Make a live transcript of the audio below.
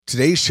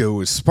Today's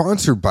show is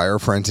sponsored by our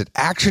friends at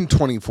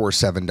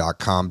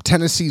Action247.com,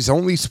 Tennessee's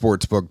only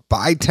sportsbook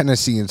by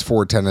Tennesseans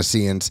for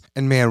Tennesseans.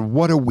 And man,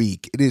 what a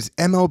week. It is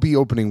MLB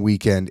opening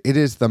weekend. It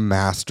is the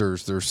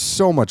Masters. There's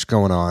so much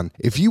going on.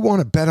 If you want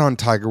to bet on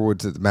Tiger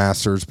Woods at the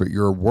Masters, but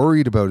you're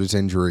worried about his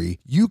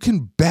injury, you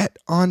can bet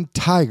on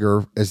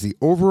Tiger as the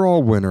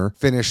overall winner,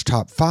 finish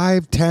top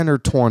 5, 10, or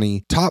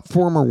 20, top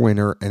former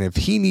winner, and if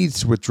he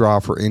needs to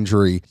withdraw for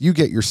injury, you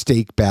get your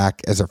stake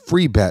back as a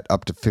free bet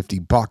up to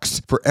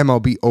 $50 for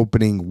MLB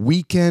opening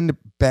weekend.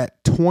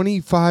 Bet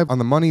 25 on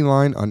the money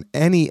line on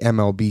any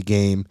MLB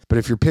game. But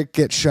if your pick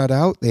gets shut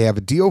out, they have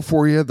a deal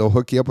for you. They'll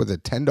hook you up with a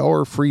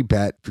 $10 free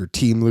bet if your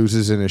team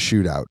loses in a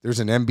shootout. There's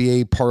an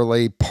NBA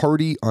parlay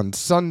party on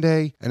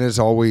Sunday. And as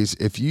always,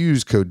 if you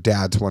use code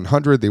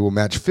DADS100, they will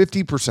match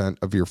 50%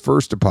 of your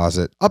first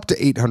deposit up to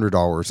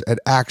 $800 at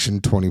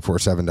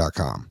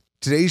Action247.com.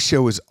 Today's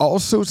show is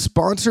also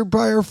sponsored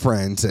by our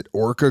friends at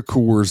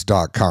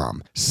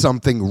OrcaCoolers.com.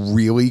 Something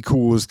really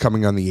cool is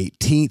coming on the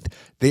 18th.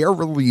 They are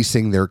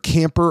releasing their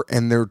Camper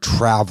and their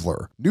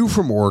Traveler. New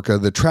from Orca,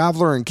 the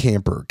Traveler and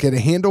Camper. Get a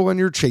handle on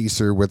your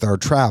chaser with our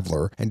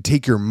Traveler and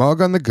take your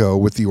mug on the go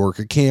with the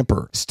Orca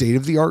Camper.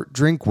 State-of-the-art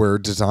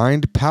drinkware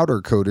designed,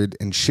 powder-coated,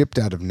 and shipped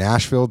out of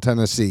Nashville,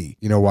 Tennessee.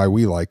 You know why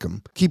we like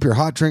them. Keep your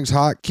hot drinks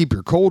hot, keep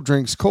your cold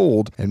drinks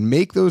cold, and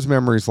make those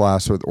memories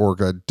last with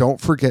Orca.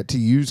 Don't forget to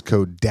use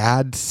code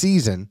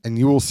DADSEASON, and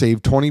you will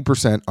save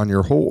 20% on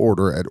your whole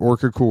order at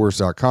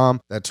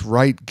OrcaCoolers.com. That's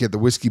right, get the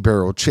Whiskey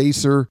Barrel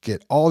Chaser,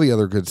 get all the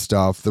other good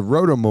stuff, the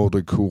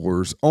roto-molded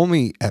coolers,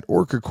 only at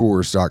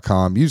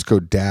OrcaCoolers.com. Use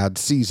code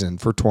DADSEASON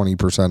for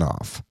 20%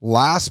 off.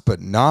 Last but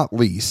not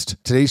least,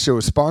 today's show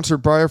is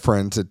sponsored by our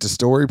friends at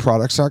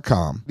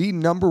DistilleryProducts.com, the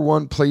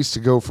 #1 place to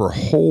go for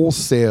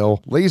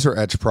wholesale laser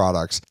etch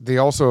products. They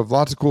also have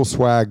lots of cool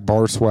swag,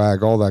 bar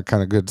swag, all that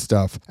kind of good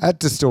stuff at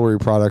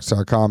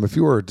DistilleryProducts.com. If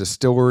you are a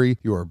distillery,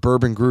 you are a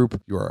bourbon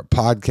group, you are a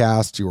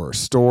podcast, you are a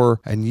store,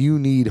 and you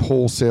need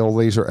wholesale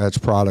laser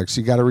etch products,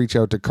 you got to reach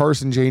out to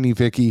Carson, Janie,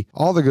 Vicky,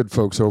 all the good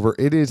folks over.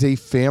 It is a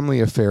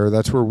family affair.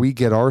 That's where we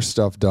get our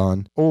stuff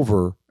done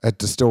over at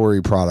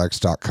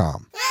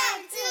DistilleryProducts.com.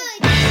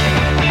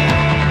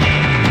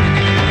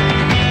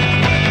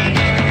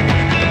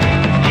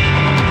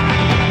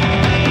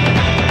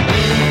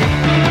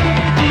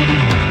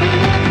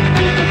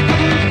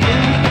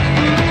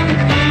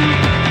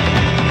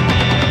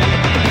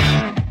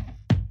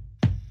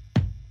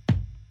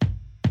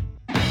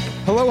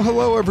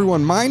 Hello,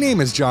 everyone. My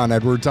name is John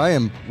Edwards. I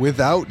am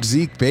without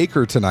Zeke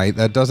Baker tonight.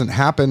 That doesn't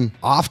happen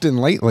often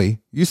lately.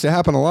 Used to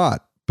happen a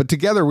lot. But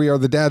together we are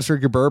the Dads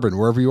Drinking Bourbon.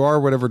 Wherever you are,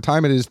 whatever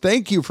time it is,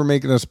 thank you for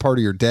making us part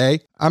of your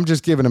day. I'm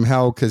just giving him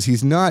hell because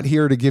he's not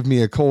here to give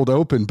me a cold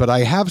open, but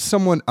I have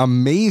someone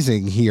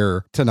amazing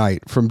here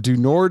tonight from Du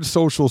Nord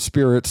Social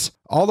Spirits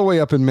all the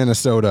way up in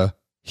Minnesota.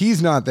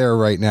 He's not there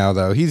right now,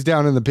 though. He's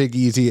down in the Big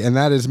Easy, and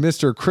that is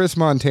Mr. Chris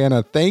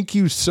Montana. Thank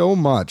you so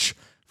much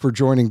for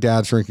joining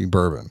Dads Drinking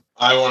Bourbon.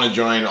 I want to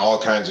join all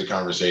kinds of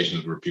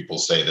conversations where people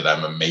say that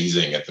I'm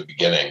amazing at the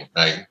beginning.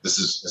 This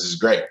is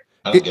great.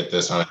 I don't get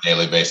this on a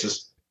daily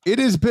basis. It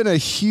has been a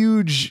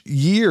huge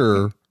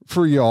year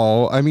for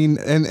y'all. I mean,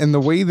 and the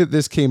way that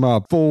this came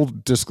up, full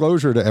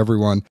disclosure to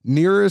everyone,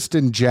 Nearest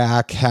and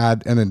Jack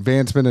had an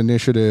advancement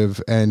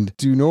initiative, and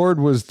Du Nord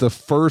was the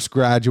first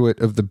graduate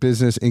of the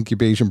business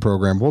incubation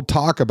program. We'll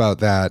talk about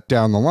that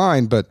down the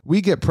line, but we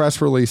get press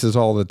releases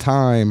all the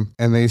time,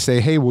 and they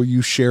say, hey, will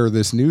you share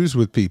this news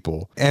with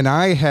people? And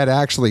I had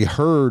actually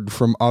heard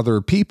from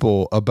other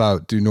people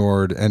about Du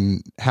Nord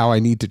and how I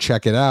need to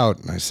check it out.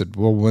 And I said,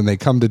 well, when they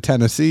come to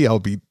Tennessee, I'll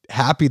be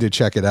happy to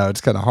check it out.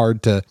 It's kind of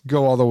hard to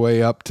go all the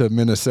way up to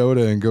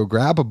Minnesota and go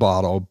grab a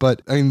bottle.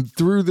 But I mean,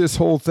 through this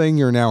whole thing,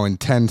 you're now in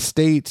 10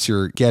 states.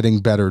 You're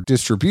getting better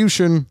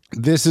distribution.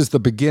 This is the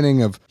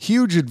beginning of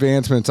huge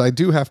advancements. I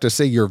do have to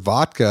say your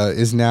vodka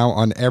is now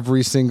on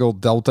every single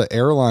Delta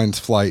Airlines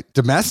flight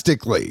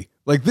domestically.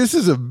 Like, this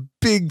is a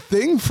big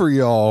thing for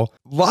y'all.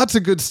 Lots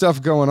of good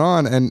stuff going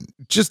on, and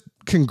just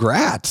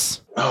congrats.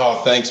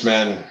 Oh, thanks,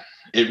 man.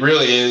 It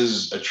really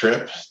is a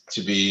trip,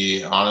 to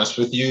be honest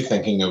with you,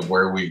 thinking of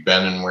where we've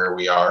been and where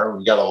we are.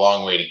 We've got a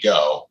long way to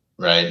go,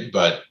 right?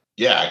 But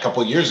yeah, a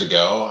couple of years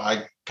ago,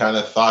 I kind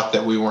of thought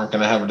that we weren't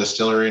going to have a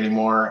distillery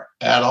anymore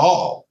at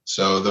all.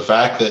 So the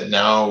fact that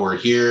now we're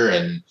here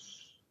and,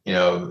 you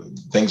know,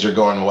 things are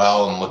going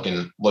well and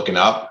looking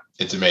up,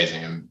 it's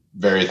amazing. I'm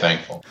very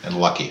thankful and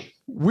lucky.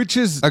 Which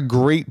is a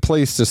great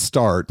place to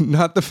start.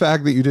 Not the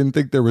fact that you didn't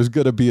think there was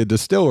going to be a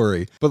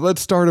distillery, but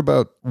let's start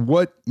about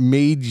what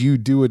made you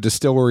do a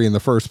distillery in the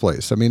first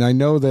place. I mean, I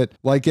know that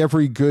like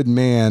every good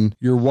man,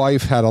 your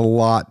wife had a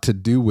lot to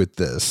do with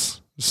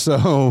this.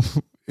 So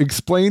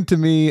explain to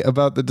me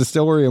about the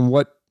distillery and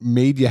what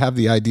made you have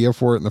the idea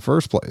for it in the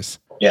first place.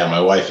 Yeah, my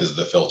wife is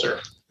the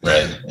filter.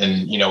 Right.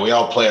 And, you know, we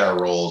all play our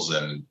roles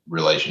in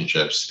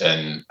relationships,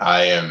 and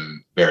I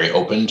am very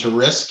open to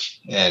risk.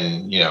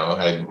 And, you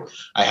know,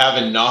 I have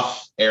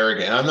enough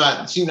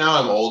arrogance. Now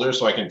I'm older,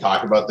 so I can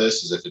talk about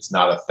this as if it's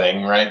not a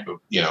thing. Right. But,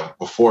 you know,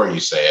 before you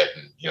say it,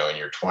 and, you know, in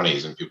your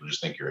 20s and people just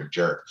think you're a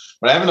jerk.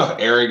 But I have enough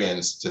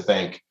arrogance to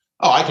think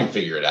oh, I can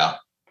figure it out.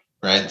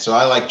 Right. So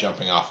I like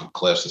jumping off of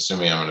cliffs,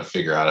 assuming I'm going to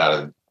figure out how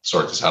to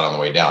sort this out on the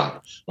way down.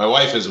 My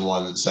wife is the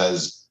one that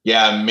says,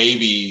 yeah,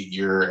 maybe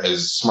you're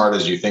as smart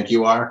as you think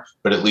you are,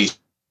 but at least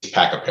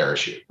pack a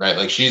parachute, right?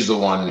 Like she's the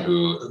one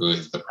who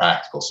is the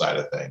practical side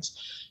of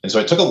things. And so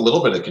it took a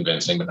little bit of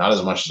convincing, but not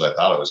as much as I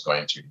thought it was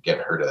going to get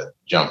her to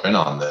jump in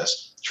on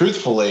this.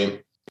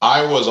 Truthfully,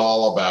 I was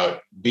all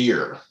about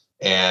beer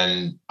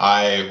and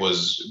I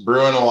was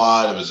brewing a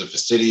lot. It was a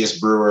fastidious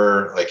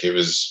brewer. Like it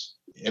was,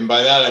 and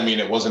by that, I mean,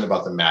 it wasn't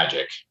about the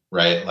magic,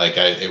 right? Like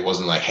it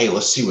wasn't like, hey,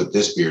 let's see what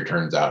this beer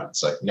turns out.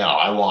 It's like, no,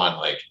 I want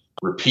like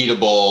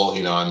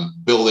repeatable, I'm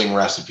building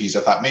recipes. I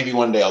thought maybe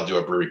one day I'll do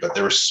a brewery, but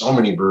there were so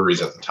many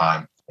breweries at the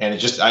time. And it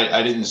just,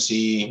 I didn't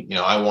see,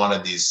 I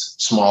wanted these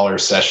smaller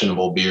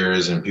sessionable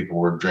beers and people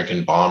were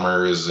drinking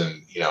bombers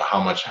and,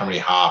 how many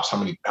hops,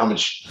 how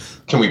much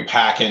can we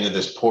pack into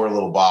this poor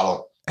little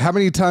bottle? How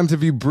many times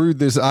have you brewed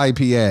this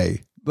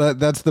IPA?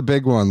 That's the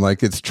big one.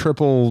 Like it's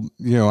triple,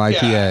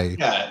 IPA.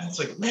 Yeah. It's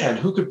like, man,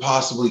 who could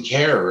possibly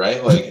care?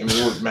 Right. Like, I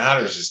mean, what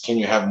matters is can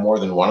you have more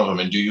than one of them?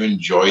 And do you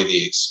enjoy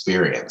the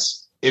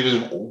experience? It was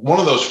one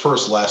of those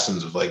first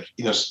lessons of like,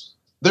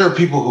 there are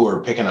people who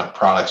are picking up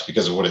products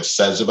because of what it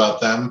says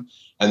about them.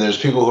 And there's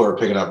people who are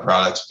picking up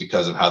products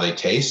because of how they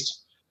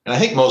taste. And I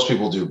think most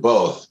people do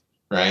both,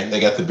 right? They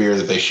got the beer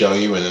that they show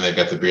you and then they've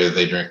got the beer that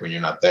they drink when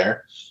you're not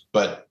there.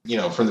 But,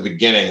 from the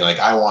beginning, like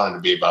I wanted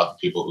to be about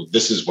the people who,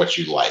 this is what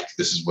you like.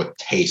 This is what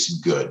tastes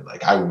good.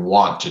 Like I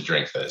want to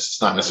drink this.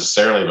 It's not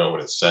necessarily about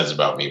what it says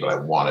about me, but I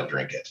want to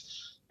drink it.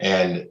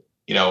 And,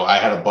 I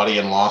had a buddy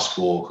in law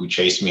school who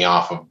chased me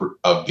off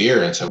of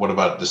beer and said, what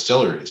about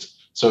distilleries?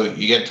 So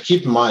you get to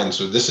keep in mind.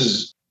 So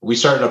we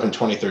started up in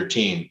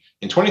 2013.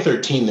 In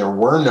 2013, there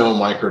were no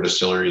micro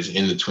distilleries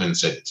in the Twin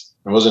Cities.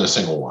 There wasn't a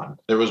single one.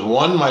 There was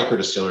one micro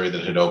distillery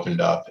that had opened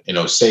up in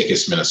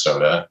Osakis,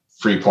 Minnesota.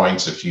 Free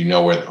points if you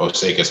know where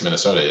Osakis,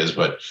 Minnesota is,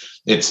 but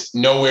it's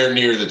nowhere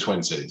near the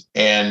Twin Cities.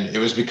 And it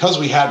was because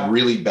we had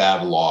really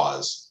bad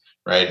laws,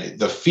 right?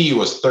 The fee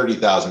was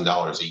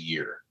 $30,000 a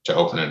year to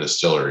open a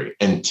distillery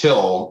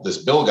until this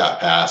bill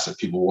got passed that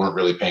people weren't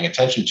really paying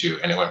attention to.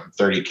 And it went from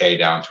 $30,000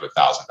 down to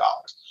 $1,000.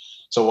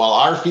 So while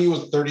our fee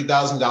was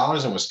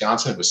 $30,000 in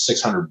Wisconsin, it was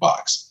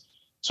 $600.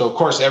 So of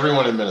course,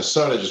 everyone in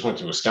Minnesota just went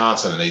to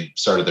Wisconsin and they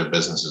started their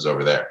businesses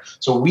over there.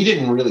 So we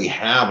didn't really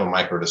have a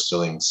micro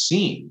distilling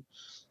scene.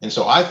 And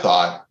so I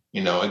thought,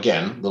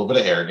 again, a little bit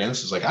of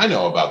arrogance is like, I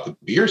know about the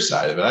beer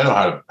side of it. I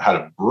know how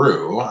to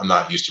brew. I'm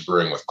not used to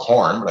brewing with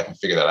corn, but I can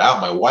figure that out.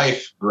 My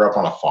wife grew up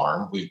on a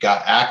farm. We've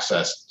got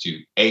access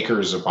to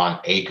acres upon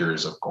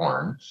acres of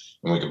corn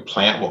and we can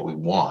plant what we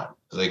want.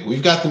 Like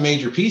we've got the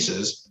major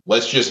pieces.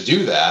 Let's just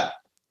do that.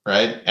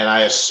 Right. And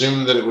I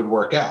assumed that it would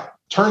work out.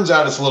 Turns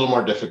out it's a little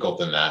more difficult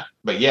than that.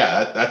 But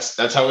yeah,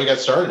 that's how we got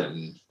started.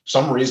 And for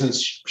some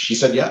reasons she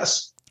said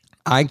yes.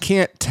 I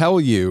can't tell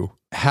you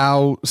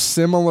how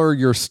similar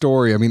your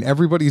story. I mean,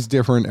 everybody's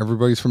different.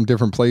 Everybody's from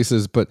different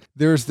places, but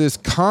there's this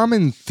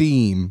common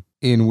theme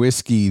in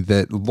whiskey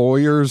that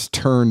lawyers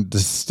turn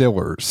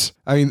distillers.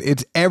 I mean,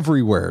 it's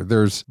everywhere.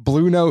 There's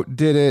Blue Note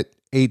did it.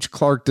 H.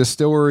 Clark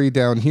Distillery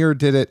down here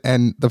did it.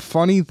 And the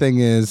funny thing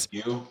is,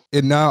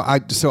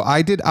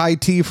 I did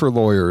IT for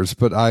lawyers,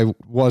 but I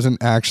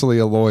wasn't actually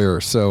a lawyer.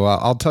 So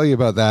I'll tell you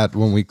about that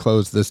when we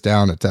close this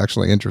down. It's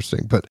actually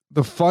interesting. But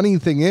the funny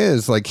thing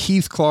is, like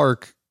Heath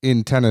Clark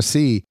in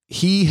Tennessee,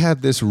 he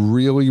had this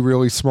really,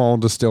 really small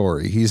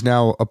distillery. He's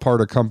now a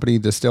part of Company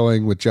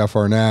Distilling with Jeff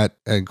Arnett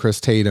and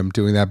Chris Tatum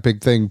doing that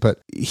big thing.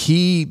 But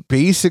he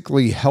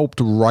basically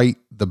helped write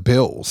the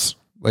bills,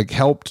 like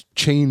helped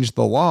change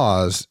the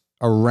laws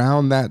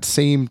around that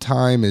same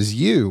time as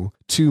you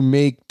to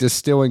make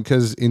distilling,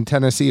 because in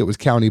Tennessee it was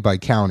county by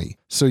county.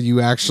 So you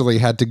actually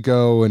had to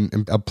go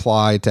and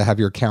apply to have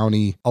your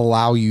county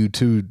allow you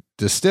to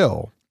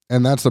distill.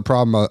 And that's the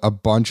problem a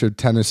bunch of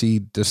Tennessee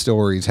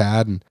distilleries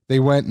had. And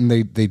they went and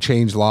they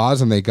changed laws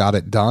and they got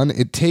it done.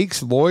 It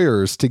takes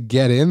lawyers to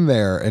get in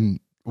there and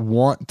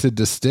want to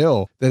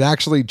distill. That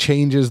actually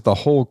changes the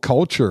whole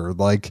culture.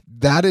 Like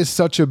that is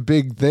such a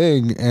big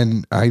thing.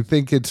 And I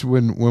think it's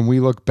when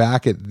we look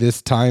back at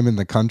this time in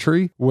the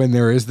country, when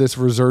there is this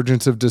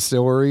resurgence of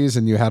distilleries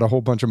and you had a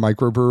whole bunch of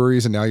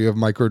microbreweries and now you have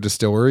micro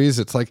distilleries,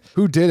 it's like,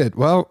 who did it?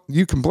 Well,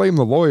 you can blame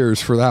the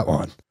lawyers for that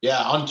one.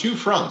 Yeah, on two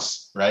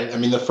fronts, right? I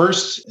mean, the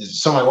first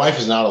is, so my wife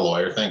is not a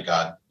lawyer, thank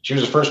God. She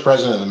was the first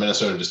president of the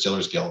Minnesota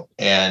Distillers Guild,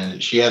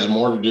 and she has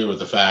more to do with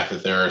the fact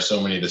that there are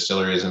so many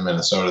distilleries in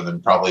Minnesota than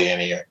probably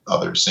any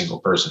other single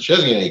person. She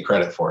doesn't get any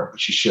credit for it,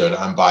 but she should.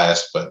 I'm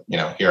biased, but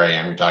here I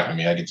am, you're talking to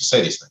me, I get to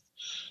say these things.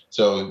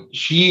 So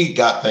she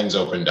got things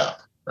opened up,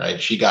 right?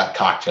 She got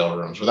cocktail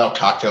rooms. Without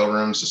cocktail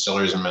rooms,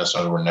 distilleries in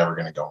Minnesota were never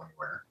going to go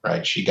anywhere,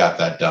 right? She got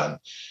that done.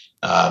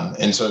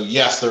 And so,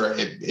 yes,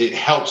 it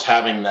helps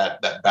having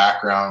that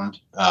background.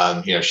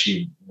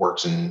 She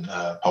works in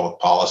public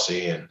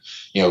policy, and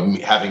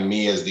having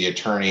me as the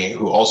attorney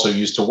who also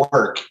used to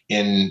work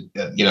in,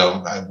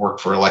 I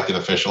worked for elected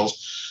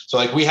officials. So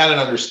like we had an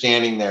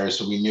understanding there.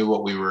 So we knew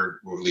what we were,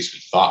 or at least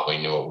we thought we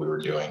knew what we were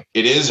doing.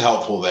 It is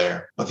helpful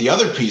there. But the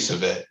other piece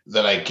of it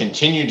that I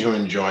continue to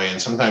enjoy, and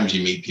sometimes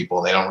you meet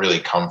people, they don't really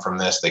come from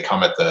this. They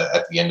come at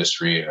the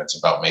industry and it's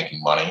about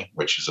making money,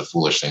 which is a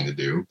foolish thing to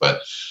do.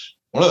 But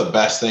one of the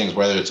best things,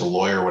 whether it's a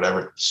lawyer or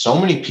whatever, so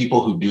many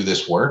people who do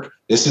this work,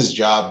 this is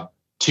job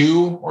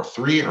 2 or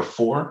 3 or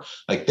 4.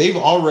 Like they've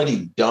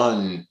already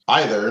done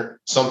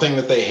either something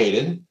that they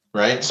hated,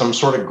 right? Some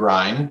sort of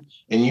grind.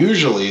 And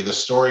usually the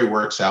story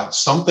works out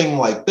something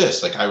like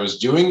this. Like I was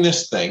doing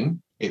this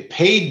thing, it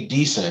paid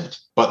decent,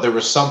 but there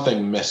was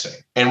something missing.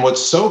 And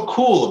what's so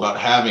cool about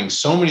having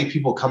so many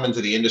people come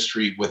into the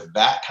industry with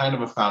that kind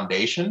of a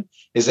foundation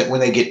is that when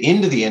they get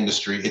into the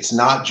industry, it's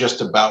not just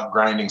about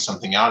grinding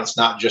something out. It's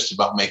not just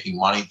about making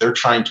money. They're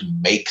trying to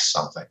make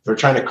something. They're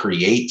trying to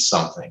create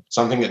something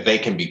that they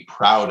can be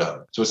proud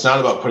of. So it's not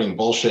about putting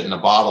bullshit in a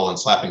bottle and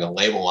slapping a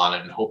label on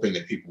it and hoping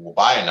that people will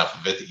buy enough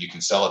of it that you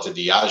can sell it to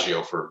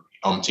Diageo for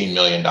umpteen $1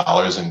 million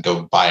and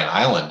go buy an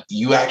island.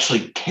 You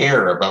actually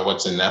care about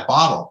what's in that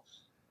bottle.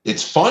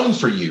 It's fun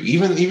for you.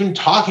 Even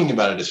talking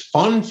about it is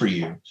fun for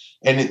you.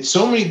 And it's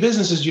so many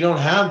businesses, you don't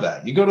have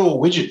that. You go to a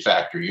widget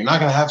factory, you're not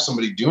going to have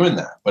somebody doing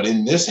that. But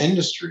in this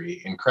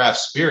industry, in craft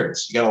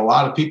spirits, you got a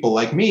lot of people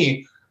like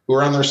me who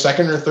are on their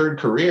second or third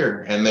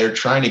career and they're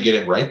trying to get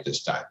it right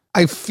this time.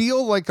 I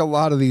feel like a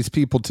lot of these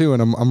people too,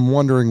 and I'm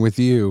wondering with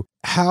you,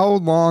 how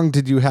long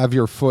did you have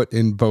your foot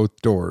in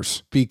both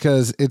doors?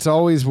 Because it's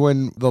always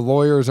when the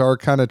lawyers are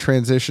kind of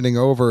transitioning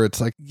over, it's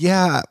like,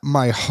 yeah,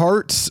 my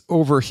heart's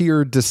over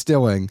here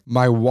distilling.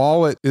 My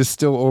wallet is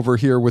still over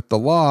here with the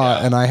law,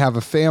 and I have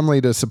a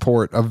family to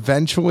support.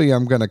 Eventually,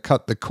 I'm going to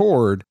cut the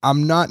cord.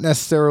 I'm not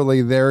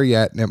necessarily there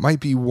yet, and it might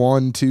be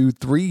 1, 2,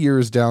 3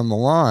 years down the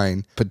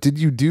line. But did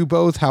you do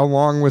both? How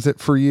long was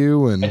it for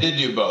you? And I did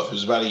do both. It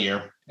was about a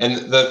year.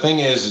 And the thing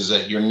is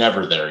that you're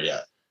never there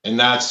yet. And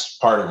that's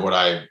part of what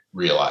I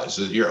realized,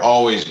 that you're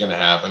always going to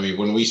have. I mean,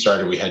 when we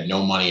started, we had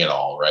no money at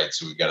all, right?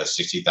 So we got a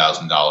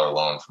 $60,000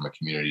 loan from a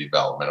community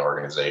development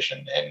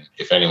organization. And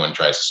if anyone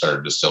tries to start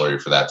a distillery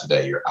for that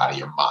today, you're out of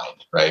your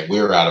mind, right? We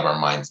were out of our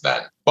minds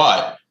then.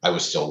 But I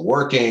was still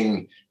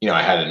working.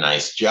 I had a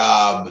nice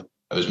job.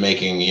 I was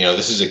making,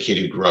 this is a kid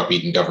who grew up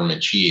eating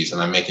government cheese,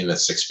 and I'm making a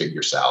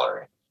 6-figure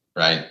salary,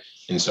 right?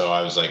 And so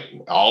I was like,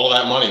 all of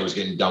that money was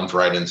getting dumped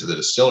right into the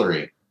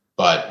distillery.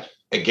 But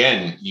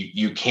again,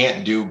 you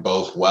can't do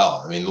both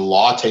well. I mean, the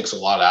law takes a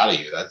lot out of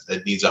you.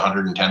 That needs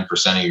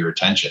 110% of your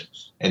attention.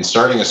 And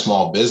starting a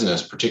small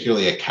business,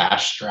 particularly a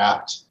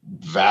cash-strapped,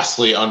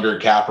 vastly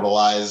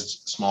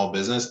undercapitalized small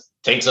business,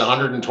 takes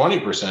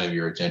 120% of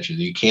your attention.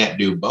 You can't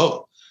do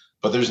both.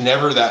 But there's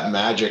never that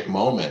magic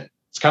moment.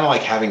 It's kind of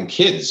like having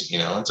kids,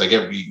 It's like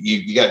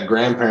you got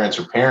grandparents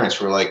or parents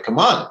who are like, come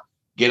on,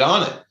 get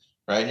on it.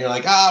 Right. And you're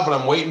like, but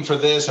I'm waiting for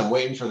this. I'm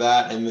waiting for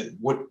that. And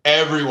what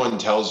everyone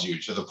tells you,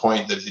 to the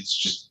point that it's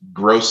just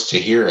gross to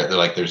hear it. They're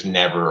like, there's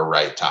never a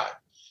right time.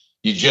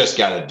 You just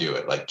got to do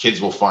it. Like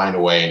kids will find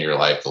a way in your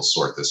life. They'll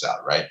sort this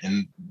out. Right.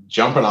 And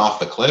jumping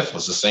off the cliff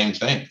was the same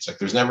thing. It's like,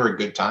 there's never a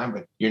good time,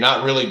 but you're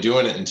not really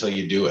doing it until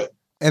you do it.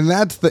 And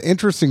that's the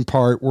interesting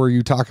part where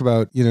you talk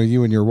about,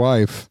 you and your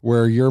wife,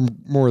 where you're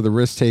more the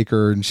risk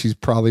taker and she's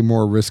probably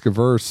more risk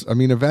averse. I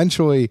mean,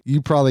 eventually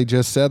you probably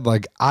just said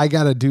like, I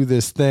got to do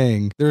this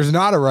thing. There's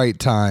not a right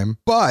time,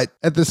 but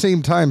at the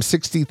same time,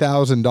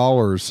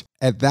 $60,000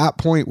 at that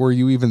point, were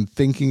you even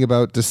thinking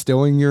about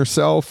distilling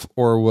yourself,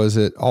 or was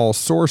it all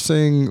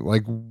sourcing?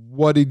 Like,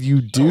 what did you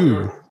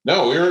do?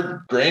 No, we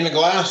were grain of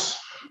glass,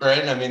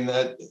 right? I mean,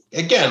 that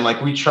again,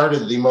 like we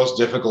charted the most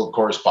difficult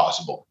course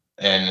possible.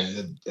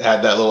 And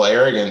had that little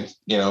arrogant,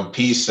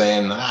 piece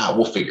saying,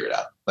 we'll figure it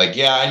out. Like,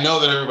 yeah, I know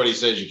that everybody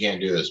says you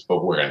can't do this,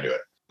 but we're going to do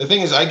it. The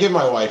thing is, I give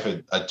my wife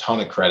a ton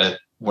of credit.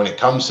 When it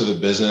comes to the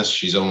business,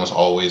 she's almost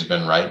always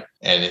been right.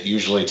 And it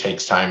usually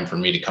takes time for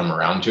me to come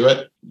around to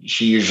it.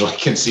 She usually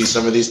can see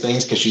some of these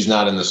things because she's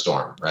not in the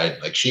storm,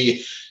 right? Like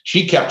she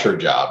kept her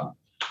job.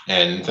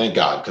 And thank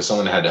God, because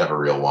someone had to have a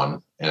real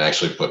one and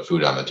actually put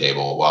food on the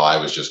table while I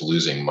was just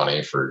losing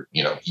money for,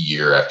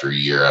 year after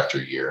year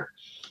after year.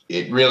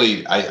 It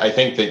really, I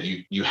think that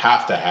you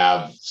have to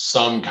have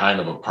some kind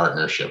of a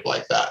partnership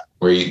like that,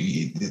 where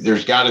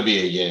there's got to be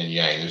a yin and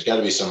yang. There's got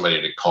to be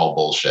somebody to call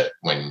bullshit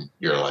when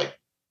you're like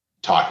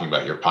talking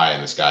about your pie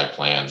in the sky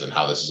plans and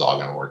how this is all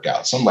going to work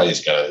out.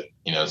 Somebody's got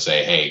to,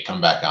 say, hey,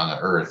 come back on the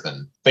earth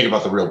and think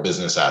about the real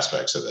business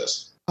aspects of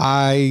this.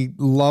 I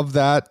love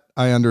that.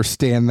 I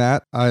understand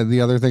that. The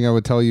other thing I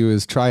would tell you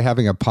is try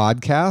having a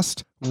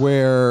podcast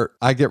where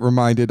I get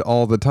reminded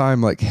all the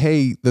time, like,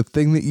 hey, the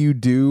thing that you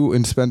do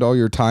and spend all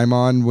your time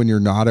on when you're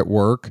not at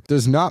work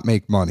does not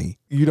make money.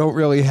 You don't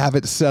really have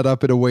it set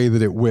up in a way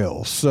that it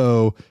will.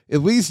 So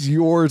at least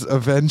yours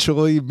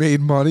eventually made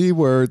money,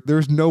 where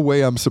there's no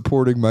way I'm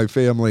supporting my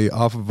family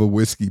off of a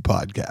whiskey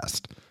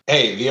podcast.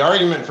 Hey, the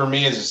argument for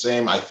me is the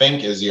same, I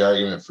think, as the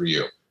argument for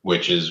you,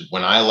 which is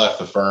when I left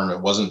the firm, it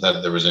wasn't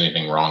that there was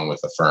anything wrong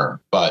with the firm.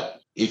 But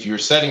if you're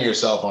setting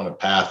yourself on a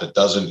path that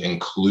doesn't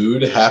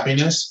include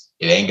happiness,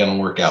 it ain't going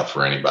to work out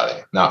for anybody,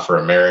 not for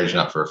a marriage,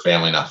 not for a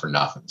family, not for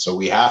nothing. So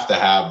we have to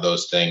have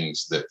those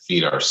things that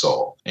feed our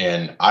soul.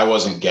 And I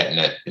wasn't getting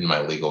it in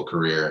my legal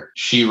career.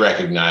 She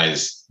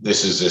recognized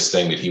this is this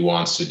thing that he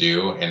wants to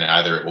do, and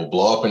either it will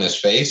blow up in his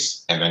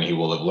face and then he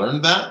will have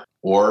learned that,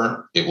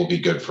 or it will be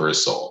good for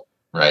his soul,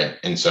 right?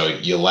 And so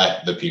you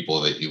let the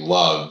people that you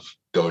love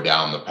go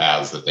down the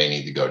paths that they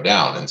need to go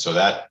down. And so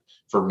that,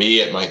 for me,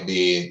 it might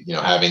be,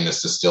 having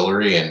this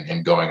distillery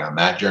and going on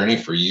that journey.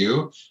 For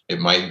you, it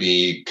might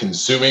be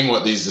consuming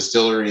what these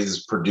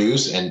distilleries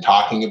produce and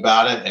talking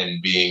about it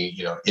and being,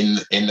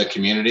 in the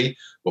community.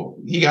 But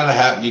you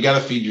gotta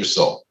feed your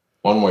soul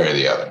one way or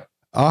the other.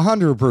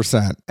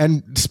 100%.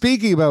 And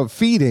speaking about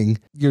feeding,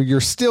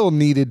 you're still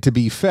needed to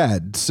be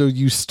fed. So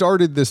you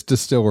started this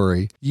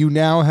distillery. You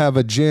now have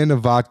a gin, a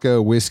vodka,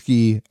 a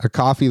whiskey, a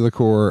coffee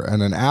liqueur,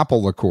 and an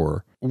apple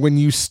liqueur. When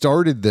you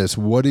started this,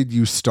 what did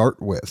you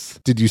start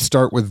with? Did you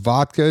start with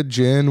vodka,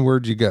 gin?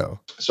 Where'd you go?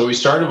 So we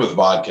started with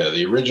vodka.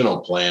 The original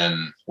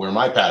plan, where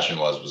my passion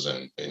was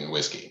in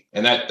whiskey.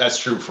 And that's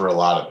true for a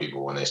lot of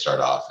people when they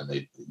start off,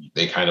 and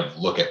they kind of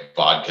look at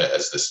vodka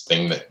as this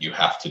thing that you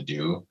have to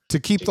do to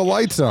keep the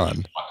lights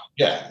on.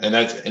 Yeah.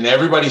 And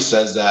everybody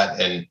says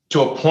that. And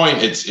to a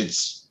point,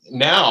 it's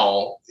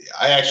now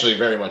I actually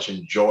very much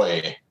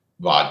enjoy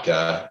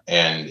vodka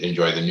and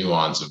enjoy the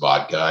nuance of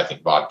vodka. I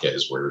think vodka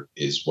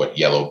is what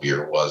yellow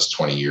beer was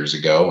 20 years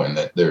ago, and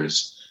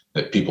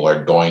that people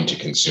are going to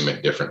consume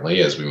it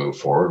differently as we move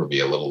forward. It'll be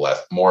a little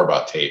more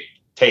about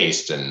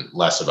taste and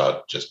less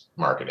about just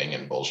marketing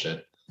and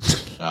bullshit.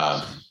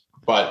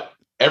 But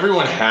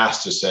everyone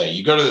has to say,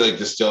 you go to like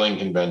distilling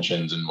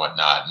conventions and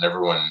whatnot, and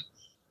everyone,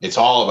 it's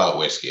all about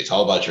whiskey. It's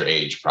all about your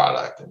aged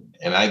product.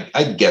 And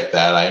I get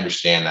that. I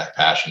understand that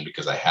passion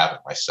because I have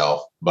it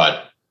myself.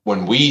 But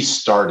when we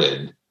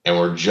started and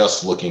we're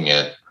just looking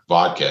at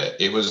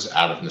vodka, it was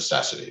out of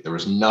necessity. There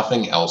was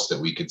nothing else that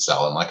we could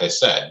sell. And like I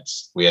said,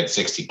 we had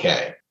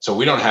 60K. So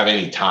we don't have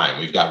any time.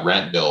 We've got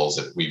rent bills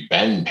that we've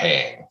been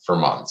paying for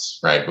months,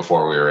 right,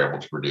 before we were able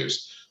to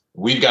produce.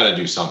 We've got to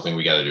do something.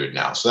 We got to do it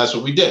now. So that's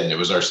what we did. And it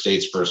was our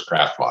state's first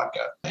craft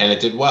vodka. And it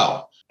did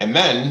well. And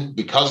then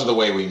because of the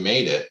way we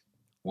made it,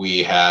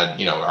 we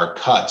had, our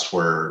cuts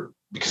were,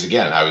 because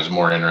again, I was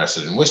more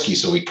interested in whiskey.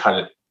 So we cut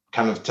it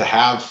kind of to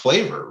have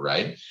flavor,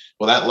 right?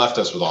 Well, that left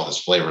us with all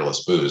this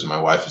flavorless booze. And my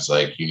wife was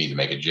like, you need to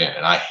make a gin.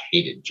 And I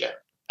hated gin.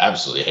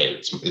 Absolutely hated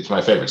it. It's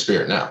my favorite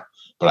spirit now,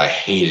 but I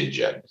hated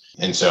gin.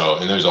 And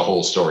there's a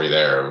whole story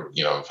there,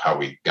 of how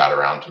we got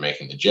around to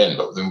making the gin.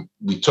 But then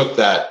we took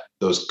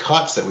those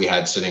cuts that we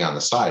had sitting on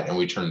the side and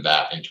we turned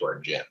that into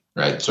our gin,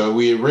 right? So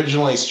we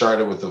originally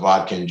started with the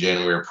vodka and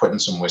gin. We were putting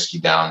some whiskey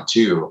down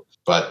too.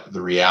 But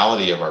the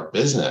reality of our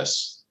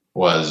business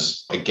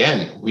was,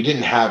 again, we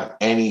didn't have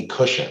any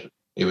cushion.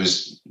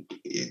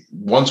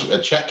 Once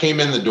a check came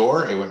in the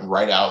door, it went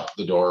right out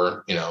the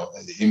door,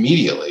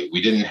 immediately.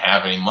 We didn't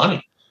have any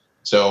money.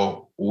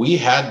 So we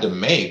had to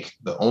make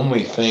the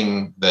only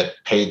thing that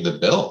paid the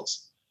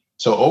bills.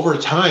 So over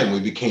time, we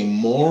became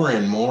more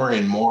and more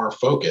and more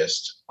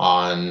focused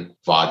on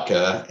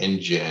vodka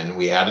and gin.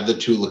 We added the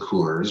 2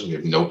 liqueurs. We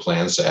have no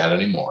plans to add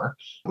any more.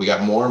 We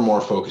got more and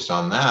more focused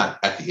on that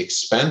at the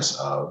expense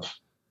of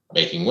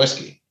making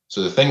whiskey.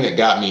 So the thing that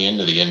got me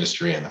into the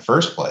industry in the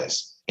first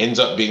place ends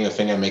up being the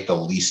thing I make the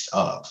least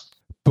of.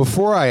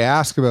 Before I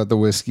ask about the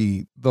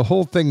whiskey, the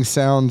whole thing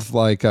sounds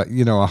like a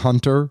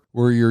hunter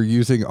where you're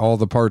using all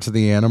the parts of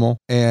the animal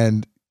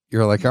and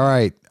you're like, all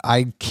right,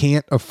 I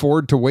can't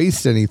afford to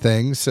waste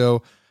anything.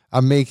 So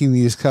I'm making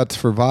these cuts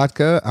for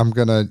vodka. I'm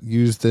going to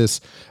use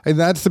this. And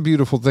that's the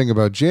beautiful thing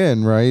about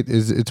gin, right?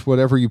 Is it's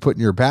whatever you put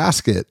in your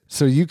basket.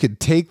 So you could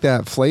take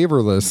that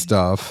flavorless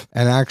stuff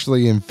and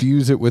actually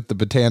infuse it with the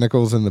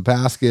botanicals in the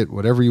basket,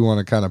 whatever you want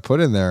to kind of put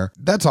in there.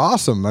 That's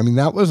awesome. I mean,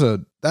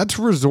 that's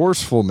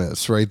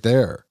resourcefulness right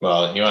there.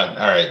 Well, all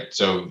right.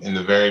 So in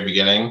the very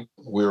beginning,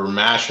 we were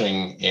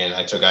mashing in,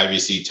 I took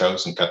IBC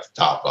totes and cut the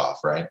top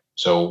off, right?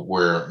 So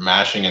we're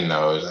mashing in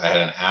those. I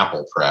had an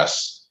apple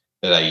press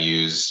that I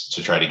used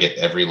to try to get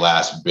every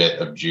last bit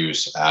of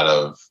juice out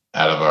of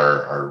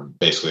our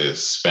basically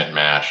spent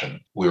mash. And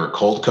we were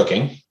cold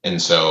cooking.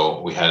 And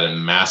so we had a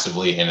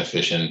massively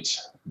inefficient,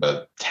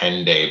 but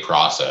 10-day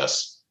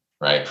process,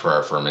 right, for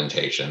our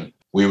fermentation.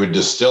 We would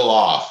distill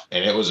off,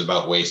 and it was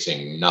about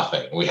wasting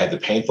nothing. We had to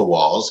paint the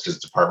walls because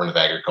the Department of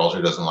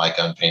Agriculture doesn't like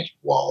unpainted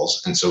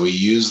walls. And so we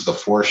used the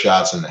 4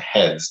 shots in the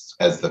heads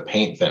as the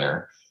paint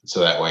thinner.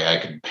 So that way I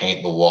could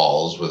paint the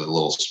walls with a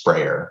little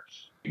sprayer.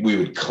 We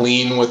would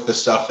clean with the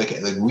stuff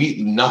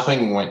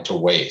nothing went to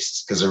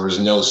waste because there was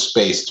no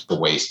space to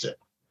waste it.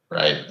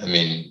 Right. I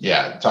mean,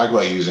 yeah, talk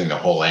about using the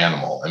whole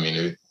animal. I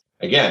mean,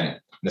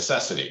 again,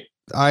 necessity.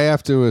 I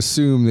have to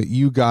assume that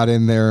you got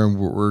in there and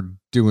were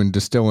doing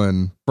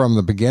distilling from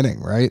the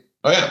beginning, right?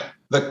 Oh, yeah.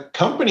 The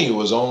company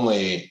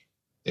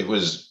it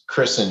was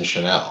Chris and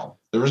Chanel.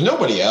 There was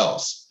nobody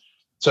else.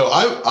 So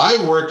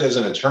I worked as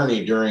an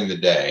attorney during the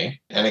day,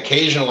 and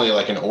occasionally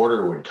like an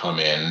order would come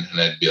in and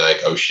I'd be like,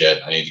 oh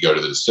shit, I need to go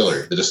to the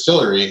distillery. The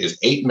distillery is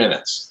 8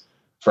 minutes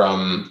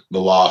from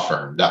the law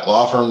firm. That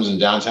law firm's in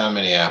downtown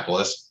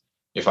Minneapolis.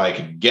 If I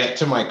could get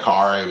to my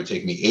car, it would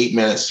take me 8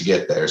 minutes to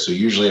get there. So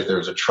usually if there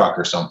was a truck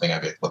or something,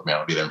 I'd be like, look, man,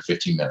 I'll be there in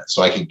 15 minutes.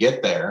 So I could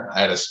get there.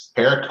 I had a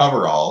pair of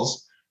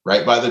coveralls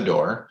right by the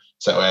door.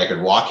 So that way I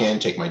could walk in,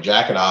 take my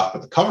jacket off,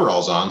 put the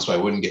coveralls on so I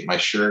wouldn't get my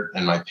shirt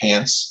and my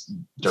pants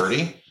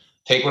dirty,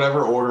 take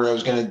whatever order I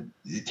was going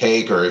to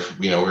take, or if,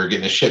 we were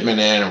getting a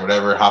shipment in or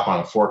whatever, hop on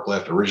a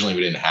forklift. Originally,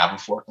 we didn't have a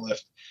forklift.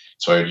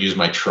 So I would use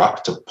my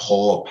truck to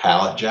pull a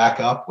pallet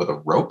jack up with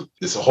a rope.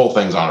 This whole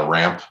thing's on a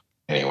ramp.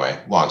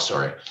 Anyway, long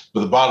story.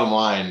 But the bottom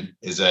line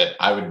is that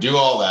I would do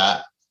all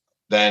that,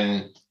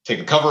 then take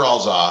the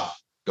coveralls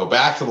off, go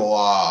back to the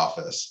law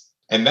office.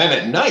 And then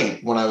at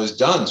night when I was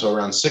done, so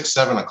around 6,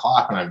 7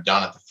 o'clock when I'm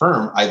done at the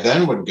firm, I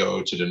then would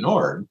go to the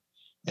Nord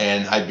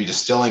and I'd be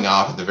distilling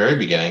off at the very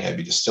beginning. I'd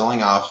be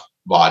distilling off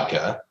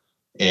vodka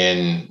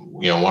in,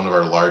 one of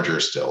our larger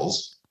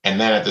stills. And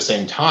then at the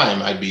same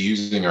time, I'd be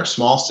using our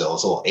small still,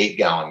 this little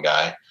 8-gallon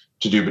guy,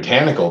 to do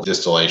botanical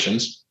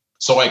distillations.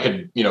 So I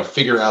could,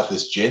 figure out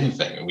this gin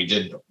thing. And we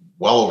did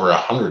well over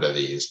 100 of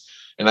these.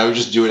 And I would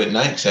just do it at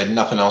night because I had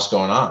nothing else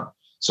going on.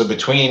 So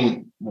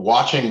between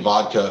watching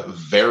vodka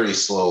very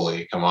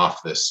slowly come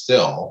off this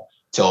still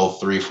till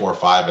 3, 4,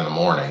 5 in the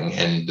morning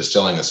and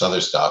distilling this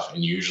other stuff,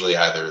 and usually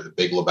either the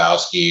Big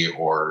Lebowski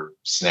or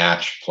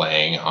Snatch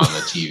playing on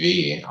the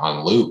TV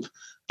on loop,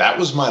 that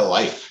was my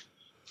life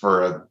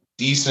for a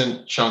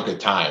decent chunk of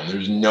time.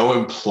 There's no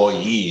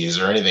employees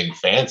or anything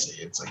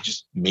fancy. It's like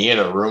just me in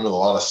a room with a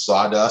lot of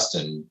sawdust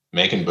and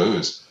making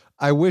booze.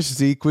 I wish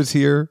Zeke was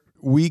here.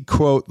 We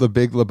quote the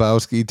Big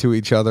Lebowski to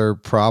each other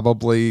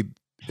probably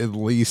at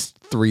least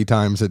 3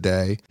 times a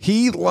day.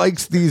 He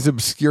likes these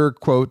obscure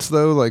quotes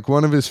though. Like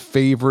one of his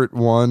favorite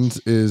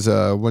ones is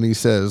when he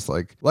says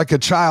like a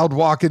child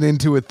walking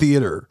into a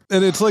theater.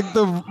 And it's like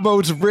the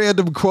most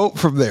random quote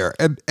from there.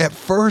 And at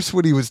first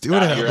when he was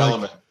doing it, Your I'm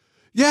element. like,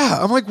 yeah,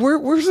 I'm like,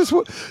 where's this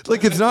one?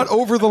 Like, it's not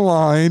over the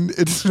line.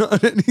 It's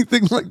not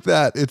anything like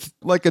that. It's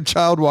like a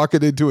child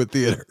walking into a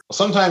theater. Well,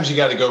 sometimes you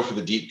got to go for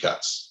the deep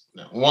cuts.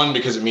 1,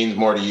 because it means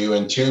more to you,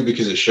 and 2,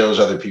 because it shows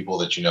other people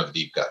that you know the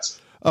deep cuts.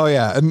 Oh,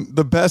 yeah. And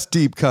the best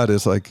deep cut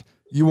is like,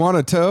 you want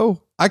a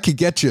toe? I could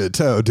get you a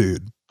toe,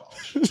 dude.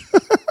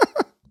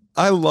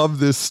 I love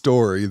this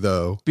story,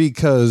 though,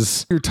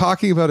 because you're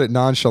talking about it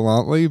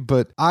nonchalantly,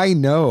 but I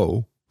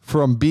know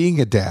from being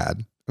a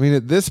dad, I mean,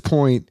 at this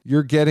point,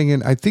 you're getting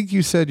in, I think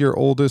you said your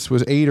oldest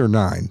was 8 or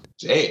 9.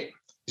 He's 8.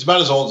 He's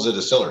about as old as a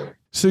distillery.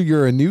 So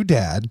you're a new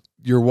dad,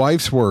 your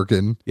wife's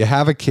working, you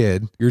have a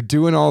kid, you're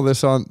doing all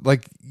this on,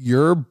 like,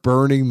 you're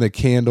burning the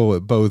candle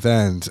at both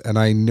ends. And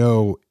I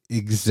know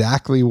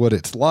exactly what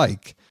it's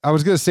like. I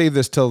was going to save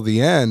this till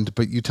the end,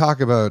 but you talk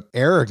about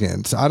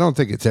arrogance. I don't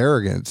think it's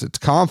arrogance. It's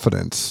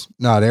confidence,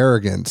 not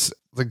arrogance.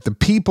 Like the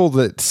people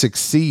that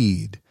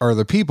succeed are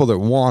the people that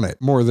want it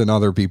more than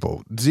other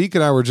people. Zeke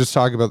and I were just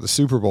talking about the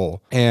Super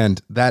Bowl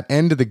and that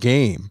end of the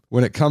game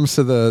when it comes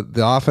to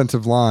the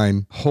offensive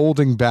line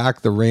holding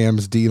back the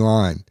Rams D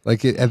line.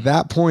 Like at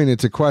that point,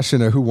 it's a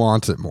question of who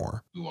wants it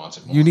more. Who wants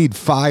it more? You need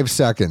 5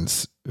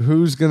 seconds.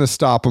 Who's going to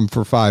stop them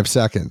for 5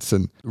 seconds?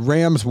 And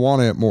Rams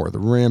want it more. The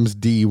Rams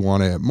D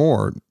want it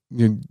more.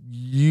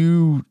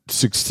 You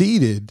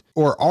succeeded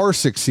or are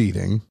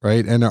succeeding,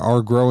 right? And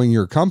are growing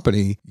your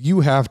company.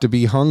 You have to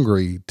be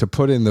hungry to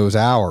put in those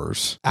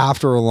hours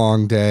after a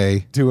long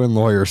day doing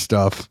lawyer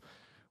stuff.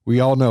 We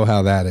all know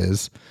how that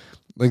is.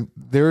 Like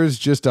there is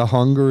just a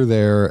hunger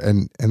there,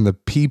 and the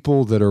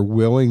people that are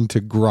willing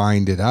to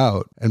grind it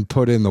out and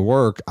put in the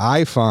work,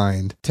 I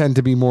find tend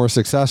to be more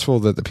successful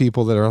than the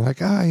people that are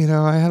like, I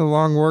had a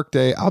long work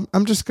day.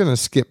 I'm just going to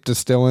skip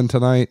distilling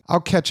tonight.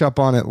 I'll catch up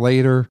on it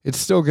later. It's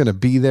still going to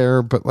be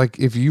there. But like,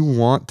 if you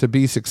want to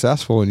be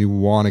successful and you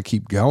want to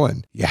keep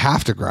going, you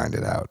have to grind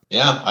it out.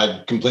 Yeah,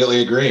 I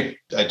completely agree.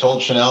 I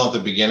told Chanel at the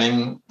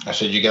beginning, I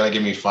said, you got to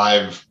give me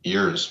 5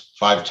 years,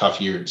 5 tough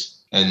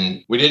years.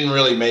 And we didn't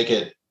really make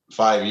it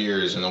 5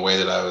 years in the way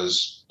that I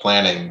was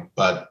planning.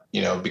 But,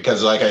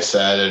 because like I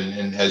said,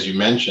 and as you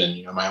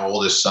mentioned, my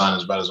oldest son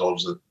is about as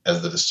old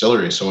as the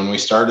distillery. So when we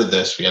started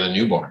this, we had a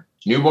newborn.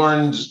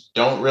 Newborns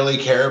don't really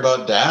care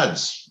about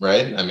dads,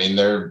 right? I mean,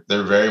 they're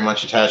very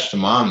much attached to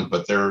mom,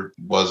 but there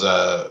was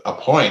a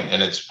point,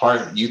 and it's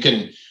part,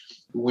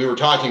 we were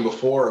talking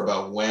before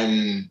about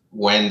when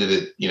did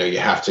it, you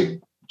have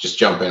to just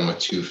jump in with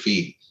 2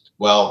 feet.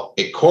 Well,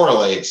 it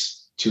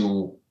correlates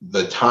to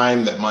the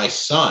time that my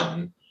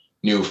son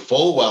knew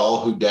full well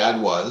who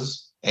dad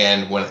was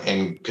and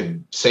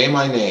could say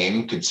my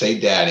name, could say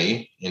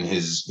daddy in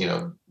his,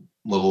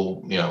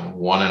 little,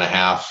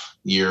 1.5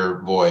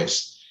 year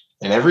voice.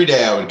 And every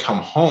day I would come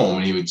home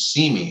and he would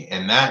see me,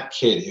 and that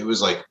kid, it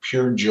was like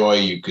pure joy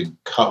you could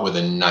cut with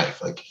a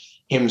knife, like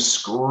him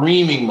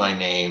screaming my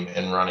name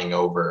and running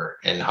over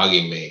and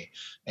hugging me.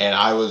 And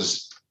I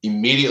was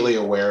immediately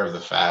aware of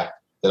the fact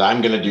that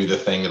I'm going to do the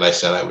thing that I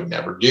said I would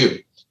never do,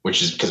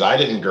 which is because I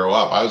didn't grow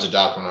up. I was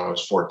adopted when I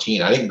was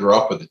 14. I didn't grow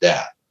up with a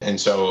dad. And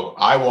so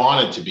I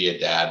wanted to be a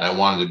dad, and I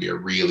wanted to be a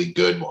really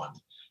good one.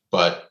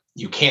 But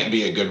you can't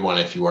be a good one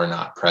if you are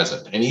not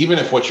present. And even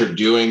if what you're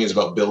doing is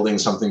about building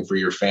something for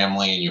your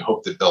family and you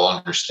hope that they'll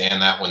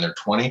understand that when they're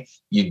 20,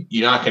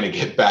 you're not going to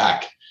get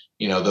back,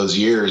 those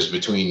years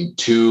between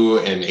 2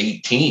 and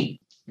 18.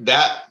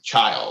 That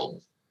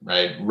child,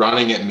 right,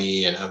 running at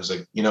me, and I was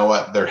like, you know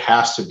what, I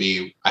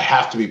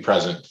have to be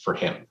present for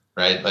him,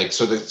 right? Like,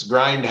 so this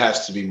grind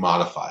has to be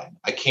modified.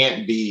 I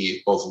can't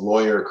be both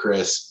lawyer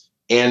Chris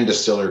and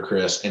distiller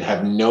Chris and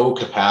have no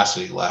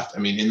capacity left. I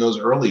mean, in those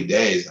early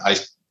days,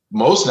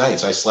 most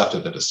nights I slept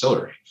at the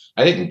distillery.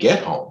 I didn't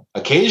get home.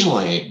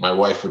 Occasionally my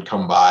wife would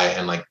come by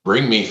and like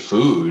bring me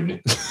food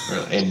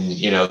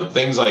and,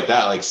 things like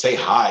that, like say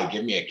hi,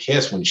 give me a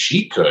kiss when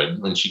she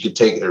could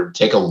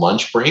take a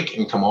lunch break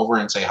and come over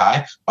and say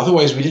hi.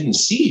 Otherwise we didn't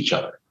see each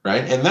other.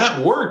 Right. And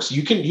that works.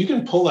 You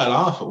can pull that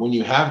off. But when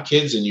you have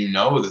kids and you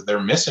know that they're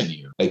missing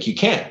you, like you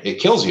can't, it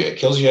kills you. It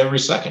kills you every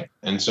second.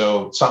 And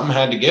so something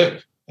had to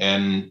give.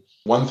 And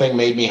one thing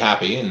made me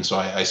happy. And so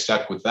I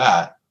stuck with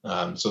that.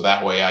 So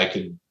that way I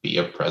could be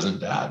a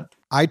present dad.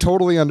 I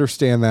totally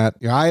understand that.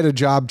 I had a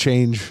job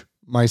change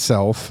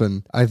myself,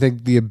 and I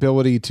think the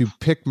ability to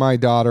pick my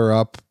daughter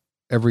up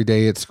every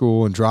day at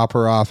school and drop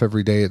her off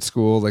every day at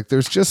school, like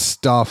there's just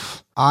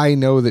stuff I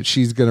know that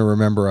she's going to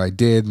remember I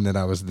did and that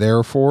I was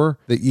there for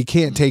that you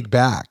can't take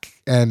back.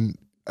 And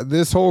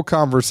this whole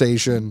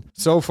conversation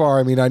so far,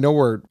 I mean, I know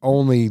we're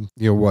only,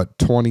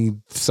 20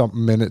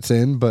 something minutes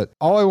in, but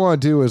all I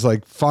want to do is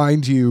like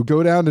find you,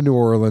 go down to New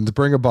Orleans,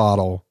 bring a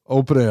bottle,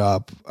 open it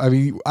up. I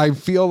mean, I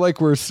feel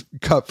like we're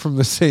cut from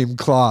the same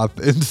cloth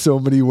in so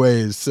many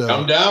ways. So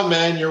come down,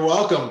 man. You're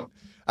welcome.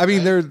 I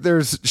mean,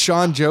 there's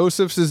Sean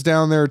Josephs is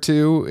down there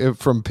too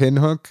from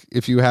Pinhook.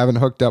 If you haven't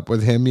hooked up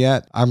with him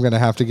yet, I'm going to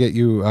have to get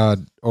you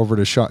over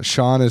to Sean.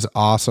 Sean is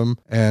awesome.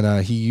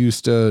 And he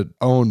used to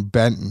own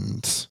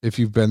Benton's if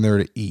you've been there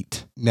to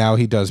eat. Now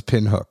he does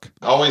Pinhook.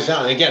 Always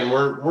down. Again,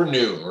 we're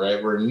new,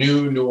 right? We're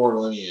new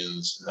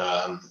Orleanians,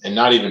 and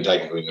not even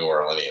technically New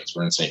Orleanians.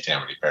 We're in St.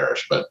 Tammany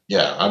Parish. But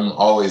yeah, I'm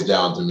always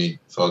down to meet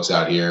folks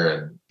out here.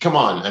 And come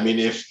on. I mean,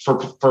 if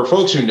for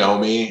folks who know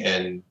me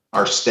and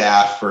our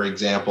staff, for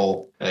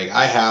example, like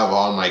I have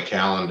on my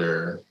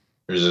calendar,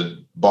 there's a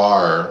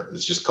bar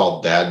that's just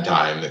called Dad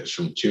Time that's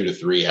from 2 to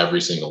 3 every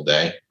single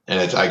day.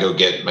 And I go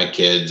get my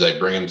kids, I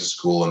bring them to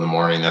school in the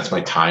morning. That's my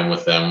time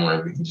with them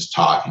where we can just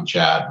talk and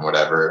chat and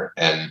whatever.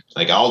 And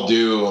like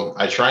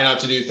I try not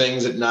to do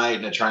things at night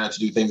and I try not to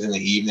do things in the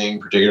evening,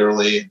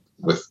 particularly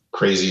with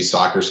crazy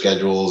soccer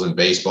schedules and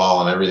baseball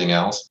and everything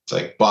else. It's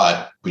like,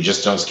 but we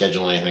just don't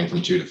schedule anything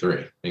from 2 to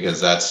 3 because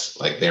that's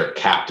like, they're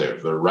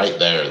captive. They're right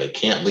there. They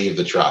can't leave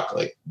the truck.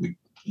 Like we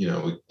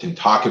can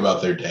talk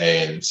about their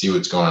day and see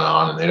what's going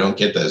on, and they don't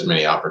get as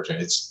many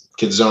opportunities.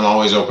 Kids don't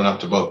always open up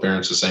to both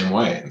parents the same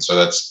way. And so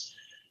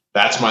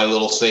that's my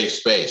little safe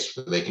space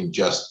where they can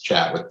just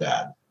chat with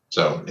dad.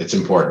 So it's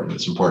important.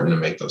 It's important to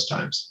make those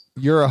times.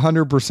 You're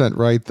 100%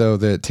 right, though,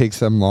 that it takes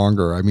them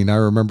longer. I mean, I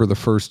remember the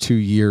first 2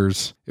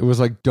 years, it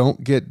was like,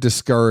 don't get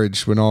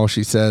discouraged when all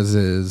she says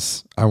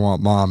is, I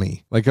want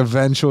mommy. Like,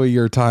 eventually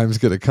your time's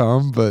going to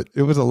come, but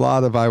it was a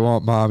lot of, I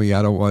want mommy,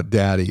 I don't want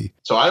daddy.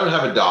 So I don't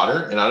have a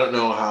daughter, and I don't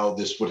know how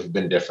this would have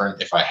been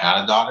different if I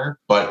had a daughter,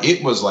 but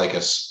it was like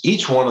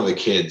each one of the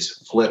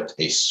kids flipped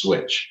a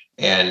switch.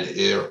 And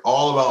they're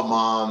all about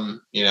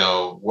mom,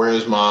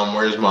 where's mom,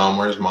 where's mom,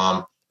 where's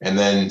mom? And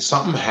then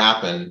something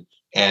happened.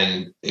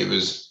 And it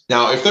was,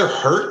 now if they're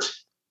hurt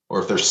or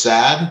if they're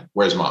sad,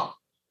 where's mom?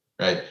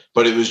 Right.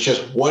 But it was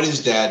just, what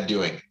is dad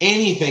doing?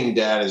 Anything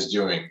dad is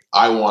doing,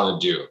 I want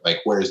to do. Like,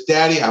 where's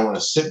daddy? I want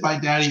to sit by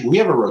daddy. We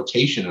have a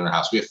rotation in our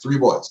house. We have 3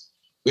 boys.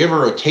 We have a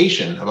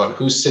rotation about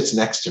who sits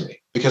next to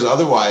me, because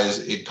otherwise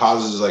it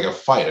causes like a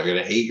fight. I've got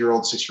an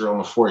 8-year-old, 6-year-old,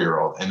 and a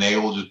 4-year-old, and they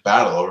will just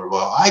battle over,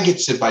 well, I get to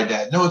sit by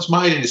dad. No, it's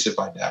my day to sit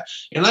by dad.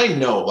 And I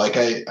know, like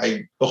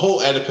the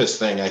whole Oedipus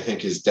thing, I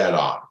think is dead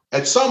on.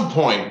 At some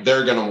point,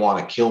 they're going to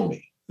want to kill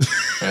me.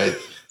 Right.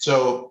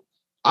 So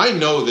I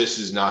know this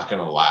is not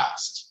going to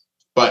last,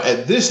 but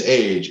at this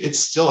age, it's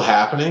still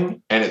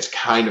happening and it's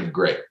kind of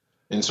great.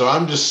 And so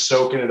I'm just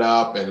soaking it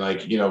up. And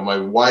like, my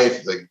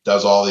wife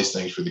does all these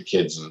things for the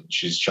kids and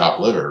she's chopped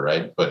liver.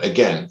 Right. But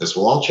again, this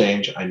will all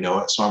change. I know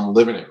it. So I'm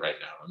living it right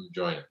now. I'm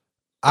enjoying it.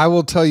 I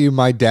will tell you,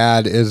 my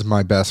dad is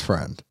my best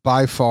friend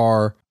by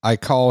far. I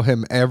call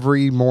him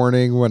every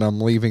morning when I'm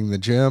leaving the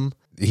gym.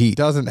 He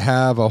doesn't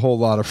have a whole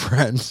lot of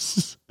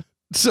friends.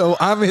 So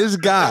I'm his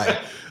guy.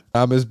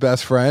 I'm his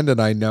best friend and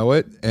I know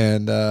it.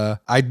 And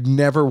I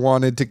never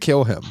wanted to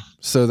kill him.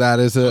 So that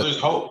is there's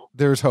hope.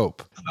 There's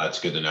hope. That's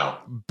good to know.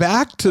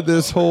 Back to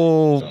this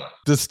whole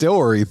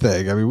distillery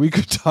thing. I mean, we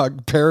could talk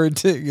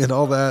parenting and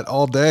all that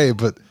all day,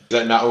 but is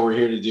that not what we're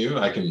here to do?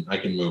 I can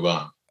move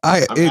on.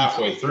 I'm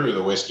halfway through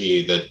the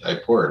whiskey that I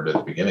poured at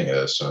the beginning of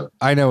this. So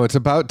I know it's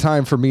about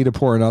time for me to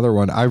pour another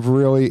one. I've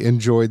really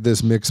enjoyed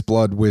this mixed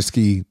blood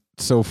whiskey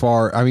so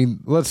far. I mean,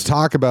 let's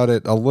talk about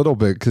it a little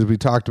bit because we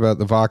talked about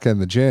the vodka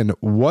and the gin.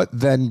 What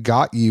then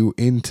got you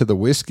into the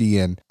whiskey?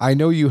 And I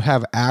know you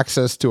have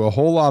access to a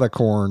whole lot of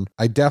corn.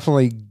 I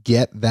definitely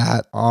get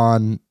that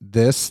on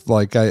this.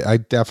 Like, I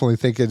definitely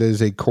think it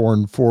is a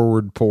corn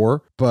forward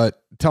pour,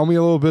 but Tell me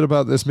a little bit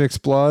about this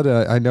mixed blood.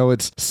 I know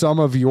it's some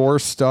of your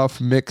stuff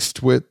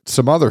mixed with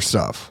some other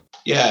stuff.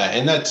 Yeah,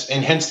 and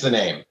hence the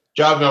name.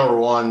 Job number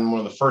one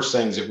of the first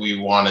things that we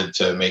wanted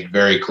to make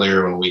very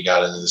clear when we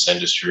got into this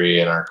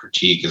industry, and our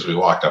critique as we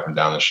walked up and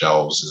down the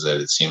shelves, is that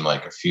it seemed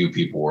like a few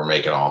people were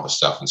making all the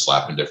stuff and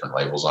slapping different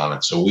labels on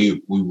it. So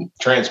we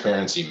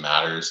transparency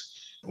matters.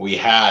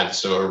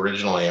 So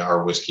originally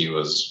our whiskey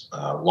was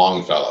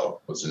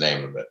Longfellow was the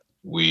name of it.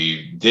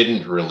 We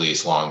didn't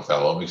release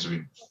Longfellow because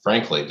we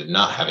frankly did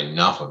not have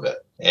enough of it.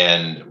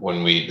 And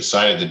when we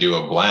decided to do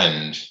a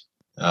blend,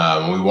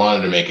 we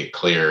wanted to make it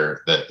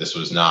clear that this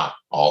was not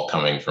all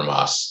coming from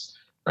us,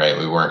 right?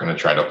 We weren't going to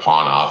try to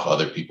pawn off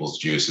other people's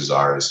juice as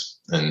ours.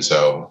 And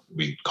so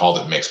we called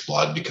it mixed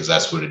blood because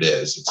that's what it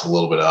is. It's a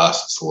little bit of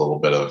us. It's a little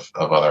bit of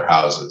other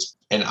houses.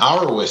 And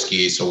our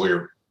whiskey,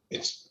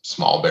 it's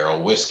small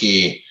barrel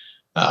whiskey,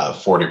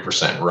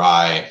 40%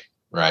 rye,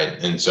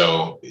 right? And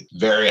so it's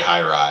very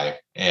high rye.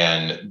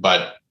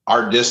 But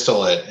our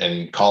distillate,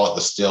 and call it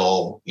the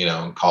still,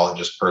 call it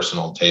just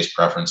personal taste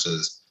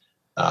preferences,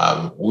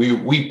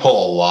 we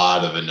pull a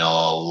lot of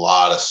vanilla, a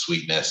lot of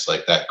sweetness.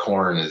 Like that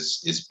corn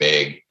is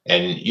big,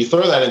 and you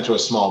throw that into a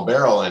small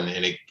barrel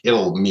and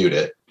it'll mute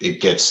it. It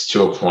gets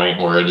to a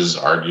point where it is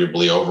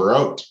arguably over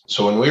oaked.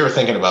 So when we were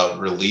thinking about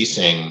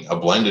releasing a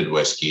blended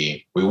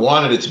whiskey, we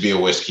wanted it to be a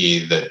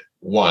whiskey that,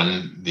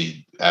 one,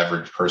 the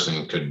average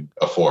person could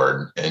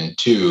afford, and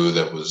two,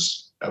 that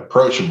was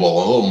approachable, a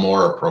little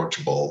more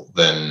approachable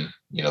than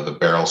the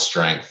barrel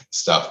strength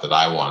stuff that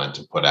I wanted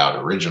to put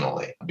out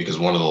originally. Because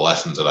one of the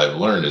lessons that I've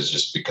learned is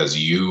just because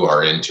you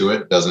are into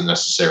it doesn't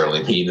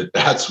necessarily mean that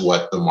that's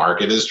what the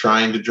market is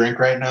trying to drink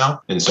right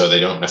now. And so they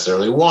don't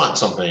necessarily want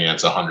something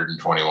that's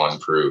 121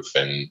 proof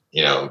and,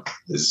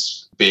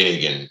 is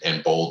big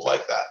and bold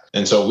like that.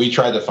 And so we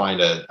tried to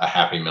find a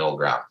happy middle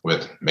ground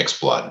with mixed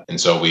blood. And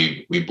so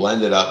we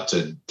blended up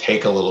to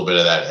take a little bit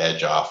of that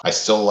edge off. I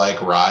still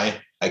like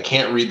rye. I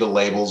can't read the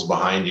labels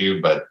behind you,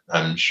 but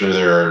I'm sure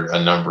there are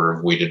a number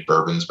of wheated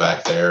bourbons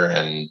back there,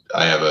 and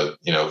I have a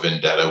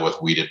vendetta with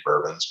wheated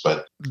bourbons.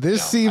 But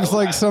this seems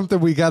like something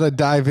we got to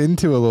dive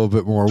into a little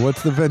bit more.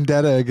 What's the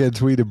vendetta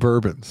against wheated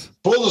bourbons?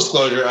 Full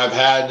disclosure, I've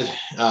had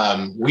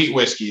wheat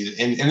whiskey,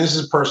 and this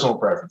is personal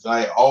preference.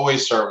 I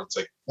always start with, it's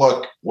like,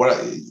 look,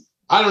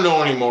 I don't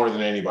know any more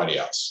than anybody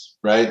else,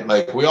 right?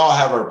 Like, we all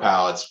have our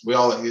palates. We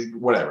all,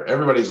 whatever.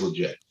 Everybody's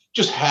legit.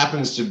 Just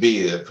happens to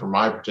be that for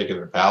my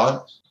particular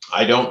palate,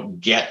 I don't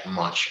get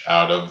much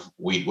out of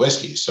wheat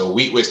whiskey. So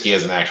wheat whiskey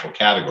is an actual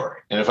category.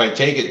 And if I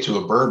take it to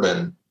a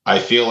bourbon, I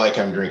feel like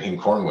I'm drinking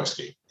corn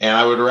whiskey. And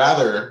I would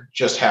rather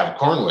just have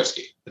corn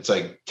whiskey. It's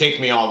like, take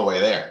me all the way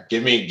there.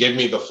 Give me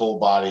the full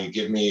body,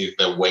 give me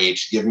the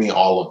weight, give me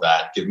all of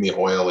that, give me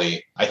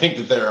oily. I think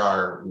that there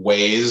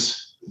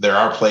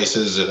are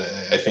places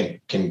that I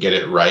think can get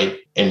it right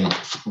and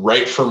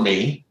right for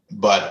me.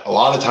 But a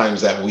lot of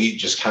times that wheat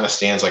just kind of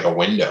stands like a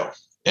window,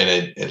 and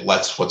it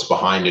lets what's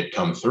behind it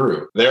come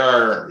through.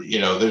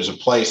 There's a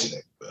place,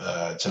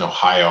 it's in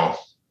Ohio.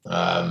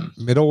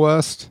 Middle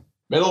West,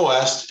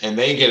 and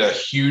they get a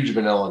huge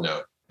vanilla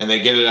note, and they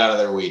get it out of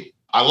their wheat.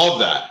 I love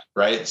that,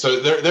 right? So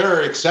there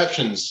are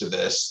exceptions to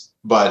this,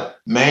 but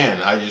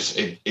man,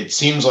 it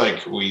seems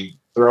like we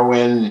throw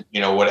in,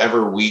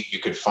 whatever wheat you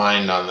could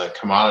find on the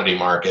commodity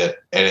market,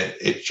 and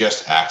it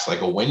just acts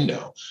like a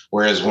window.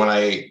 Whereas when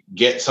I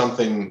get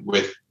something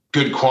with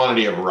good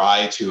quantity of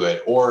rye to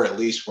it, or at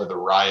least where the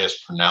rye is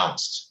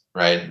pronounced,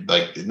 right?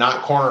 Like,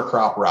 not corner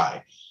crop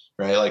rye,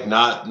 right? Like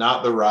not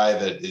the rye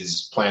that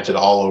is planted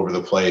all over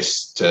the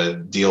place to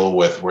deal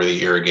with where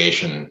the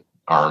irrigation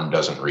arm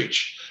doesn't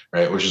reach,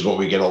 right? Which is what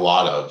we get a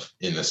lot of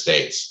in the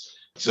States.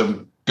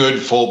 Some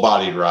good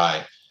full-bodied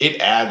rye.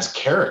 It adds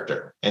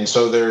character. And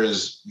so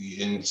there's,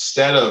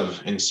 instead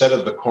of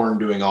the corn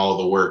doing all of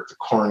the work, the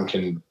corn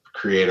can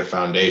create a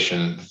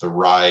foundation that the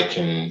rye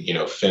can,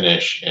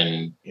 finish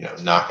and,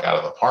 knock out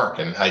of the park.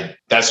 And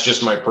that's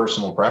just my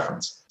personal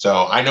preference.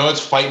 So I know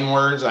it's fighting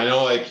words. I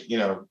know,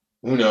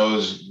 who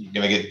knows, you're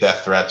going to get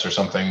death threats or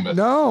something, but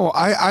no,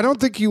 I don't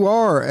think you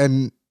are.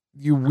 And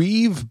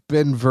we've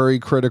been very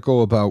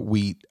critical about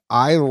wheat.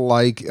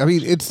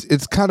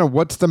 It's kind of,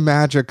 what's the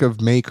magic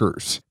of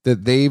Makers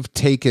that they've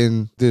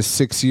taken this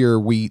 6-year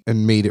wheat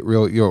and made it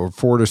real,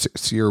 4 to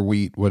 6 year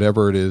wheat,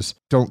 whatever it is.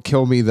 Don't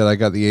kill me that I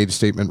got the age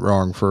statement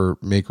wrong for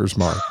Maker's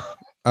Mark.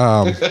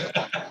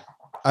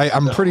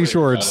 I'm pretty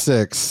sure it's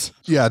 6.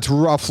 Yeah, it's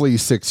roughly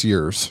 6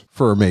 years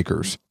for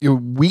Makers.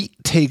 Wheat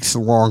takes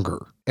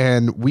longer.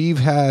 And we've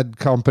had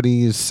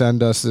companies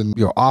send us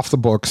off the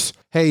books,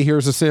 hey,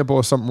 here's a sample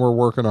of something we're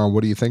working on.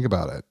 What do you think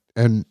about it?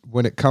 And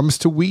when it comes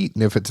to wheat,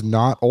 and if it's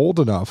not old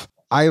enough,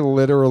 I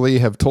literally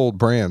have told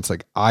brands,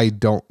 like, I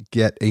don't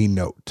get a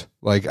note.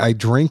 Like, I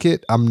drink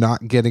it, I'm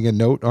not getting a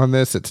note on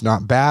this. It's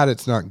not bad,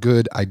 it's not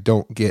good. I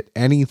don't get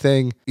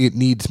anything. It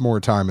needs more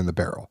time in the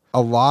barrel.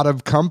 A lot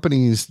of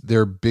companies,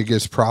 their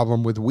biggest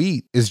problem with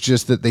wheat is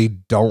just that they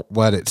don't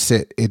let it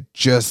sit. It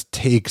just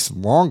takes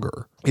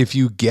longer. if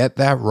you get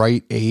that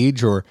right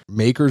age, or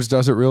Makers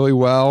does it really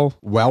well,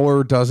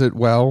 Weller does it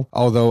well,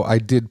 although I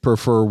did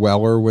prefer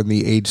Weller when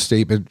the age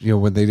statement,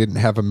 when they didn't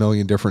have a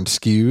million different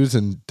SKUs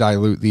and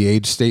dilute the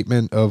age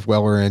statement of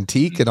Weller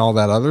Antique and all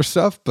that other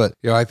stuff. But,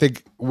 I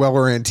think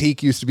Weller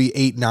Antique used to be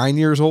 8, 9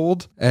 years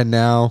old, and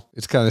now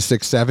it's kind of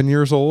 6, 7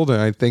 years old.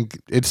 And I think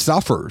it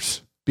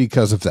suffers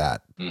because of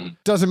that.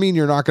 Doesn't mean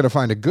you're not going to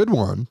find a good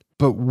one,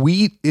 but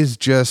wheat is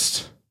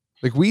just...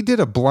 Like, we did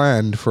a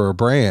blend for a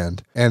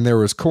brand, and there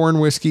was corn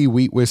whiskey,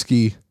 wheat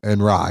whiskey,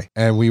 and rye,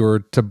 and we were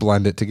to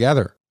blend it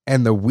together.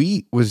 And the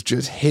wheat was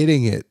just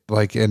hitting it,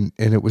 and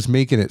it was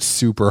making it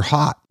super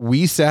hot.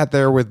 We sat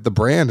there with the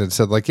brand and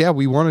said, yeah,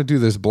 we want to do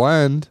this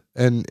blend.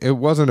 And it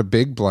wasn't a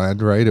big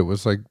blend, right? It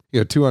was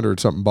 200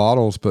 something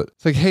bottles, but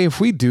it's hey,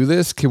 if we do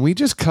this, can we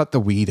just cut the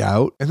wheat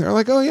out? And they're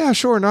like, oh yeah,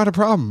 sure, not a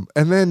problem.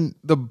 And then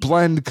the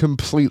blend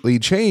completely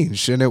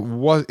changed, and it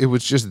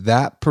was just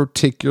that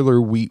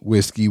particular wheat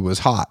whiskey was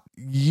hot.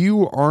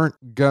 You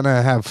aren't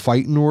gonna have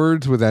fighting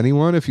words with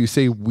anyone if you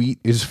say wheat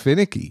is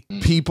finicky.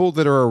 People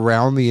that are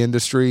around the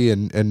industry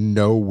and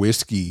know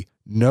whiskey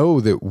know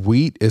that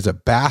wheat is a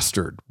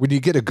bastard. When you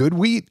get a good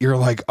wheat, you're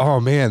like, oh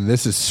man,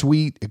 this is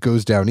sweet. It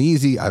goes down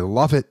easy. I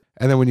love it.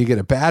 And then when you get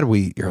a bad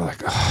wheat, you're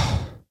like,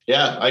 oh.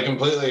 Yeah, I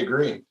completely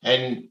agree.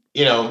 And,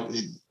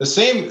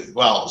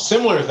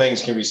 similar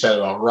things can be said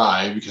about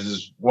rye, because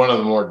it's one of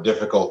the more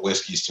difficult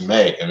whiskeys to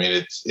make. I mean,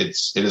 it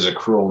is a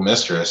cruel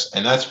mistress.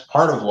 And that's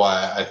part of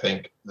why I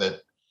think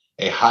that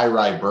a high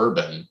rye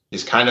bourbon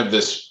is kind of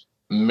this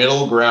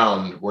middle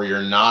ground where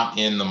you're not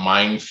in the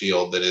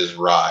minefield that is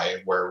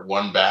rye, where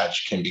one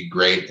batch can be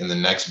great and the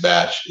next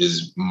batch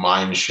is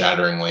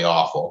mind-shatteringly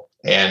awful.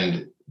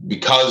 And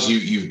because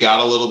you've got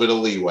a little bit of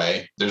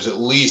leeway, there's at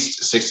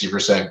least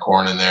 60%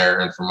 corn in there,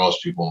 and for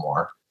most people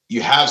more.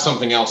 You have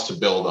something else to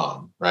build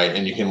on, right?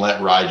 And you can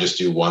let rye just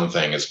do one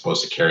thing as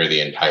opposed to carry the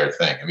entire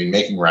thing. I mean,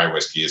 making rye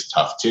whiskey is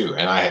tough too.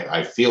 And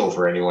I feel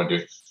for anyone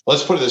doing,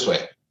 let's put it this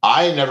way.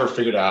 I never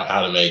figured out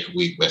how to make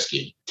wheat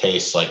whiskey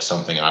taste like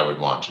something I would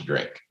want to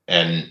drink.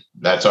 And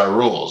that's our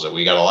rules, that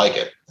we got to like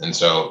it. And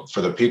so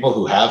for the people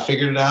who have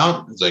figured it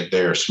out, it's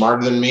they're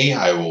smarter than me.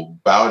 I will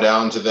bow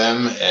down to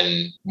them,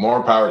 and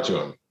more power to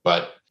them.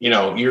 But,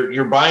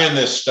 you're buying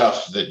this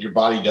stuff that your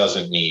body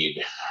doesn't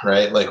need,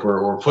 right?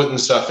 We're putting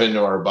stuff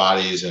into our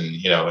bodies, and,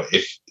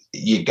 if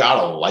you got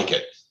to like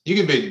it. You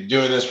could be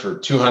doing this for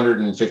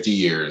 250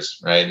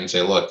 years, right? And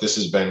say, look, this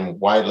has been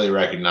widely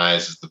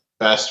recognized as the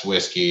best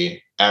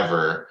whiskey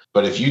ever.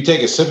 But if you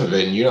take a sip of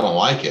it and you don't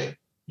like it,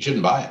 you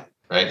shouldn't buy it,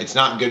 right? It's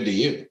not good to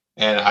you.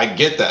 And I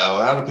get that. A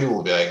lot of people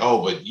will be like,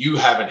 oh, but you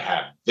haven't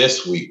had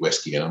this wheat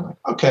whiskey. And I'm like,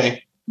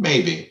 okay,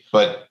 maybe.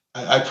 But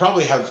I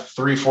probably have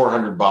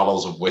 300-400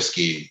 bottles of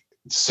whiskey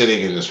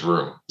sitting in this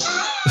room,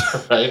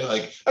 right?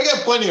 I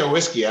got plenty of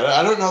whiskey.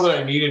 I don't know that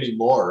I need any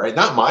more, right?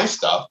 Not my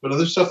stuff, but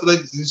other stuff that I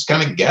just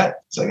kind of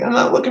get. It's I'm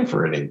not looking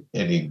for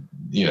any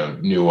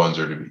new ones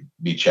or to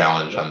be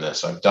challenged on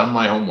this. I've done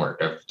my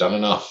homework. I've done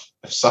enough.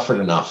 I've suffered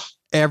enough.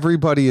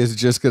 Everybody is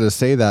just going to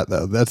say that,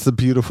 though. That's the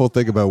beautiful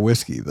thing about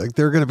whiskey.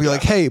 They're going to be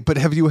like, hey, but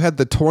have you had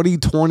the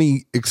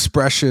 2020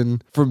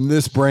 expression from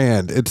this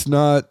brand? It's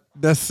not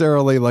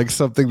necessarily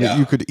something that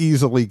you could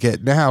easily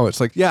get now.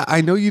 It's yeah,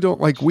 I know you don't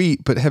like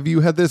wheat, but have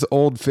you had this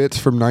old Fitz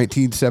from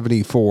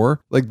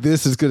 1974?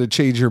 This is going to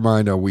change your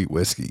mind on wheat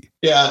whiskey.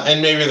 Yeah,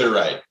 and maybe they're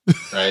right,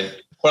 right?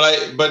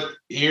 But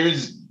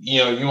here's,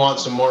 you want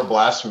some more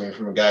blasphemy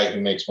from a guy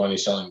who makes money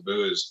selling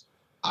booze.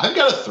 I've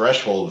got a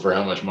threshold for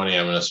how much money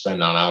I'm going to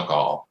spend on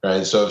alcohol,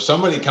 right? So if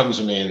somebody comes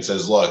to me and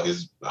says, look,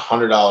 it's a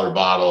 $100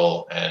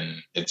 bottle and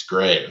it's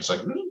great, it's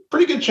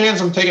pretty good chance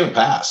I'm taking a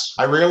pass.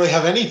 I rarely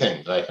have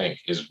anything that I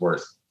think is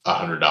worth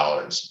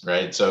 $100,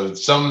 right? So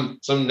some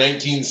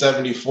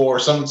 1974,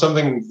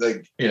 something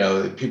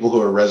people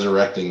who are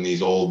resurrecting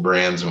these old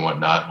brands and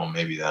whatnot, well,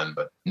 maybe then,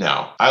 but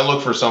no. I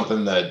look for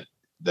something that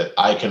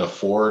I can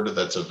afford,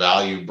 that's a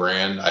value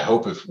brand. I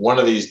hope if one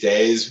of these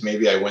days,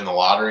 maybe I win the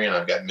lottery and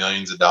I've got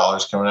millions of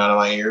dollars coming out of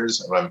my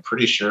ears, but I'm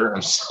pretty sure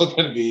I'm still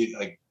going to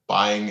be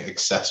buying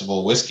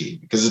accessible whiskey,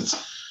 because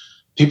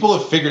people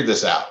have figured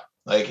this out.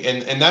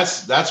 And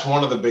that's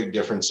one of the big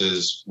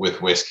differences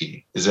with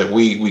whiskey, is that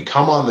we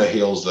come on the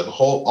heels that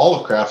all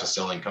of craft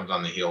distilling comes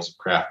on the heels of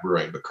craft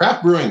brewing, but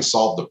craft brewing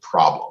solved the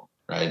problem,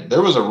 right?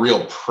 There was a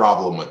real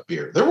problem with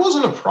beer. There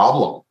wasn't a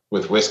problem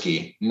with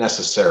whiskey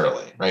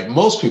necessarily, right?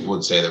 Most people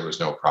would say there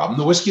was no problem.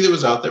 The whiskey that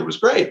was out there was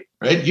great,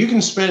 right? You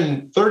can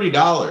spend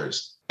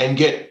 $30 and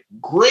get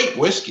great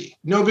whiskey.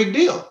 No big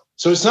deal.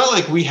 So it's not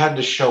like we had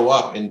to show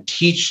up and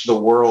teach the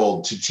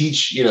world, to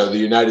teach, the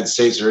United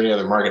States or any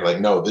other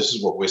market, no, this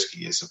is what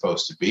whiskey is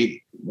supposed to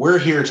be. We're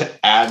here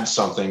to add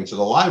something to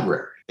the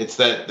library.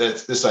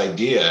 That's this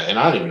idea, and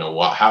I don't even know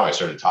how I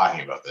started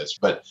talking about this,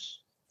 but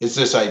it's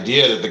this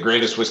idea that the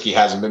greatest whiskey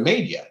hasn't been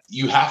made yet.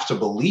 You have to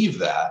believe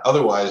that.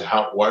 Otherwise,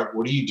 what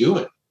are you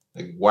doing?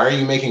 Why are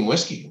you making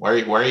whiskey?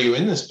 Why are you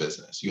in this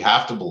business? You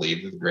have to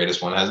believe that the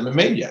greatest one hasn't been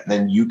made yet. And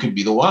then you could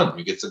be the one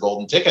who gets the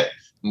golden ticket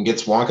and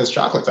gets Wonka's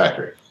Chocolate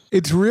Factory.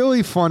 It's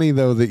really funny,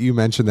 though, that you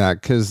mentioned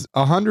that, because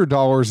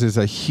 $100 is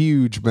a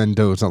huge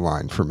Mendoza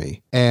line for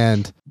me.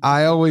 And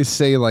I always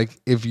say,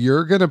 like, if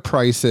you're going to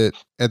price it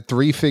at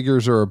 3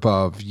 figures or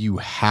above, you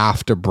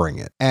have to bring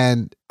it.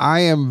 And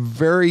I am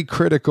very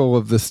critical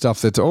of the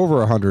stuff that's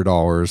over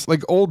 $100.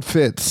 Like Old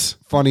Fits,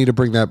 funny to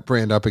bring that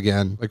brand up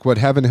again. Like what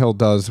Heaven Hill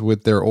does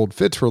with their Old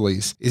Fits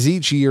release is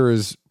each year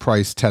is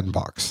priced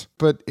 $10.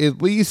 But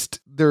at least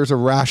there's a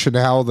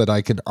rationale that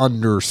I can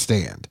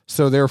understand.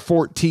 So their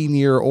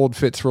 14-year Old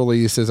Fits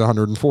release is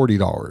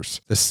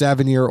 $140. The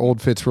 7-year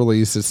Old Fits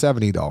release is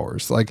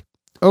 $70. Like,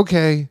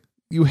 okay,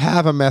 you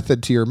have a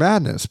method to your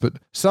madness, but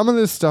some of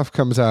this stuff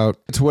comes out,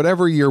 it's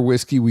whatever year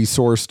whiskey we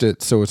sourced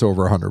it, so it's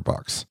over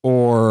 $100.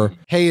 Or,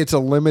 hey, it's a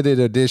limited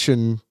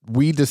edition.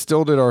 We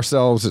distilled it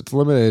ourselves. It's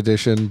limited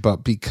edition,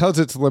 but because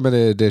it's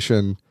limited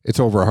edition,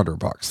 it's over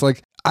 $100.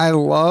 Like, I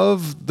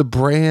love the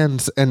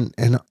brands, and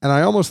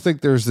I almost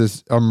think there's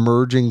this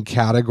emerging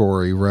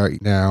category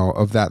right now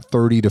of that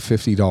 $30 to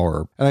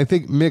 $50. And I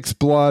think Mixed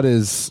Blood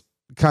is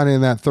kind of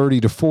in that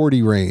 30 to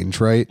 40 range,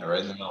 right? Yeah,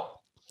 right in the middle.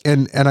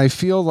 And I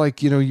feel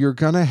like, you're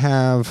going to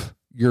have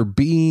your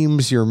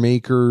Beams, your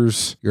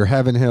Makers, your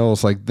Heaven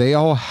Hills, like they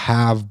all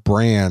have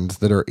brands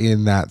that are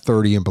in that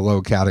 30 and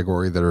below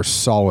category that are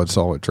solid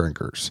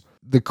drinkers.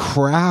 The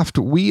craft,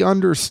 we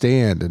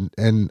understand,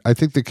 and I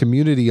think the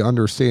community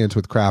understands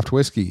with craft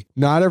whiskey.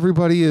 Not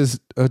everybody is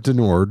a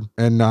Denord,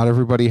 and not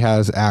everybody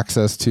has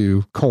access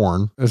to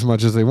corn as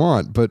much as they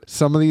want. But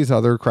some of these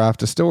other craft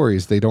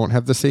distilleries, they don't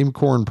have the same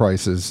corn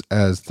prices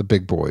as the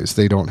big boys.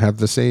 They don't have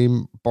the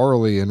same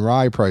barley and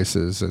rye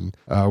prices and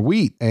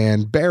wheat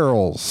and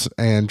barrels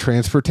and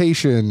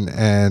transportation,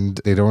 and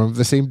they don't have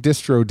the same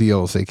distro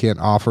deals. They can't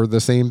offer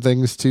the same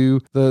things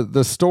to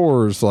the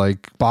stores,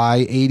 like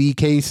buy 80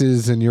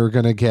 cases and you're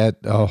going to get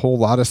a whole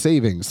lot of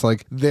savings.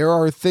 Like there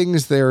are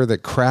things there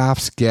that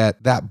crafts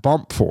get that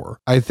bump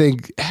for. I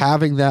think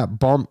having that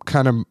bump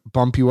kind of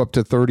bump you up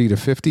to 30 to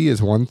 50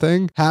 is one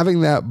thing. Having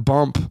that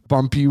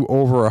bump you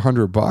over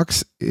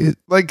 $100,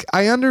 like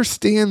I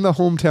understand the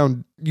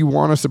hometown, you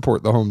want to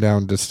support the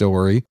hometown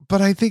distillery,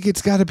 but I think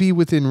it's got to be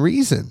within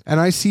reason. And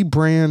I see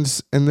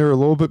brands, and they're a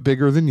little bit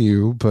bigger than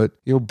you, but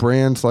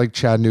brands like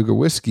Chattanooga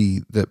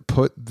Whiskey that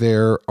put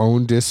their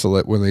own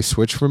distillate when they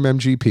switch from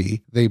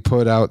MGP. They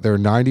put out their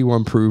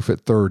 91 proof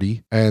at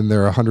 30 and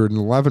their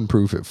 111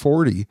 proof at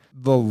 40.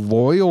 The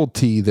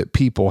loyalty that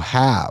people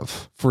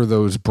have for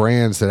those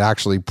brands that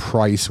actually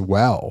price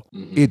well,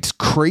 it's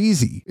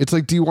crazy. It's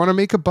like, do you want to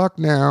make a buck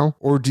now,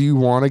 or do you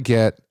want to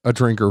get a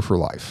drinker for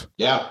life?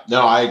 Yeah,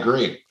 no, I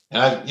agree.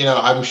 And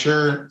I'm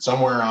sure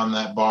somewhere on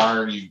that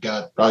bar, you've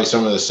got probably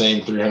some of the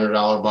same $300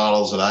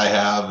 bottles that I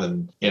have.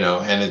 And,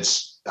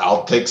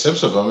 I'll take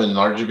sips of them, and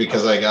largely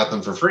because I got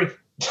them for free.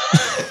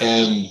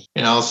 And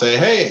I'll say,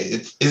 hey,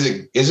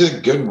 is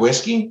it good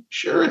whiskey?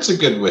 Sure, it's a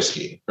good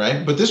whiskey,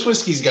 right? But this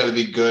whiskey's got to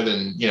be good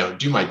and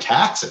do my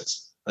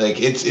taxes.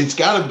 Like it's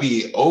got to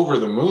be over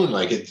the moon.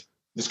 Like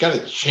it's got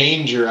to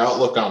change your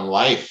outlook on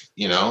life.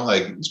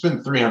 Like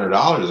spend $300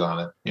 on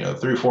it.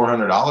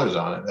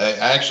 $300-$400 on it.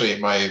 I actually,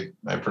 my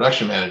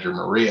production manager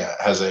Maria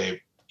has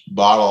a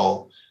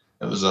bottle.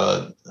 It was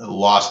a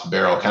lost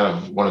barrel, kind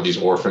of one of these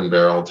orphan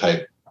barrel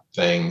type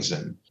things,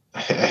 and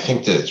I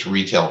think that its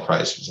retail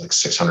price was like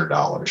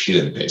 $600. She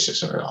didn't pay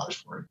 $600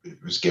 for it.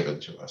 It was given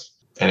to us,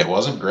 and it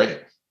wasn't great.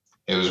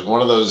 It was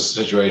one of those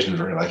situations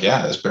where you're like,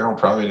 yeah, this barrel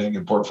probably didn't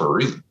get poured for a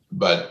reason.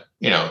 But,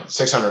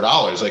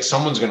 $600, like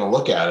someone's going to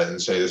look at it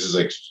and say, this is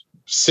like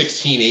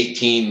 16,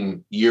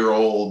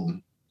 18-year-old,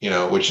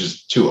 which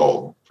is too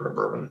old for a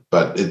bourbon.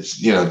 But it's,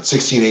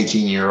 16,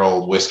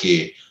 18-year-old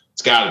whiskey.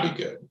 It's got to be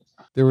good.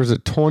 There was a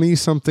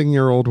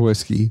 20-something-year-old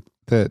whiskey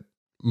that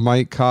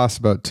might cost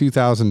about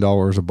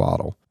 $2,000 a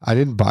bottle. I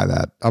didn't buy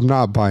that. I'm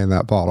not buying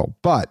that bottle.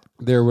 But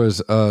there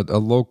was a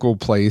local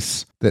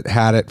place that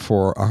had it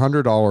for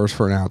 $100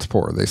 for an ounce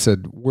pour. They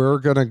said, we're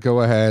going to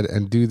go ahead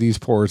and do these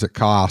pours at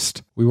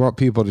cost. We want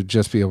people to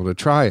just be able to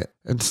try it.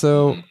 And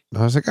so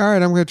I was like, all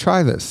right, I'm going to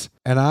try this.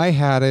 And I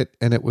had it,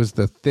 and it was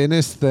the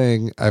thinnest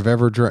thing I've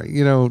ever drank.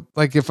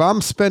 Like if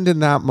I'm spending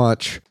that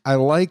much, I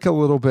like a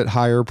little bit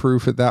higher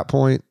proof at that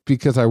point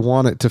because I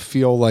want it to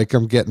feel like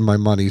I'm getting my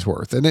money's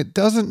worth. And it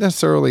doesn't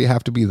necessarily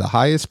have to be the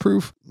highest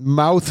proof.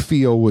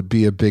 Mouthfeel would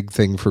be a big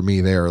thing for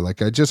me there.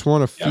 Like I just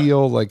want to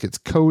feel like it's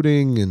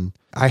coating. And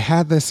I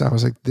had this, I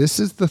was like, this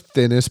is the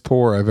thinnest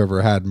pour I've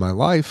ever had in my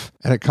life.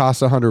 And it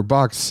cost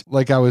 $100.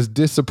 Like I was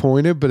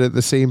disappointed, but at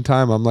the same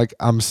time, I'm like,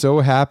 I'm so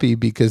happy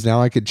because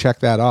now I could check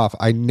that off.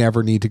 I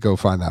never need to go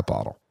find that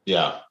bottle.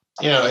 Yeah.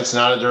 It's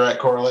not a direct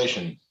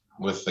correlation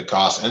with the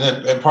cost.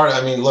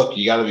 Look,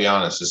 you got to be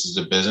honest. This is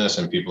a business,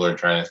 and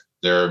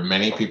there are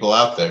many people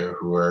out there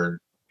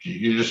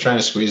you're just trying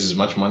to squeeze as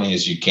much money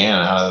as you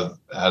can out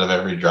of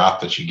every drop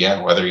that you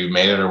get, whether you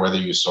made it or whether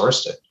you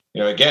sourced it.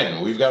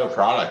 Again, we've got a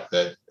product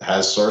that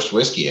has sourced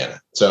whiskey in it.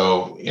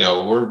 So,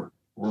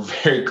 we're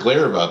very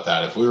clear about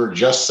that. If we were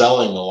just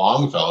selling the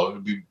Longfellow, it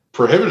would be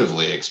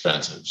prohibitively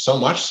expensive, so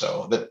much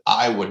so that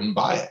I wouldn't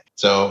buy it.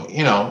 So,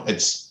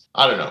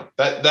 I don't know.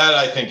 That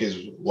I think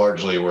is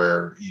largely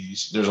where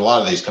there's a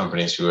lot of these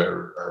companies who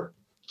are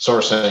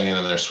sourcing and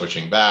then they're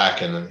switching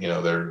back, and then,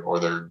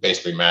 they're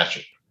basically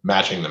matching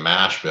matching the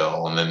mash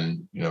bill and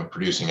then,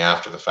 producing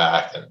after the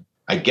fact. And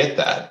I get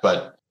that.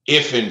 But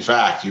if in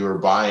fact you are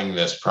buying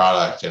this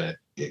product and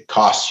it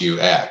costs you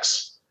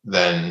X,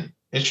 then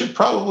it should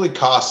probably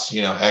cost,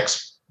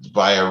 X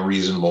by a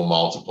reasonable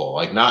multiple.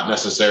 Like, not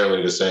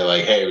necessarily to say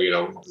like, hey,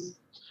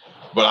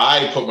 but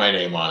I put my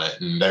name on it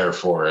and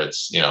therefore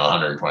it's,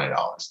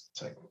 $120.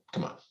 It's like,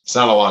 come on. It's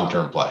not a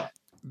long-term play.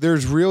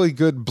 There's really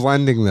good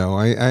blending though.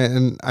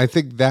 I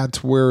think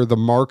that's where the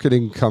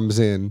marketing comes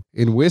in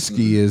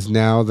whiskey is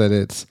now that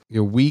it's,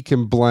 we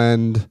can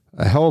blend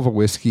a hell of a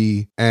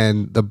whiskey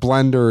and the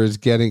blender is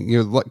getting,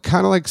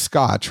 kind of like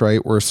Scotch,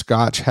 right? Where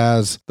Scotch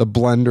has the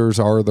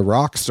blenders are the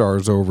rock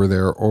stars over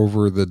there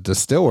over the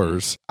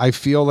distillers. I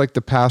feel like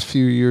the past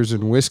few years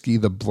in whiskey,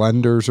 the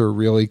blenders are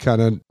really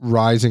kind of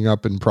rising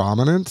up in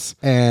prominence.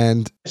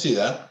 And I see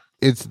that.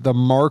 It's the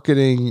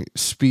marketing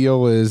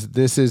spiel is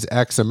this is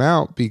X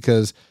amount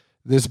because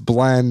this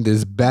blend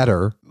is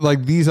better.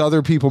 Like these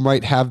other people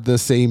might have the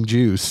same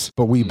juice,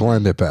 but we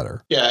blend it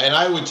better. Yeah. And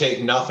I would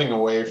take nothing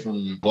away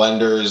from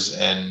blenders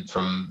and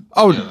from,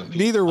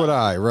 neither would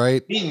I,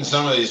 right? Meeting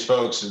some of these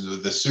folks,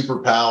 the super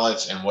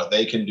palates and what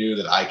they can do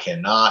that I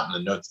cannot, and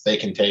the notes they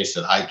can taste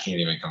that I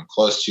can't even come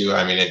close to.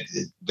 I mean,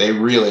 they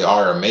really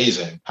are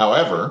amazing.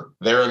 However,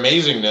 their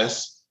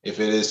amazingness, if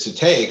it is to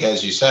take,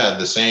 as you said,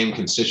 the same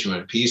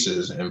constituent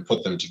pieces and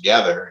put them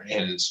together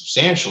in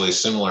substantially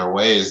similar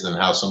ways than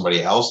how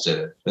somebody else did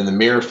it, then the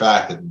mere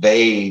fact that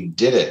they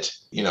did it,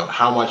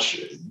 how much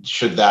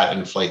should that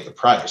inflate the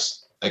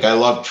price? Like, I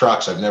love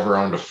trucks. I've never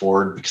owned a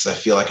Ford because I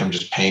feel like I'm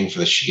just paying for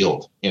the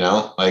shield,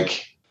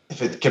 like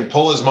if it can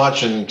pull as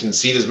much and can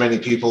seat as many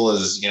people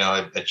as,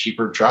 a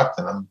cheaper truck,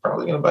 then I'm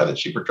probably going to buy the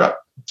cheaper truck.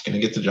 It's going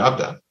to get the job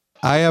done.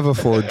 I have a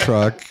Ford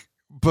truck,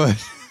 but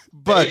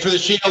hey, for the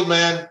shield,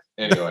 man.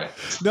 Anyway.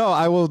 No,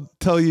 I will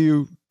tell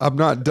you, I'm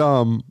not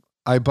dumb.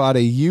 I bought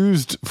a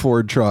used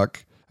Ford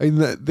truck. I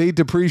mean, they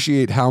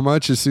depreciate how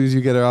much as soon as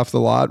you get it off the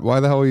lot? Why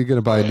the hell are you going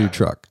to buy a new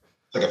truck?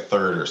 It's like a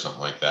third or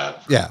something like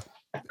that. Yeah.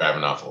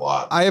 Driving off the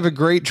lot. I have a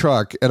great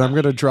truck and I'm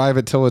going to drive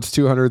it till it's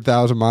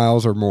 200,000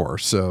 miles or more.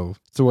 So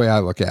it's the way I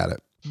look at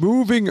it.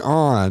 Moving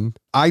on,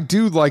 I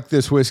do like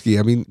this whiskey.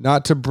 I mean,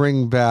 not to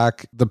bring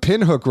back the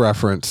Pinhook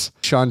reference.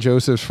 Sean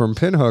Josephs from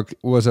Pinhook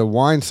was a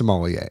wine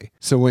sommelier.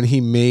 So when he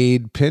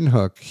made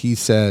Pinhook, he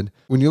said,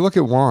 when you look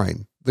at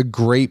wine, the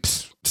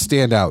grapes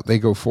stand out. They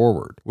go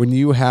forward. When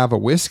you have a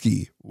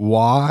whiskey,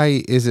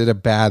 why is it a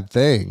bad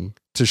thing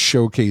to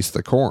showcase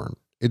the corn?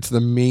 It's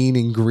the main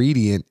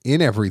ingredient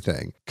in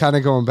everything. Kind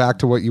of going back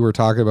to what you were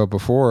talking about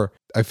before,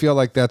 I feel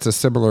like that's a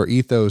similar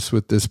ethos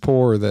with this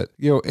pour that,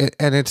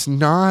 and it's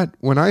not,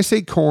 when I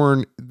say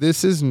corn,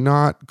 this is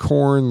not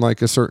corn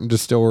like a certain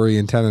distillery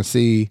in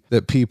Tennessee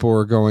that people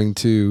are going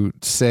to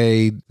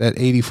say that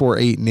 84,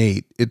 8, and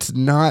 8. It's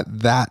not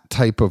that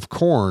type of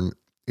corn.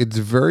 It's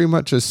very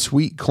much a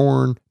sweet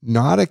corn,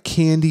 not a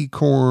candy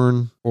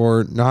corn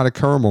or not a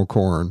caramel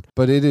corn,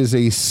 but it is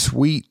a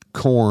sweet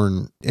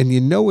corn. And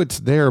it's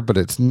there, but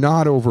it's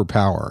not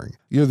overpowering.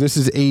 This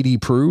is 80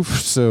 proof,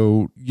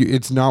 so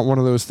it's not one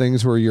of those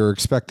things where you're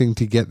expecting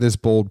to get this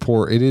bold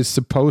pour. It is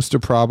supposed to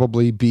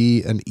probably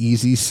be an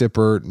easy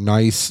sipper,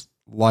 nice,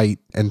 light,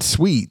 and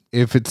sweet.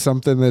 If it's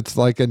something that's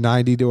like a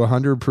 90 to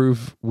 100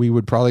 proof, we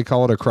would probably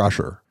call it a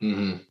crusher.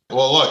 Mm-hmm.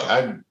 Well, look,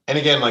 and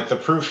again, like the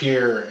proof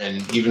here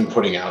and even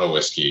putting out a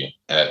whiskey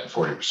at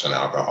 40%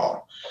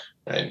 alcohol,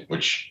 right?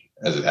 Which,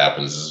 as it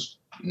happens, is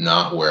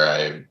not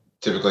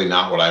typically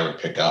not what I would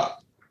pick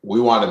up.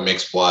 We want to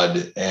mix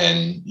blood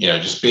and,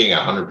 just being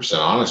 100%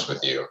 honest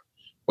with you,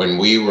 when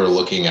we were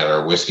looking at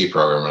our whiskey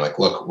program, we're like,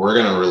 look, we're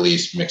going to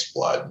release mixed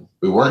blood.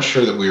 We weren't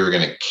sure that we were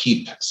going to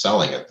keep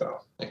selling it though.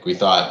 Like we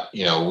thought,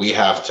 we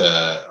have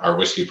to, our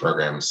whiskey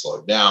program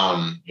slowed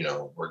down,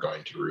 we're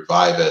going to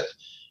revive it.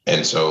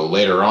 And so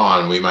later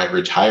on, we might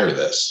retire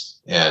this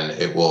and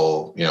it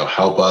will,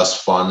 help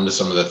us fund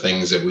some of the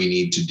things that we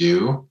need to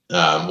do.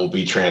 We'll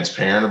be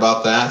transparent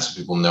about that so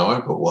people know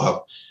it,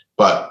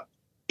 but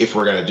if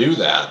we're going to do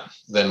that,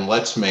 then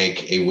let's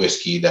make a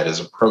whiskey that is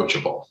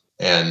approachable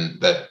and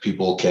that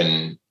people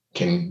can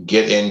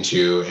get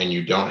into, and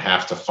you don't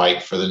have to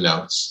fight for the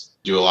notes.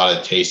 Do a lot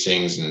of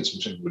tastings, and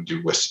sometimes we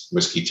do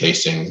whiskey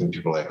tastings, and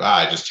people are like,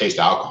 I just taste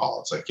alcohol.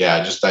 It's like, yeah,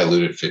 I just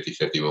diluted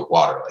 50-50 with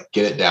water. Like,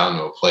 get it down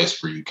to a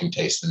place where you can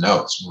taste the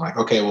notes. And we're like,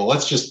 okay, well,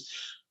 let's just,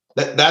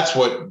 that's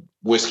what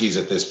whiskeys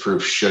at this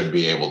proof should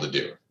be able to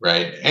do,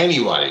 right?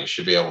 Anybody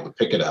should be able to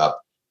pick it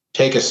up,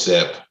 take a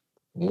sip,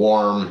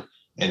 warm,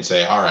 and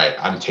say, all right,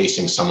 I'm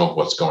tasting some of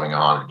what's going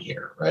on in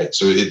here, right?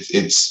 So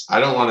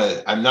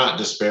I'm not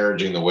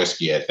disparaging the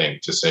whiskey, I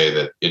think, to say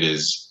that it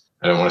is,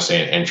 I don't want to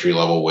say an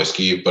entry-level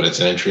whiskey, but it's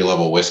an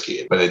entry-level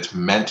whiskey. But it's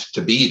meant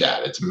to be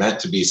that. It's meant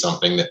to be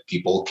something that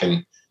people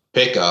can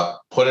pick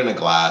up, put in a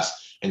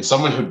glass, And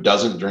someone who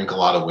doesn't drink a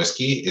lot of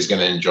whiskey is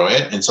going to enjoy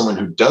it. And someone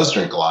who does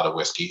drink a lot of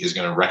whiskey is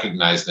going to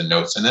recognize the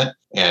notes in it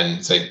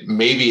and say,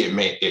 maybe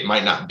it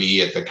might not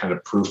be at the kind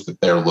of proof that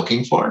they're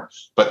looking for,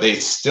 but they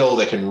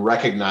can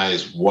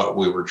recognize what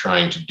we were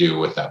trying to do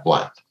with that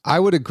blend. I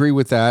would agree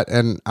with that.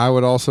 And I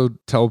would also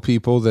tell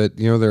people that,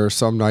 there are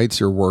some nights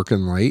you're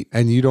working late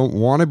and you don't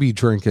want to be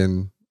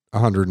drinking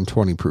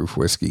 120 proof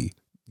whiskey.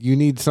 You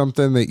need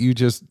something that you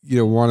just,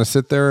 want to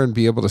sit there and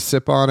be able to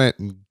sip on it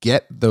and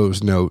get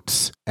those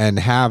notes and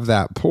have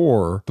that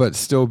pour, but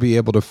still be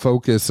able to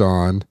focus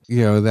on,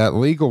 that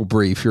legal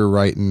brief you're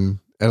writing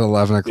at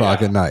 11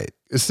 o'clock at night.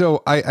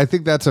 So I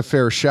think that's a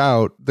fair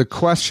shout. The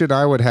question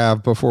I would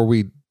have before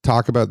we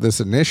talk about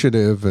this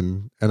initiative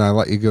and I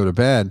let you go to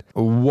bed,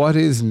 what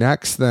is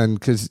next then?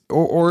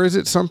 Or is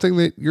it something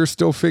that you're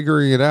still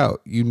figuring it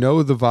out?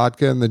 The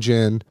vodka and the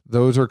gin,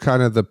 those are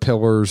kind of the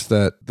pillars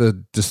that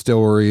the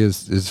distillery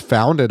is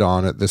founded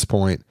on at this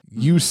point.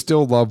 You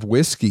still love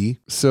whiskey.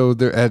 So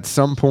there, at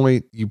some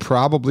point you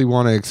probably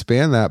want to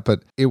expand that,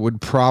 but it would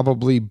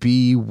probably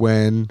be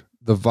when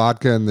the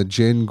vodka and the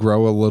gin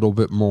grow a little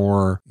bit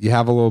more. You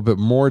have a little bit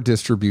more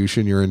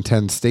distribution. You're in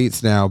 10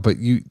 states now, but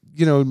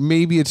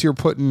maybe it's you're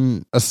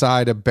putting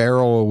aside a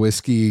barrel of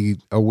whiskey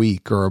a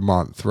week or a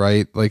month,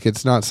 right? Like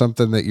it's not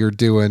something that you're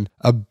doing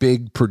a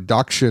big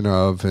production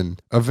of,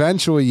 and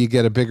eventually you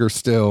get a bigger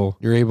still,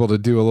 you're able to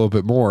do a little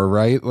bit more,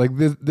 right? Like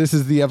this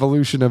is the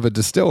evolution of a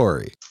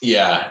distillery.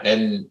 Yeah.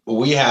 And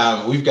we've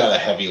got a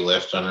heavy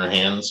lift on our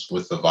hands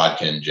with the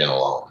vodka and gin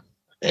alone.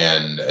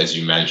 And as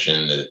you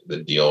mentioned, the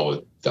deal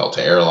with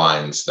Delta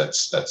Airlines,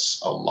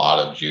 that's a lot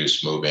of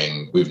juice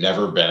moving. We've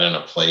never been in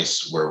a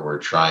place where we're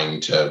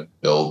trying to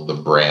build the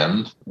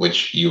brand,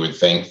 which you would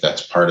think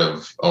that's part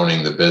of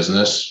owning the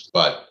business.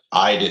 But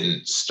I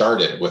didn't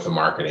start it with a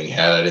marketing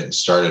head. I didn't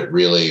start it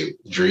really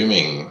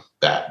dreaming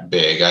that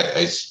big.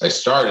 I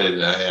started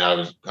and I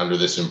was under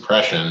this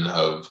impression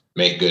of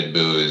make good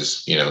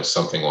booze,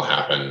 something will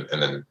happen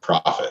and then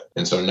profit.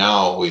 And so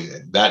now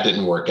that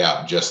didn't work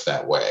out just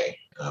that way.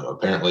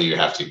 Apparently you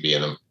have to be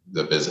in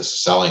the business of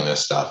selling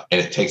this stuff, and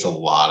it takes a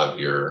lot of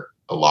your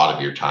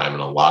time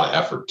and a lot of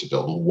effort to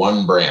build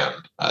one brand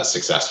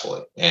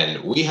successfully.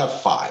 And we have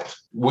 5.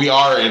 We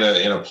are in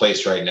a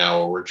place right now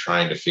where we're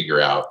trying to figure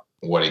out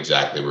what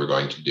exactly we're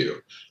going to do.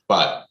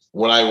 But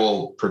what I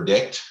will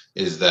predict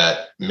is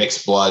that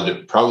mixed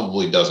blood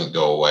probably doesn't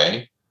go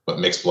away, but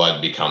mixed blood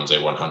becomes a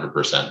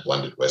 100%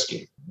 blended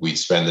whiskey. We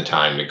spend the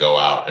time to go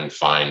out and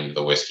find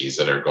the whiskeys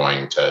that are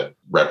going to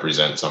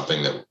represent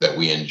something that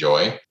we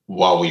enjoy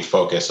while we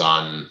focus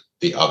on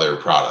the other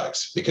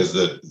products. Because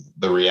the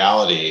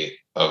reality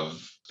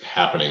of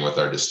happening with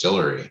our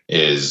distillery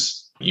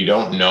is you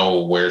don't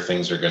know where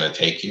things are going to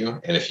take you.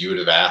 And if you would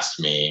have asked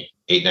me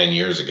 8-9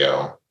 years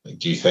ago,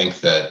 do you think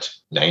that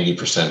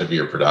 90% of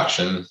your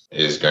production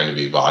is going to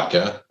be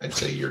vodka? I'd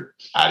say you're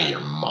out of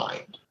your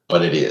mind,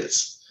 but it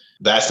is.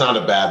 That's not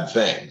a bad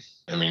thing.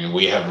 I mean,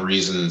 we have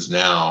reasons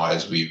now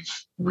as we've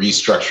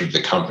restructured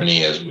the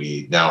company, as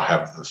we now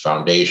have the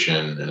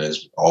foundation and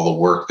as all the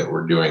work that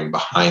we're doing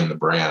behind the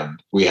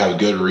brand, we have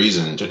good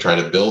reason to try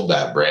to build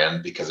that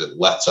brand because it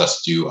lets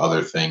us do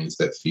other things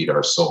that feed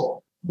our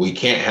soul. We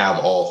can't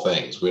have all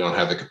things. We don't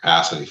have the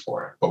capacity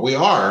for it, but we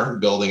are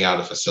building out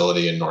a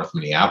facility in North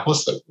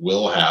Minneapolis that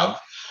will have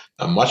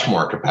a much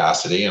more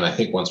capacity. And I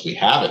think once we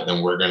have it,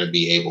 then we're going to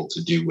be able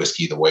to do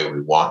whiskey the way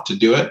we want to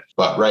do it.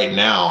 But right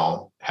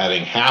now,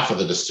 having half of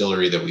the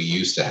distillery that we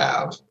used to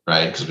have,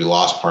 right, because we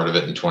lost part of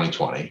it in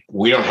 2020,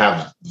 we don't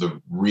have the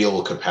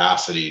real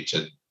capacity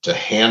to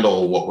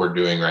handle what we're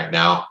doing right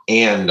now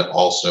and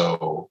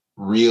also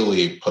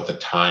really put the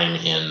time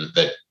in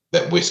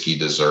that whiskey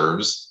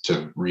deserves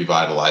to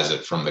revitalize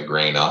it from the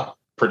grain up.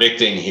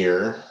 Predicting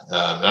here,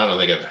 I don't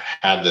think I've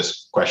had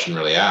this question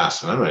really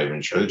asked, and I'm not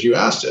even sure that you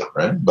asked it,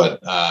 right? But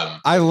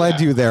I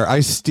led you there. I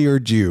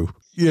steered you.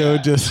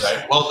 Just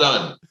right. Well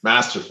done,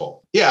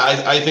 masterful. Yeah,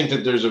 I think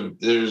that there's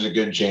a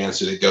good chance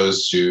that it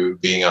goes to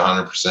being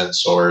 100%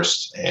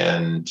 sourced.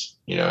 And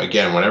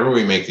again, whenever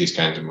we make these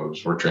kinds of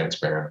moves, we're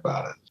transparent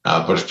about it.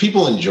 But if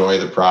people enjoy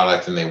the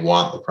product and they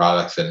want the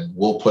product, then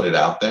we'll put it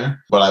out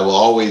there. But I will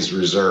always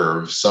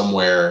reserve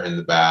somewhere in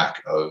the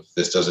back of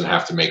this doesn't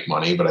have to make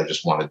money, but I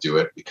just want to do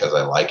it because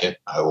I like it.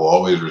 I will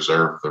always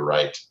reserve the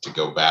right to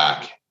go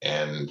back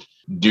and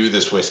do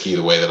this whiskey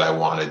the way that I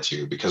wanted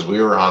to, because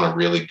we were on a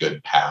really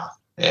good path.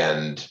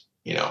 And,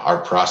 our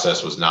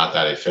process was not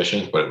that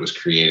efficient, but it was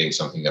creating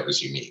something that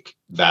was unique.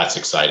 That's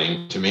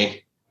exciting to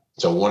me.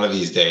 So one of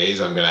these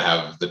days, I'm going to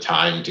have the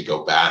time to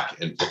go back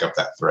and pick up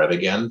that thread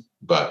again.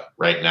 But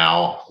right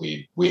now,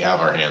 we have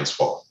our hands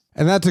full.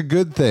 And that's a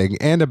good thing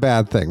and a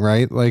bad thing,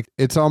 right? Like,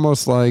 it's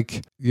almost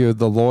like the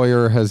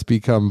lawyer has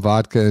become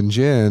vodka and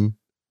gin,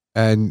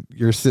 and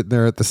you're sitting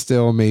there at the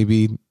still,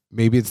 maybe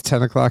it's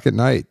 10 o'clock at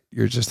night.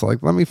 You're just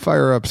like, let me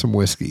fire up some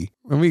whiskey.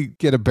 Let me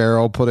get a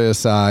barrel, put it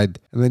aside.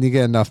 And then you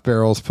get enough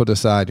barrels put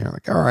aside. And you're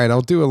like, all right,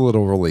 I'll do a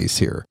little release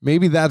here.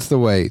 Maybe that's the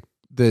way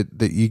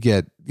that you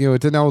get,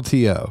 it's an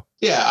LTO.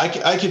 Yeah,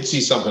 I could see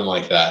something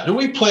like that. And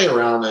we play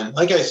around, and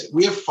like I said,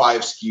 we have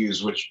 5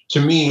 SKUs, which to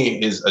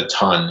me is a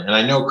ton. And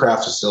I know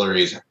craft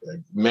distilleries,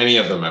 many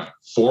of them have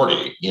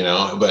 40,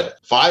 but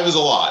 5 is a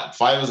lot.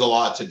 5 is a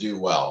lot to do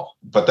well.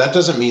 But that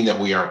doesn't mean that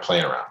we aren't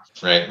playing around,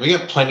 right? We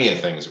got plenty of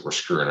things that we're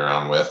screwing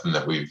around with and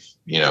that we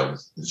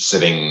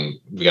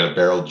got a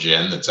barrel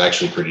gin that's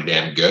actually pretty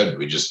damn good.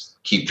 We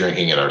just keep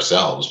drinking it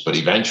ourselves. But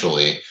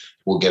eventually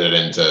we'll get it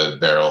into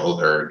barrel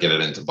or get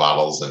it into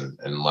bottles and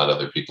let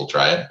other people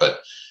try it.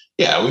 But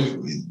yeah,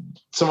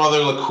 some other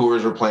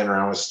liqueurs we're playing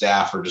around with.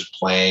 Staff are just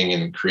playing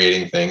and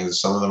creating things.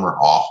 Some of them are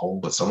awful,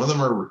 but some of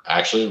them are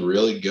actually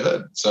really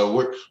good.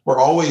 So we're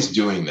always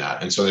doing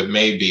that. And so it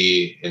may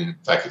be, in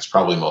fact, it's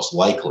probably most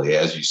likely,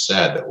 as you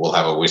said, that we'll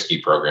have a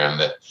whiskey program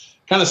that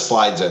kind of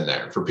slides in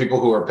there for people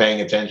who are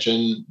paying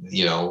attention.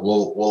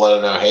 We'll let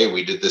them know, hey,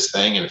 we did this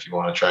thing, and if you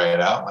want to try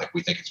it out, like,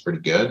 we think it's pretty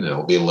good, and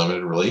it'll be a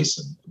limited release,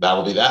 and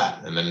that'll be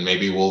that. And then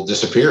maybe we'll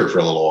disappear for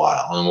a little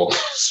while, and we'll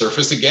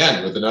surface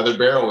again with another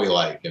barrel we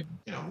like, and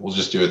we'll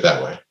just do it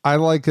that way. I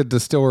like a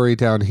distillery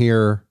down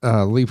here,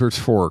 Leiper's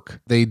Fork.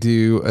 They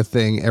do a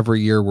thing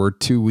every year where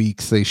 2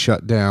 weeks they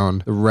shut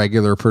down the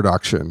regular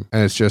production,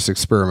 and it's just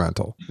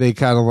experimental. They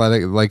kind of let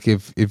it, like,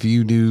 if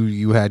you knew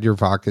you had your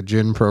vodka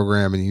gin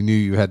program and you knew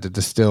you had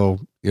to distill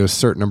a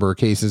certain number of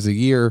cases a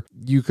year,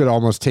 you could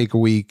almost take a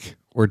week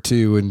or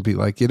two and be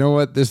like, you know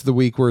what, this is the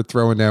week we're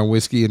throwing down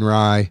whiskey and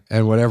rye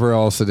and whatever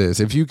else it is.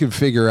 If you can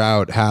figure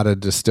out how to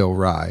distill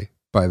rye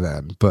by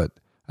then, but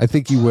I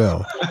think you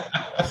will.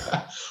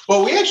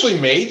 Well, we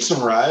actually made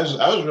some rye.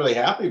 I was really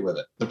happy with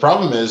it. The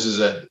problem is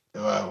that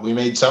we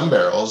made some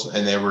barrels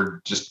and they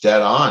were just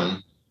dead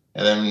on.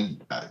 And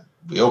then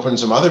we opened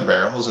some other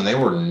barrels and they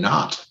were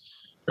not.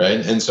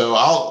 Right. And so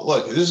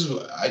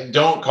I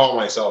don't call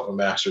myself a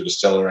master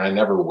distiller. I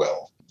never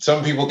will.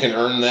 Some people can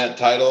earn that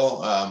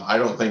title. I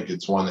don't think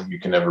it's one that you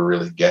can ever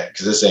really get,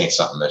 because this ain't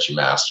something that you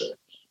master.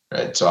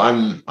 Right. So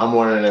I'm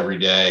learning every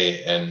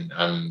day, and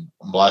I'm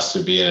blessed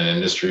to be in an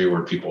industry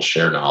where people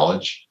share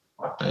knowledge.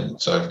 And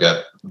so I've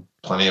got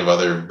plenty of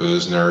other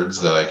booze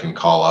nerds that I can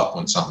call up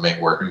when something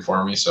ain't working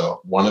for me.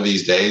 So one of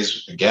these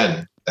days,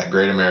 again, that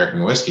great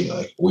American whiskey,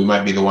 like, we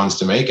might be the ones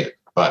to make it.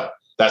 But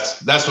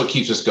that's what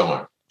keeps us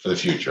going for the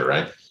future,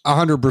 right?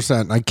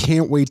 100%. I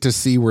can't wait to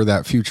see where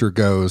that future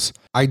goes.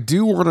 I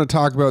do want to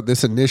talk about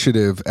this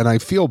initiative, and I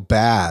feel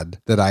bad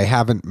that I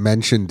haven't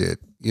mentioned it.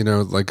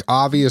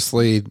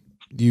 Obviously,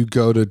 you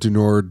go to Du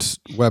Nord's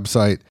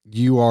website,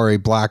 you are a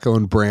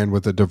Black-owned brand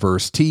with a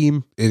diverse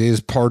team. It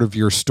is part of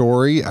your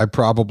story. I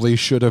probably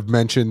should have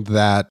mentioned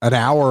that an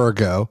hour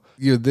ago.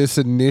 This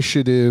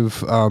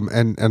initiative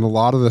and a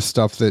lot of the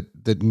stuff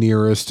that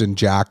Nearest and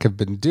Jack have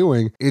been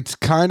doing, it's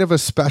kind of a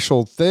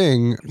special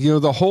thing.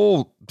 The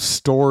whole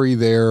story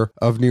there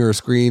of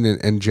Nearest Green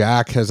and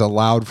Jack has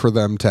allowed for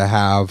them to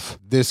have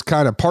this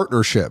kind of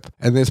partnership,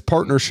 and this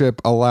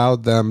partnership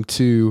allowed them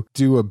to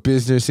do a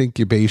business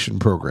incubation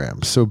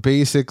program. So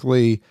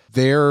basically,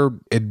 their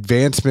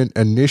advancement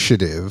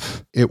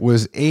initiative, it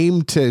was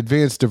aimed to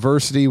advance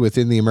diversity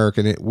within the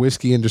American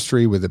whiskey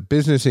industry with a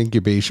business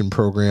incubation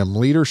program,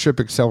 leadership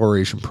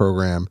acceleration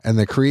program, and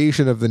the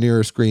creation of the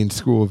Nearest Green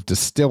School of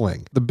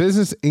Distilling. The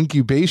business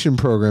incubation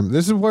program,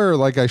 this is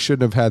where, I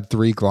shouldn't have had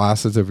 3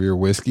 glasses of your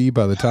whiskey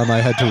by the time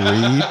I had to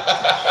read.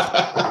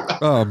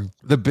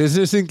 The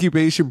business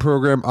incubation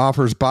program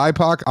offers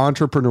BIPOC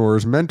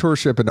entrepreneurs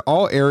mentorship in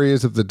all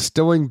areas of the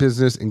distilling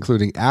business,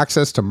 including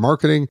access to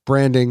marketing,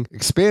 branding,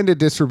 expanded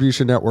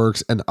distribution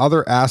networks, and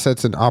other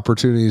assets and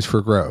opportunities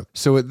for growth.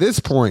 So at this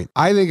point,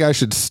 I think I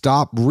should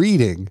stop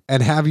reading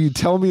and have you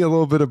tell me a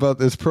little bit about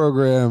this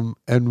program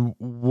and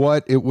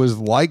what it was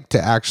like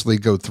to actually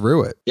go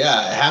through it.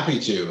 Yeah, happy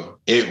to.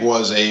 It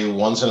was a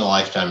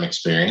once-in-a-lifetime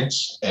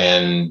experience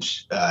and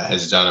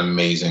has done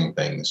amazing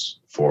things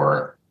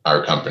for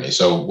our company.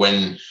 So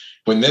when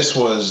this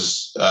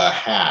was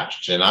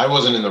hatched, and I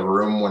wasn't in the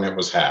room when it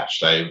was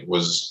hatched, I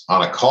was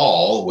on a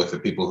call with the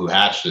people who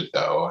hatched it,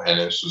 though, and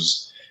this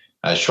was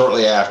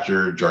shortly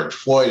after George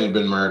Floyd had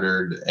been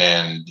murdered,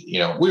 and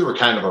we were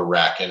kind of a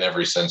wreck in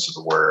every sense of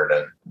the word.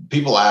 And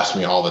people ask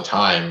me all the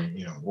time,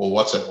 well,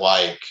 what's it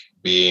like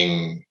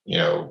being,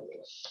 there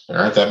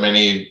aren't that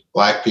many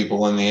Black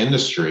people in the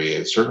industry.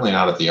 It's certainly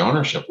not at the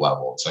ownership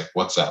level. It's like,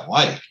 what's that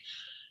like?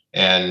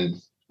 And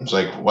it's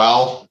like,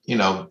 well,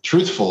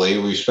 truthfully,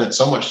 we've spent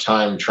so much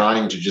time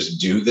trying to just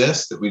do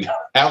this that we don't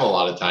have a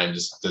lot of time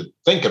just to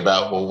think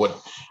about,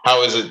 well,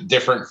 how is it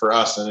different for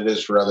us than it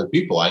is for other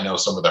people? I know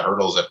some of the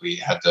hurdles that we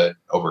had to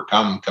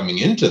overcome coming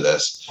into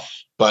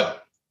this,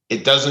 but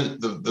it doesn't,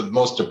 the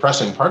most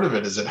depressing part of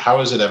it is that how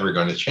is it ever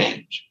going to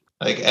change?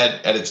 Like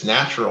at its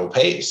natural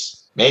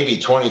pace, maybe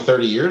 20,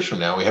 30 years from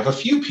now, we have a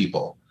few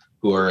people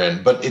who are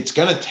in, but it's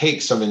going to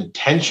take some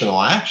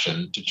intentional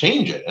action to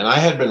change it. And I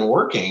had been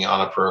working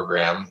on a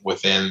program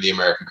within the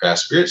American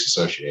Craft Spirits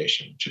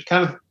Association, which had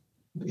kind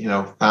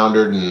of,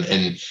 foundered.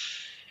 And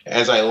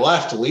as I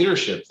left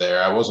leadership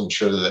there, I wasn't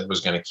sure that it was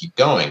going to keep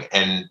going.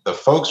 And the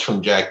folks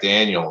from Jack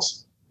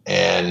Daniels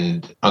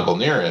and Uncle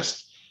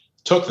Nearest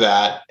took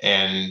that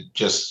and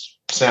just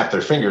snapped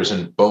their fingers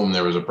and boom,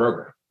 there was a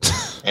program.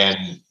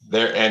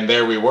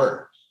 there we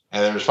were.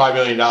 And there was $5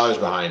 million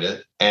behind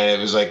it. And it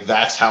was like,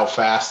 that's how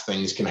fast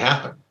things can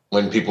happen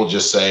when people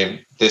just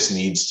say, this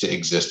needs to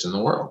exist in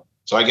the world.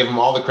 So I give them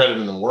all the credit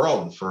in the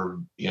world for,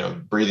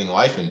 breathing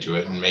life into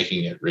it and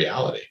making it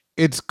reality.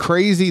 It's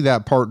crazy,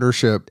 that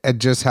partnership, and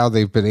just how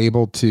they've been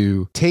able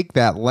to take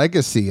that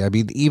legacy. I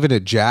mean, even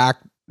at Jack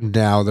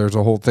now, there's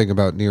a whole thing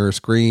about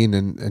Nearest Green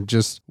and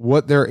just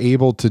what they're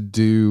able to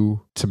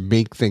do to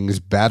make things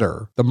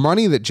better. The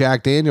money that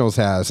Jack Daniels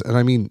has, and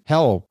I mean,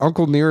 hell,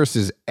 Uncle Nearest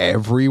is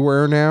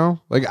everywhere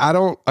now. Like,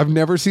 I've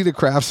never seen a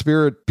craft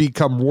spirit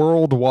become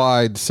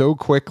worldwide so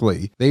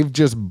quickly. They've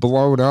just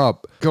blown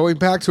up. Going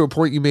back to a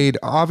point you made,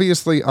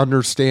 obviously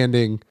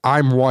understanding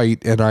I'm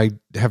white and I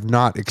have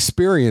not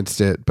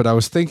experienced it, but I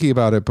was thinking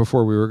about it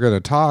before we were going to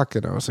talk,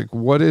 and I was like,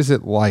 what is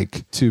it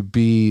like to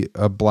be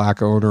a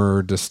Black owner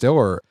or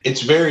distiller?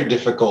 It's very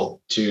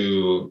difficult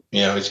to,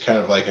 it's kind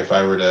of like if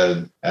I were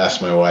to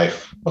ask my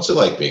wife, what's it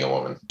like being a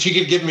woman? She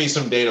could give me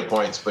some data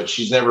points, but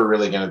she's never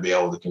really going to be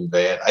able to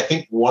convey it. I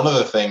think one of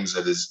the things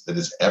that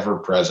is ever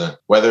present,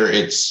 whether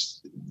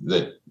it's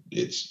that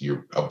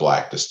you're a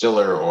Black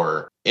distiller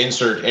or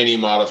insert any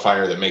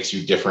modifier that makes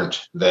you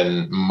different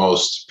than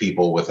most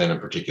people within a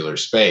particular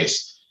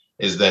space,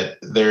 is that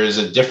there is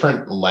a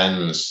different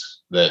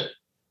lens that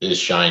is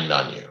shined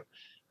on you.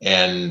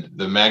 And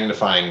the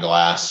magnifying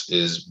glass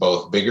is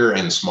both bigger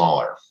and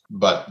smaller,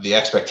 but the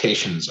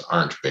expectations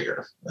aren't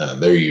bigger.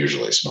 They're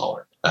usually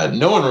smaller.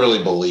 No one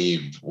really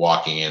believed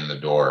walking in the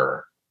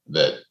door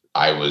that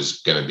I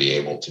was going to be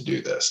able to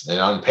do this. And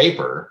on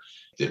paper,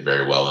 did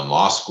very well in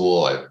law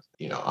school.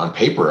 On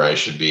paper, I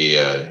should be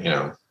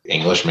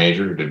English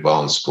major who did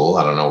well in school.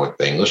 I don't know what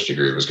the English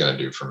degree was going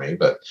to do for me,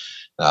 but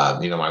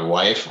my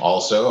wife,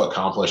 also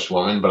accomplished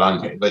woman,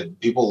 but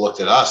people looked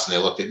at us and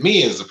they looked at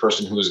me as the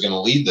person who was going to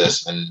lead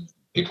this, and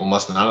people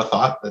must not have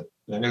thought that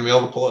they're going to be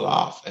able to pull it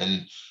off.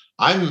 And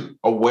I'm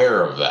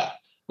aware of that.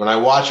 When I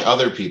watch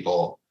other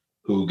people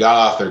who got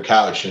off their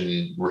couch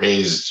and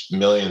raised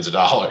millions of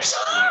dollars,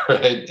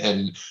 right?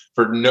 And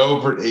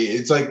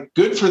it's like,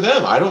 good for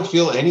them. I don't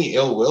feel any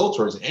ill will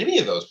towards any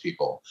of those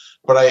people,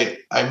 but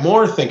I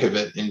more think of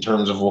it in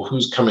terms of, well,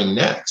 who's coming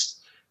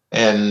next?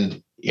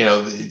 And,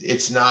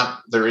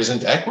 there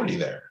isn't equity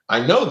there.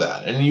 I know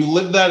that. And you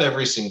live that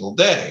every single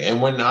day.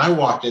 And when I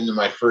walked into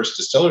my first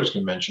distillers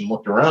convention,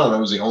 looked around, I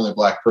was the only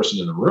Black person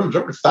in the room. There's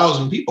over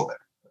 1,000 people there.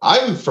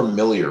 I'm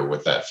familiar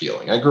with that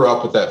feeling. I grew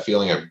up with that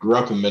feeling. I grew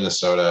up in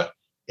Minnesota.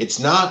 It's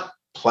not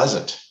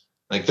pleasant.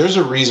 Like, there's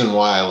a reason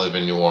why I live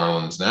in New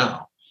Orleans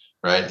now,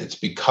 right? It's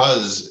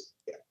because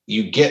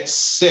you get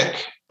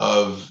sick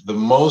of the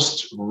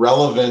most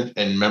relevant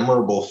and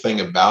memorable thing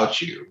about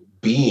you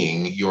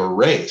being your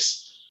race,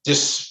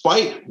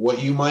 despite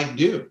what you might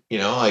do.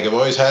 Like, I've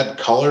always had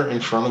color in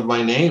front of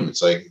my name.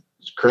 It's like,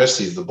 Chris,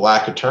 he's the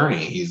Black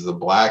attorney. He's the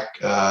Black,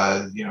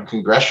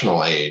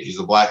 congressional aide. He's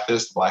the Black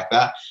this, the Black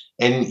that.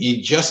 And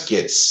you just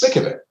get sick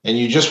of it. And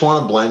you just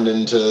want to blend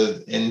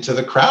into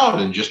the crowd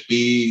and just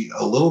be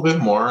a little bit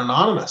more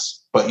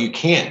anonymous. But you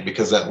can't,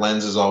 because that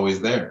lens is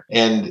always there.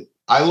 And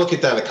I look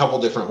at that a couple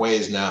different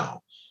ways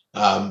now.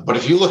 But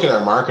if you look at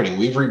our marketing,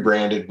 we've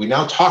rebranded. We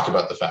now talk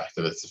about the fact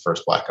that it's the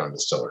first Black-owned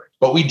distillery.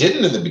 But we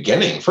didn't in the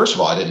beginning. First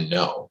of all, I didn't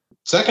know.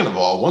 Second of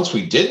all, once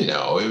we did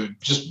know, it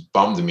just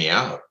bummed me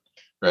out.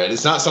 Right?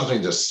 It's not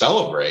something to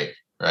celebrate,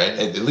 right?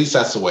 At least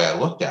that's the way I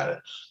looked at it.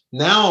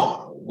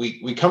 Now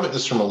we come at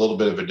this from a little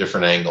bit of a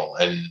different angle.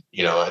 And,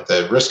 at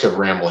the risk of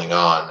rambling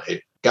on,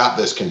 it got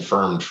this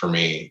confirmed for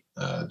me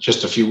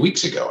just a few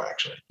weeks ago,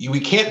 actually. We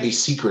can't be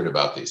secret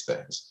about these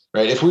things,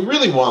 right? If we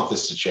really want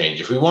this to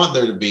change, if we want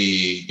there to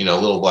be,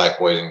 little Black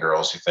boys and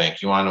girls who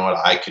think, you want to know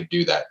what, I could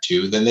do that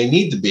too, then they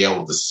need to be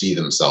able to see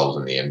themselves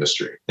in the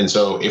industry. And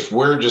so if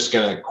we're just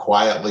going to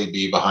quietly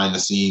be behind the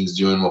scenes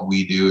doing what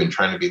we do and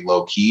trying to be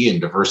low key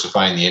and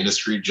diversifying the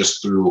industry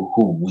just through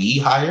who we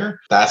hire,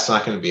 that's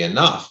not going to be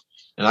enough.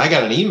 And I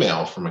got an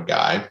email from a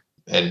guy,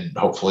 and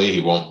hopefully he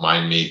won't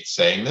mind me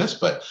saying this,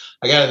 but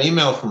I got an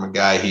email from a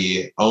guy.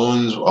 He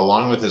owns,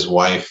 along with his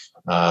wife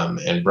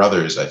and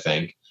brothers, I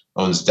think,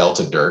 owns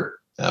Delta Dirt,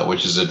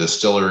 which is a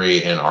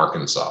distillery in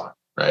Arkansas,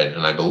 right?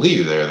 And I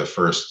believe they're the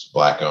first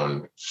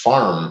Black-owned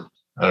farm.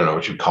 I don't know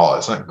what you'd call it.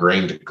 It's not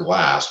grain to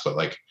glass, but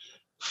like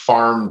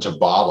farm to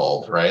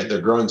bottle, right?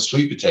 They're growing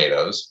sweet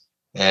potatoes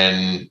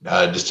and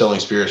distilling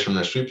spirits from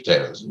their sweet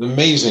potatoes. An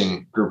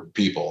amazing group of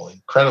people,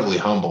 incredibly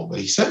humble. But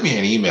he sent me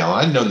an email.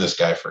 I'd known this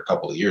guy for a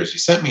couple of years. He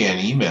sent me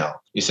an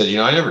email. He said,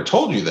 I never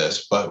told you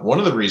this, but one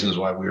of the reasons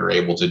why we were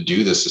able to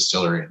do this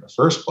distillery in the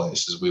first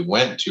place is we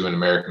went to an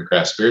American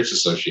Craft Spirits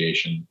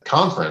Association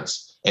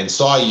conference and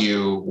saw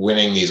you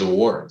winning these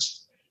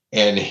awards.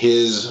 And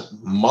his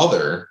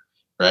mother,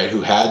 right,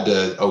 who had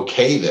to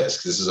okay this,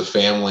 because this is a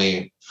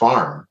family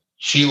farm,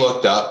 she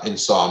looked up and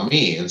saw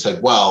me and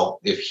said, well,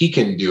 if he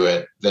can do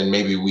it, then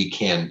maybe we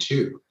can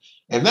too.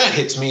 And that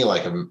hits me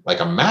like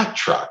a Mack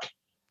truck,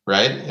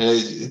 right? And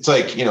it's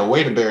like,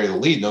 way to bury the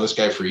lead. Know this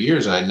guy for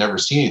years, and I'd never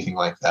seen anything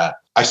like that.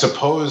 I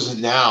suppose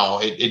now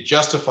it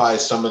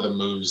justifies some of the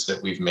moves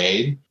that we've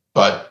made,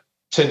 but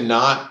to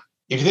not,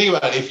 if you think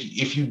about it,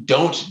 if you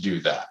don't do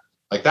that,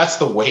 like that's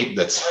the weight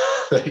that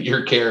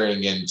you're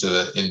carrying into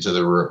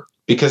the room,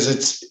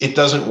 because it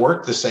doesn't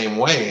work the same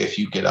way if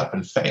you get up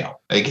and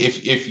fail. Like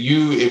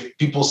if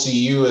people see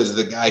you as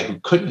the guy who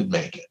couldn't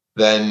make it,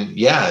 then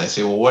yeah, they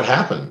say, well, what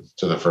happened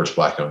to the first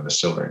Black-owned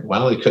distillery?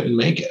 Well, he couldn't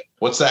make it.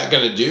 What's that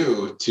going to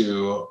do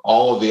to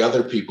all of the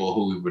other people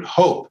who we would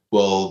hope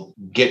will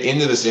get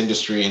into this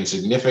industry in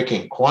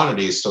significant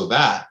quantities, so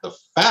that the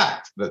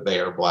fact that they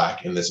are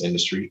Black in this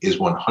industry is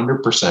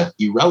 100%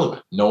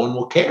 irrelevant? No one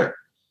will care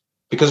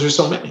because there's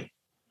so many,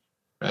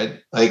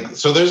 right? Like,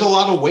 so there's a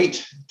lot of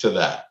weight to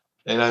that.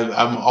 And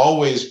I'm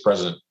always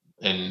present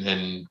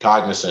and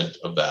cognizant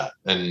of that.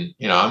 And,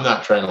 I'm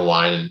not trying to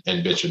whine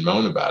and bitch and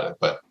moan about it,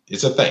 but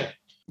it's a thing.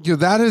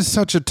 That is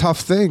such a tough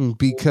thing,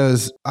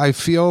 because I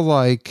feel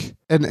like,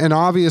 and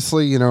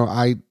obviously,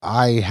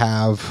 I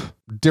have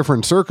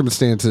different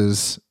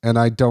circumstances and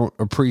I don't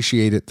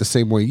appreciate it the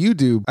same way you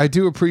do. I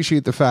do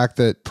appreciate the fact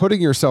that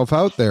putting yourself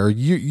out there,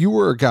 you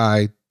were a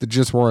guy that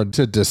just wanted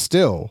to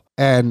distill.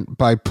 And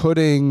by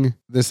putting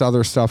this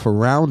other stuff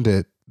around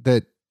it,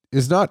 that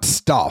is not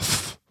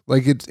stuff,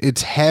 like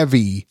it's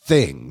heavy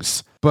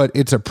things, but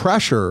it's a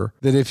pressure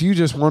that if you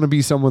just want to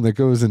be someone that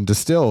goes and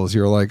distills,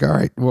 you're like, all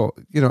right, well,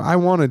 I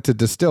wanted to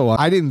distill.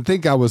 I didn't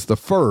think I was the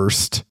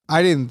first.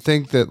 I didn't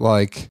think that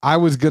like I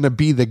was going to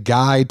be the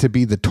guy to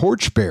be the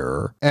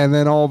torchbearer. And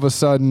then all of a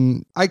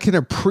sudden I can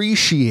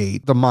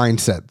appreciate the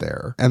mindset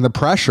there and the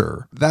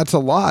pressure. That's a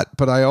lot.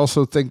 But I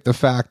also think the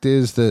fact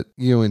is that,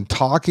 in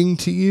talking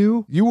to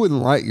you, you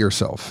wouldn't let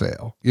yourself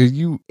fail.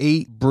 You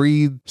ate,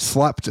 breathed,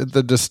 slept at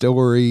the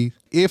distillery.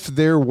 If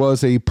there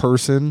was a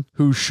person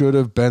who should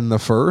have been the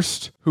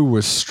first, who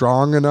was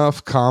strong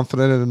enough,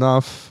 confident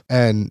enough,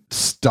 and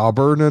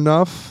stubborn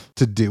enough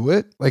to do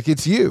it, like,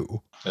 it's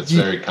you. That's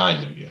very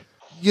kind of you.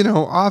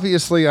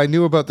 Obviously I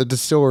knew about the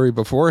distillery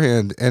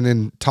beforehand, and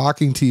in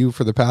talking to you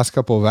for the past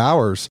couple of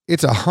hours,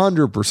 it's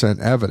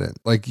 100% evident.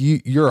 Like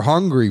you're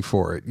hungry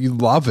for it. You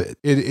love it.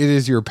 It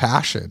is your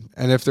passion.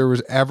 And if there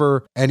was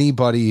ever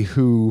anybody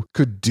who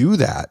could do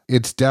that,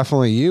 it's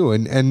definitely you.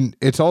 And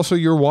it's also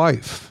your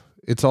wife.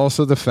 It's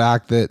also the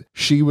fact that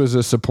she was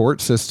a support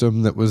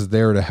system that was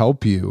there to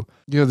help you.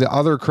 The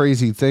other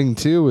crazy thing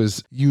too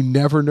is you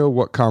never know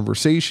what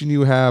conversation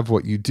you have,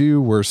 what you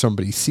do, where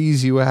somebody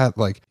sees you at.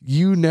 Like,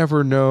 you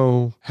never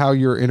know how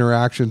your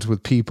interactions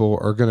with people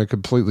are going to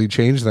completely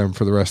change them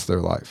for the rest of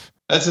their life.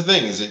 That's the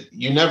thing, is that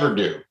you never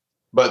do.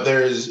 But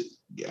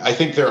I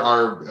think there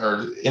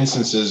are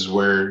instances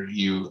where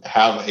you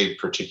have a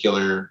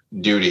particular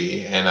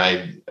duty, and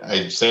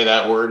I say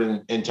that word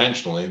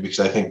intentionally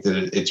because I think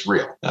that it's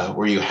real,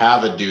 where you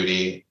have a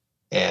duty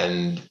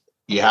and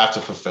you have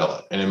to fulfill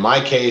it. And in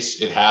my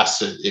case, it has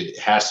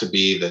to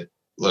be that,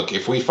 look,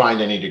 if we find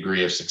any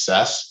degree of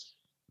success,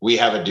 we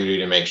have a duty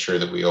to make sure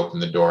that we open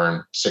the door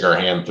and stick our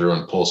hand through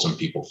and pull some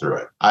people through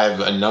it. I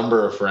have a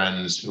number of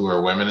friends who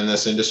are women in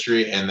this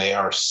industry, and they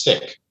are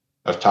sick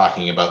of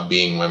talking about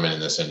being women in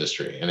this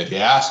industry. And if you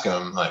ask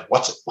them, like,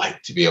 what's it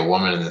like to be a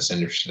woman in this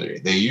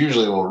industry? They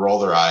usually will roll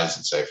their eyes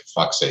and say, for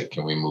fuck's sake,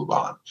 can we move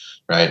on?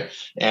 Right.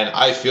 And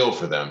I feel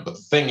for them. But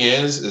the thing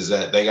is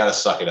that they got to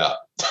suck it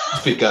up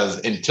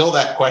because until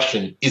that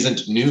question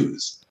isn't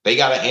news, they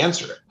got to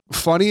answer it.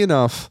 Funny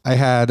enough, I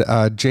had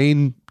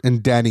Jane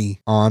and Denny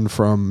on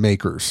from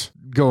Makers,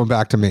 going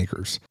back to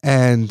Makers,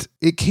 and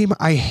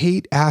I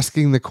hate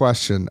asking the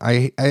question.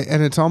 And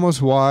it's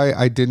almost why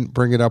I didn't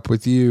bring it up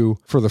with you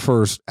for the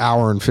first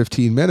hour and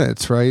 15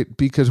 minutes, right?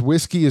 Because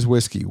whiskey is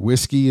whiskey.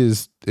 Whiskey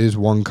is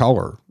one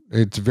color.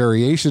 It's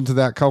variations of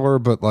that color,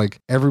 but like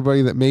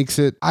everybody that makes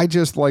it, I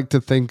just like to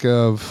think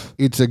of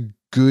it's a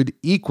good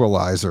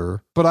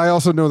equalizer, but I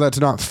also know that's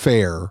not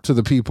fair to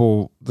the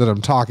people that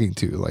I'm talking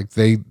to. Like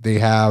they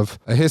have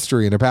a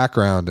history and a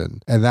background,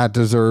 and that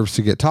deserves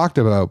to get talked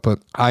about. But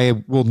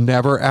I will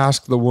never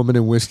ask the woman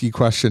in whiskey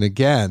question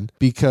again,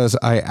 because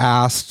I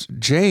asked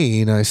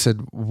Jane, I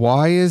said,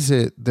 why is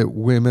it that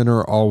women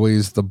are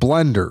always the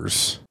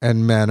blenders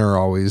and men are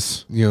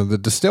always, the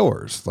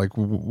distillers? Like,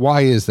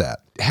 why is that?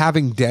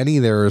 Having Denny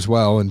there as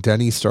well, and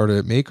Denny started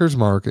at Maker's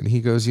Mark, and he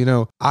goes,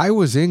 I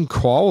was in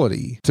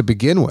quality to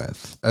begin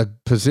with. A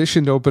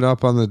position to open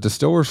up on the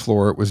distiller's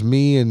floor. It was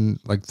me and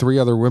like 3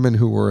 other women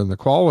who were in the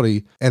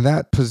quality, and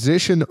that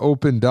position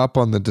opened up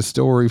on the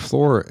distillery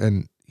floor.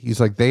 And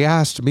he's like, they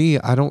asked me.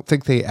 I don't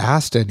think they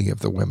asked any of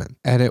the women.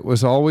 And it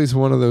was always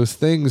one of those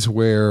things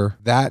where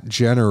that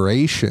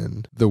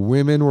generation, the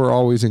women were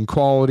always in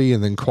quality,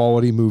 and then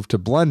quality moved to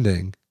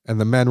blending, and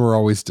the men were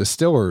always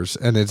distillers.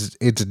 And it's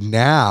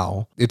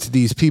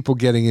these people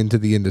getting into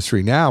the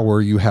industry now where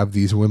you have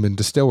these women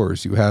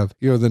distillers. You have,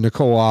 the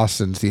Nicole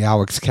Austins, the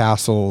Alex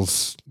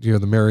Castles, the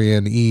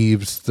Marianne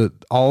Eves,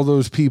 all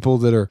those people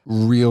that are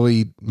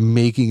really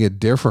making a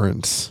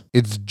difference.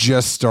 It's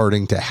just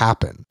starting to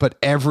happen. But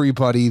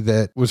everybody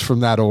that was from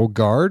that old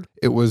guard,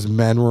 it was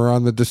men were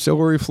on the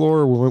distillery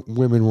floor,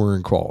 women were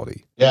in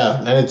quality. Yeah.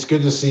 And it's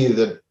good to see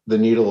that the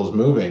needle is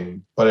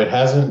moving, but it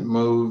hasn't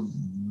moved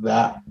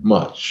that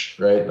much,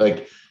 right?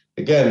 Like,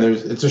 again,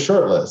 it's a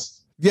short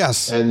list.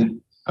 Yes.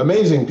 And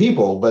amazing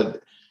people,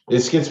 but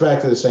this gets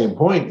back to the same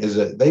point, is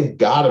that they've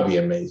got to be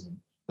amazing.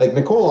 Like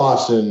Nicole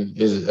Austin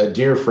is a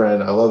dear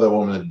friend. I love that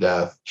woman to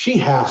death. She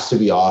has to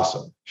be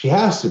awesome. She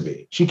has to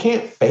be. She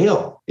can't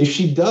fail. If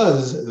she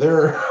does,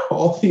 there are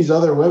all these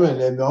other women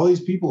and all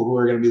these people who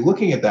are going to be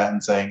looking at that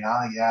and saying,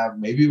 oh, yeah,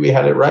 maybe we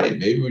had it right.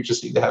 Maybe we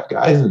just need to have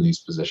guys in these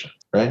positions,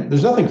 right?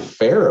 There's nothing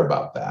fair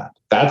about that.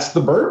 That's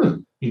the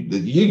burden.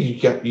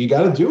 You got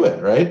to do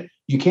it, right?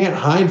 You can't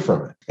hide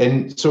from it.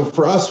 And so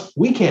for us,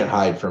 we can't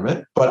hide from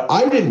it. But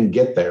I didn't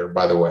get there,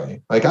 by the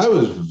way. Like I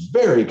was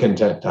very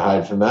content to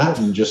hide from that.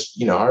 And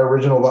just, our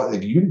original,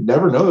 like, you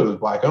never know that it was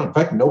black owned. In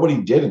fact, nobody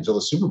did until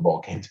the Super Bowl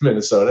came to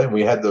Minnesota and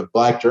we had the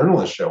black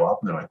journalists show up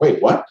and they're like, wait,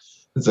 what?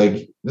 It's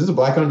like, this is a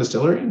black owned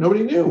distillery?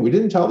 Nobody knew. We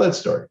didn't tell that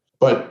story.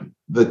 But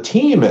the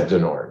team at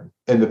Denord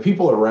and the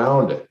people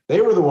around it, they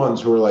were the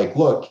ones who were like,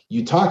 look,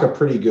 you talk a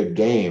pretty good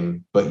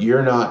game, but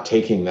you're not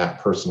taking that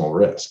personal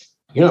risk.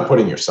 You're not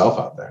putting yourself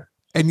out there.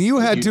 And you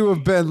had to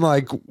have been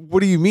like,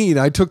 what do you mean?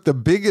 I took the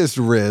biggest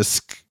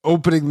risk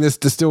opening this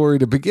distillery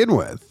to begin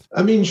with.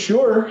 I mean,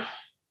 sure.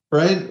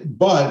 Right.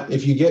 But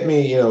if you get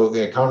me,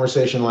 a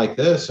conversation like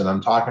this, and I'm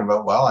talking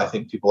about, well, I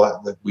think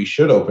that we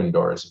should open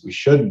doors, we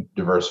should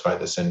diversify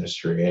this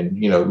industry, and,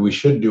 we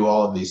should do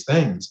all of these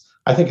things.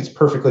 I think it's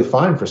perfectly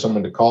fine for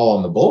someone to call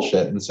on the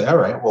bullshit and say, all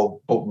right,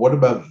 well, but what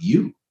about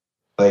you?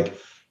 Like,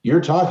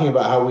 you're talking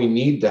about how we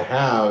need to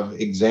have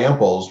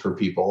examples for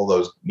people,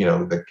 those,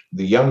 the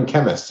young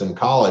chemists in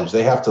college,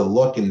 they have to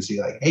look and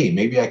see like, hey,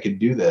 maybe I could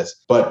do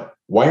this, but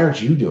why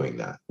aren't you doing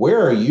that?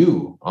 Where are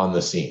you on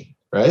the scene,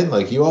 right?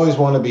 Like you always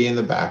want to be in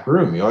the back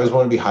room. You always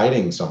want to be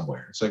hiding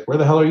somewhere. It's like, where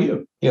the hell are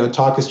you?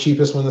 Talk is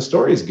cheapest when the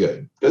story is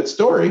good. Good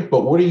story,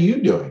 but what are you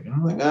doing? And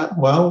I'm like,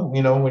 well,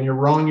 when you're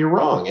wrong, you're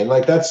wrong. And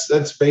like,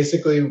 that's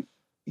basically,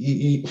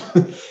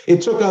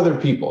 it took other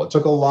people. It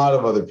took a lot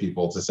of other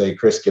people to say,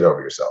 Chris, get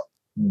over yourself.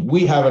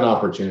 We have an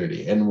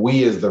opportunity, and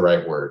we is the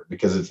right word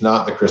because it's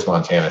not the Chris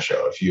Montana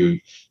show. If you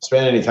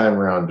spend any time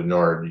around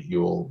Denord, you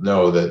will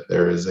know that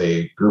there is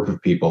a group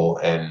of people,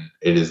 and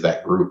it is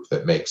that group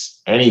that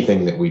makes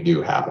anything that we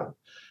do happen,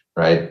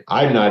 right?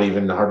 I'm not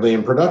even hardly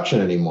in production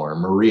anymore.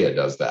 Maria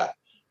does that,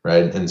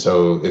 right? And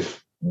so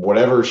if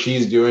whatever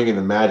she's doing and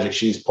the magic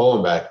she's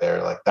pulling back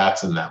there, like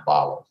that's in that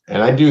bottle.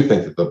 And I do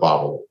think that the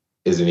bottle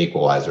is an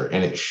equalizer,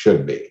 and it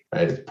should be,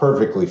 right? It's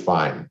perfectly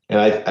fine.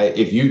 And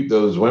if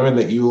those women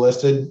that you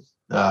listed,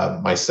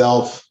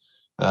 myself,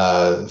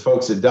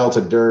 folks at Delta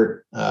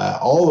Dirt,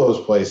 all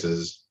those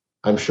places,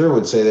 I'm sure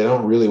would say they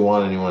don't really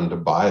want anyone to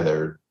buy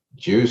their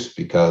juice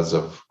because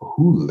of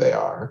who they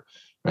are,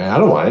 right? I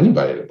don't want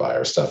anybody to buy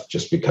our stuff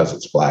just because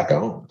it's black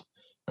owned,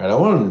 right? I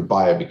want them to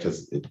buy it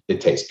because it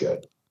tastes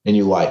good and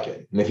you like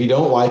it. And if you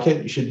don't like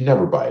it, you should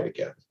never buy it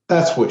again.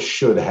 That's what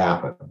should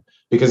happen,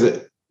 because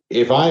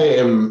if I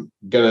am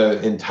going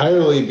to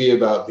entirely be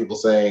about people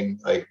saying,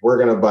 like, we're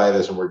going to buy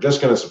this and we're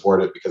just going to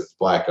support it because it's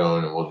black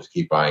owned and we'll just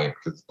keep buying it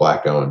because it's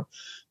black owned,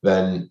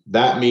 then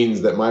that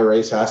means that my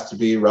race has to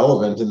be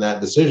relevant in that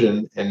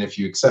decision. And if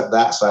you accept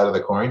that side of the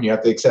coin, you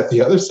have to accept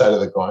the other side of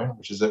the coin,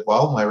 which is that,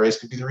 well, my race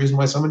could be the reason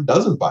why someone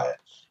doesn't buy it.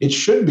 It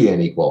should be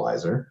an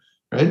equalizer,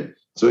 right?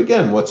 So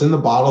again, what's in the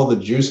bottle, the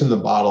juice in the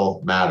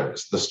bottle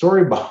matters. The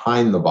story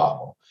behind the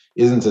bottle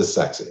isn't as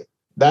sexy.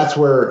 That's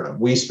where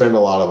we spend a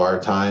lot of our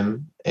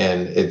time.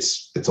 And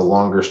it's a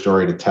longer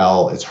story to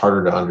tell. It's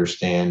harder to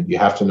understand. You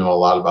have to know a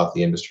lot about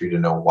the industry to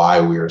know why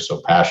we are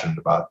so passionate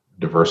about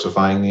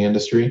diversifying the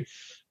industry.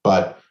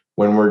 But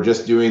when we're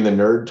just doing the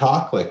nerd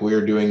talk like we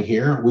are doing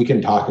here, we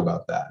can talk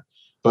about that.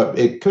 But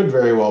it could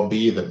very well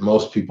be that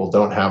most people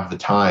don't have the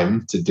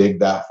time to dig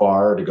that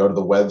far, to go to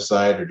the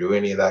website or do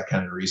any of that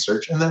kind of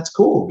research. And that's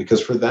cool, because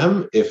for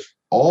them, if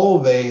all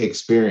they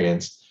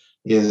experience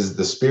is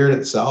the spirit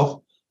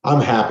itself, I'm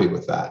happy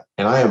with that.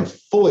 And I am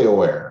fully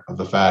aware of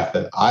the fact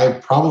that I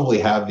probably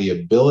have the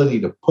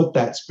ability to put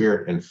that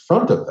spirit in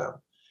front of them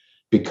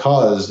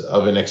because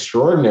of an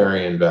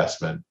extraordinary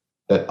investment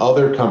that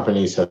other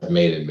companies have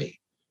made in me,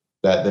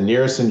 that the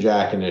Nearest and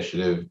Jack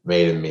Initiative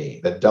made in me,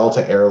 that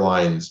Delta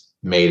Airlines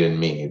made in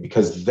me,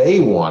 because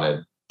they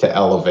wanted to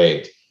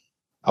elevate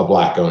a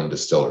black-owned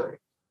distillery.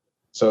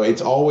 So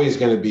it's always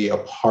going to be a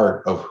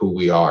part of who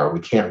we are. We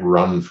can't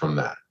run from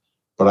that.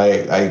 But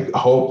I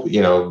hope,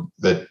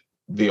 that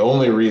the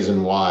only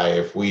reason why,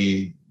 if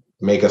we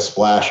make a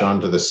splash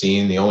onto the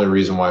scene, the only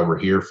reason why we're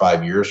here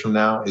 5 years from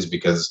now is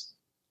because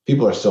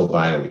people are still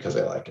buying it because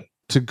they like it.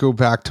 To go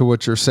back to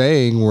what you're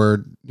saying,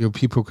 where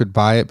people could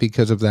buy it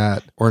because of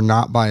that or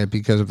not buy it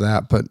because of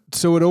that, but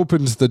so it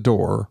opens the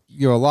door.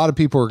 A lot of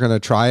people are going to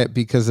try it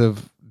because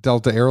of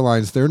Delta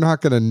Airlines. They're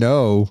not going to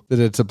know that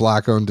it's a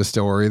black-owned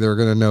distillery. They're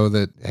going to know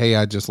that, hey,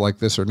 I just like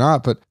this or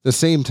not. But at the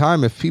same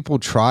time, if people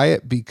try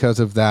it because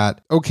of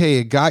that, okay,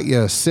 it got you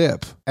a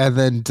sip, and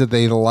then do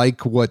they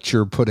like what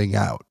you're putting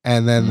out?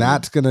 And then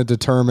that's going to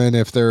determine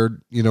if they're,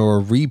 a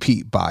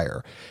repeat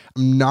buyer.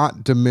 I'm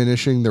not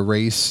diminishing the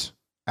race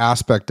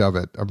aspect of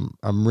it.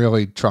 I'm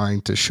really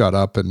trying to shut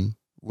up and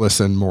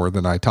listen more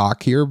than I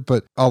talk here,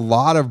 but a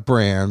lot of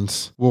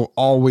brands will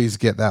always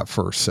get that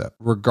first sip,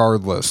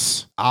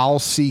 regardless. I'll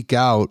seek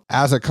out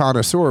as a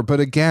connoisseur, but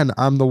again,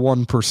 I'm the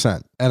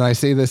 1%. And I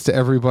say this to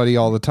everybody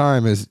all the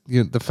time is,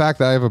 the fact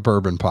that I have a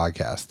bourbon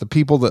podcast, the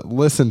people that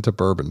listen to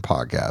bourbon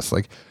podcasts,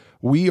 like,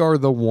 we are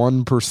the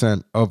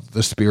 1% of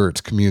the spirits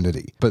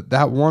community, but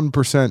that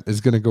 1% is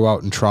going to go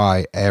out and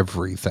try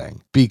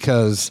everything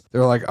because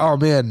they're like, oh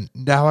man,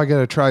 now I got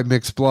to try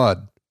mixed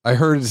blood. I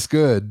heard it's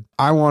good.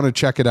 I want to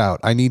check it out.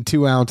 I need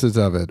 2 ounces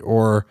of it.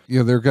 Or,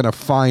 they're going to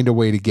find a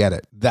way to get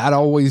it. That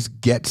always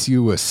gets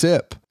you a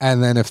sip.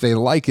 And then if they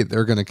like it,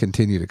 they're going to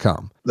continue to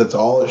come. That's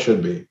all it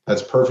should be.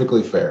 That's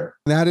perfectly fair.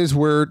 That is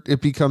where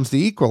it becomes the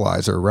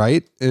equalizer,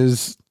 right?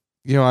 Is,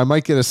 I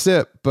might get a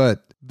sip,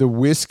 but the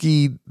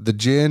whiskey, the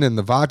gin, and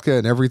the vodka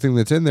and everything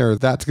that's in there,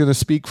 that's going to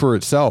speak for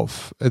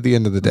itself at the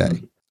end of the day.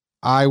 Mm-hmm.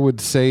 I would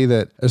say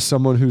that as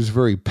someone who's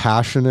very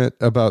passionate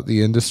about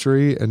the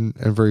industry and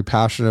very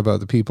passionate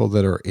about the people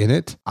that are in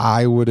it,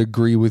 I would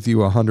agree with you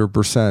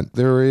 100%.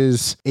 There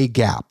is a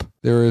gap.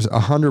 There is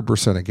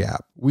 100% a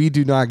gap. We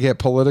do not get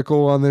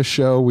political on this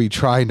show. We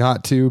try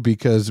not to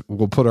because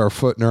we'll put our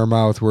foot in our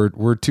mouth.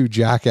 We're 2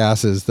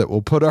 jackasses that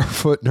will put our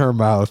foot in our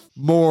mouth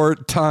more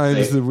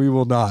times than we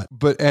will not.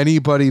 But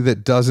anybody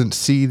that doesn't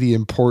see the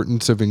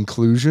importance of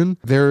inclusion,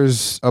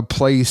 there's a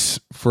place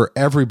for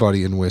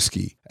everybody in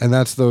whiskey. And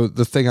that's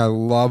the thing I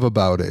love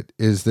about it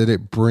is that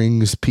it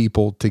brings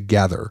people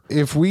together.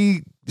 If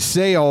we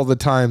say all the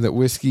time that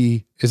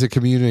whiskey is a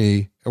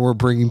community and we're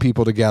bringing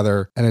people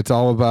together and it's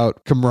all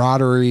about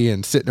camaraderie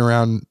and sitting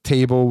around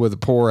table with a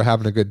pour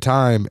having a good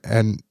time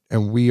and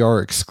we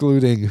are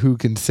excluding who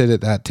can sit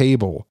at that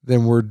table,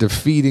 then we're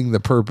defeating the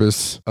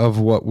purpose of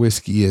what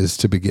whiskey is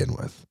to begin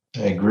with.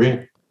 I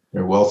agree.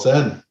 You're well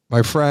said.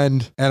 My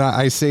friend, and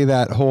I say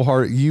that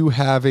wholeheartedly, you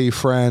have a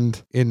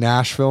friend in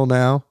Nashville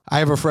now. I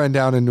have a friend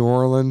down in New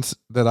Orleans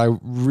that I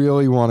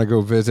really want to go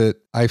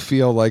visit. I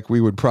feel like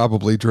we would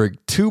probably drink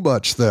too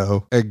much,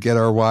 though, and get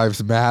our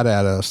wives mad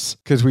at us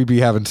because we'd be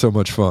having so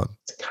much fun.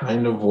 It's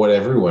kind of what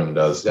everyone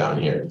does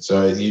down here.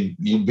 So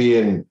you'd be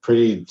in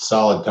pretty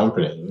solid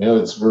company.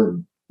 We're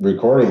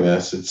recording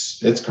this.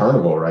 It's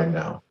carnival right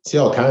now. See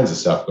all kinds of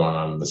stuff going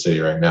on in the city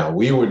right now.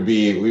 We would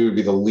be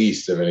the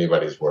least of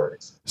anybody's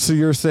worries. So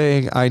you're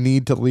saying I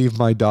need to leave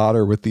my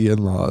daughter with the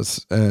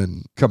in-laws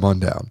and come on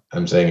down?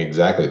 I'm saying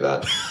exactly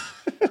that.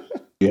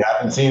 You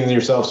haven't seen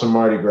yourself some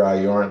Mardi Gras.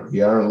 You aren't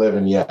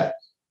living yet.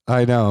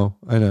 I know.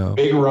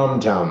 Big rum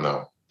town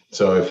though.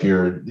 So if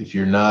you're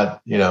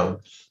not,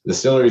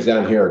 distilleries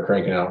down here are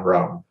cranking out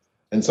rum,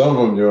 and some of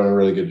them doing a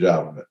really good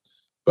job of it.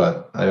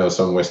 But I know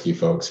some whiskey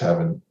folks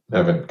haven't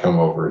come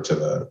over to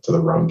the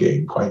rum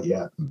game quite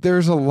yet.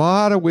 There's a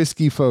lot of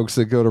whiskey folks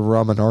that go to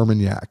rum and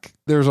Armagnac.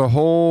 There's a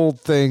whole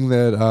thing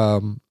that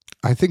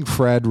I think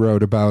Fred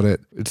wrote about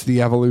it. It's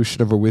the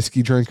evolution of a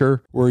whiskey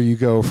drinker, where you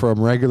go from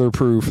regular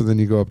proof and then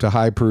you go up to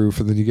high proof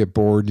and then you get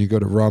bored and you go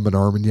to rum and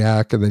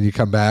Armagnac and then you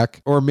come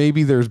back. Or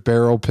maybe there's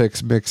barrel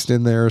picks mixed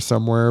in there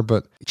somewhere.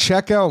 But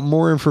check out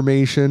more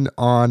information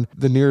on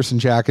the Nearest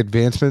and Jack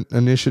Advancement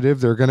Initiative.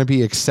 They're going to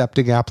be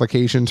accepting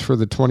applications for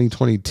the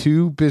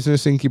 2022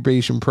 Business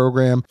Incubation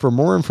Program. For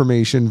more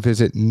information,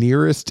 visit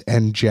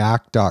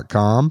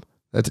nearestandjack.com.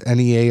 That's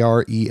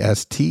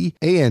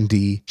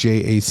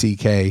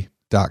nearestandjack.com.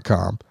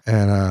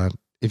 And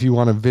if you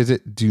want to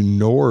visit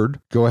Dunord,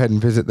 go ahead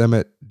and visit them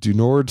at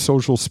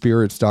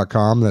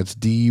DunordSocialSpirits.com. That's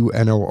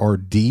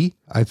DUNORD.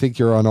 I think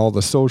you're on all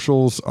the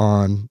socials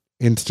on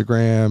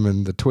Instagram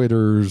and the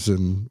Twitters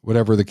and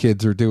whatever the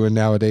kids are doing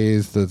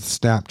nowadays, the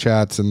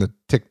Snapchats and the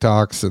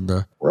TikToks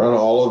and we're on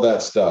all of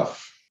that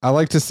stuff. I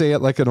like to say it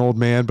like an old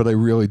man, but I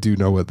really do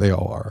know what they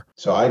all are.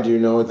 So I do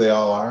know what they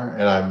all are,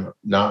 and I'm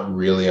not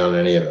really on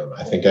any of them.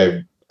 I think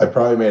I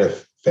probably made a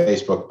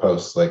Facebook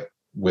post like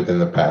within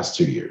the past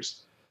 2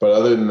 years. But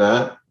other than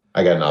that,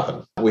 I got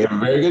nothing. We have a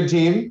very good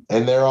team,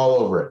 and they're all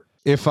over it.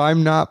 If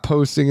I'm not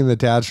posting in the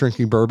Dad's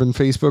Drinking Bourbon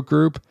Facebook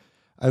group,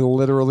 I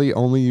literally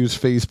only use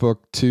Facebook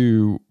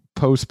to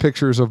post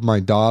pictures of my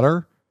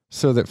daughter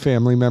so that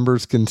family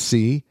members can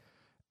see,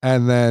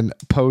 and then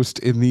post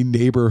in the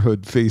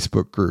neighborhood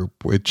Facebook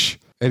group, which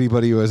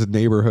anybody who has a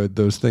neighborhood,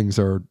 those things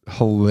are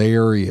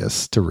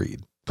hilarious to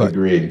read. But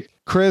agreed.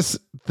 Chris,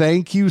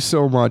 thank you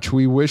so much.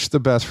 We wish the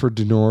best for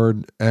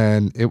Dunord,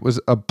 and it was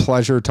a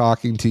pleasure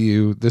talking to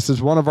you. This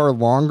is one of our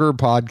longer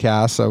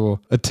podcasts. I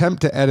will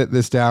attempt to edit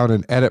this down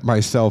and edit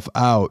myself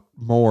out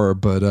more,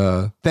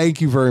 but thank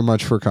you very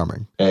much for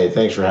coming. Hey,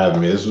 thanks for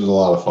having me. This was a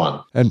lot of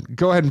fun. And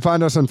go ahead and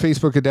find us on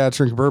Facebook at Dad's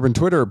Drinking Bourbon,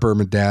 Twitter at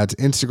Bourbon Dads,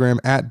 Instagram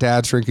at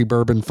Dad's Drinking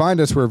Bourbon. Find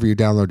us wherever you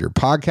download your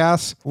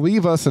podcasts.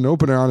 Leave us an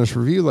open and honest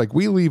review like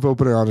we leave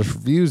open and honest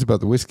reviews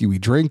about the whiskey we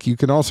drink. You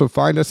can also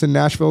find us in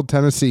Nashville,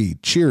 Tennessee.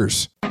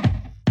 Cheers.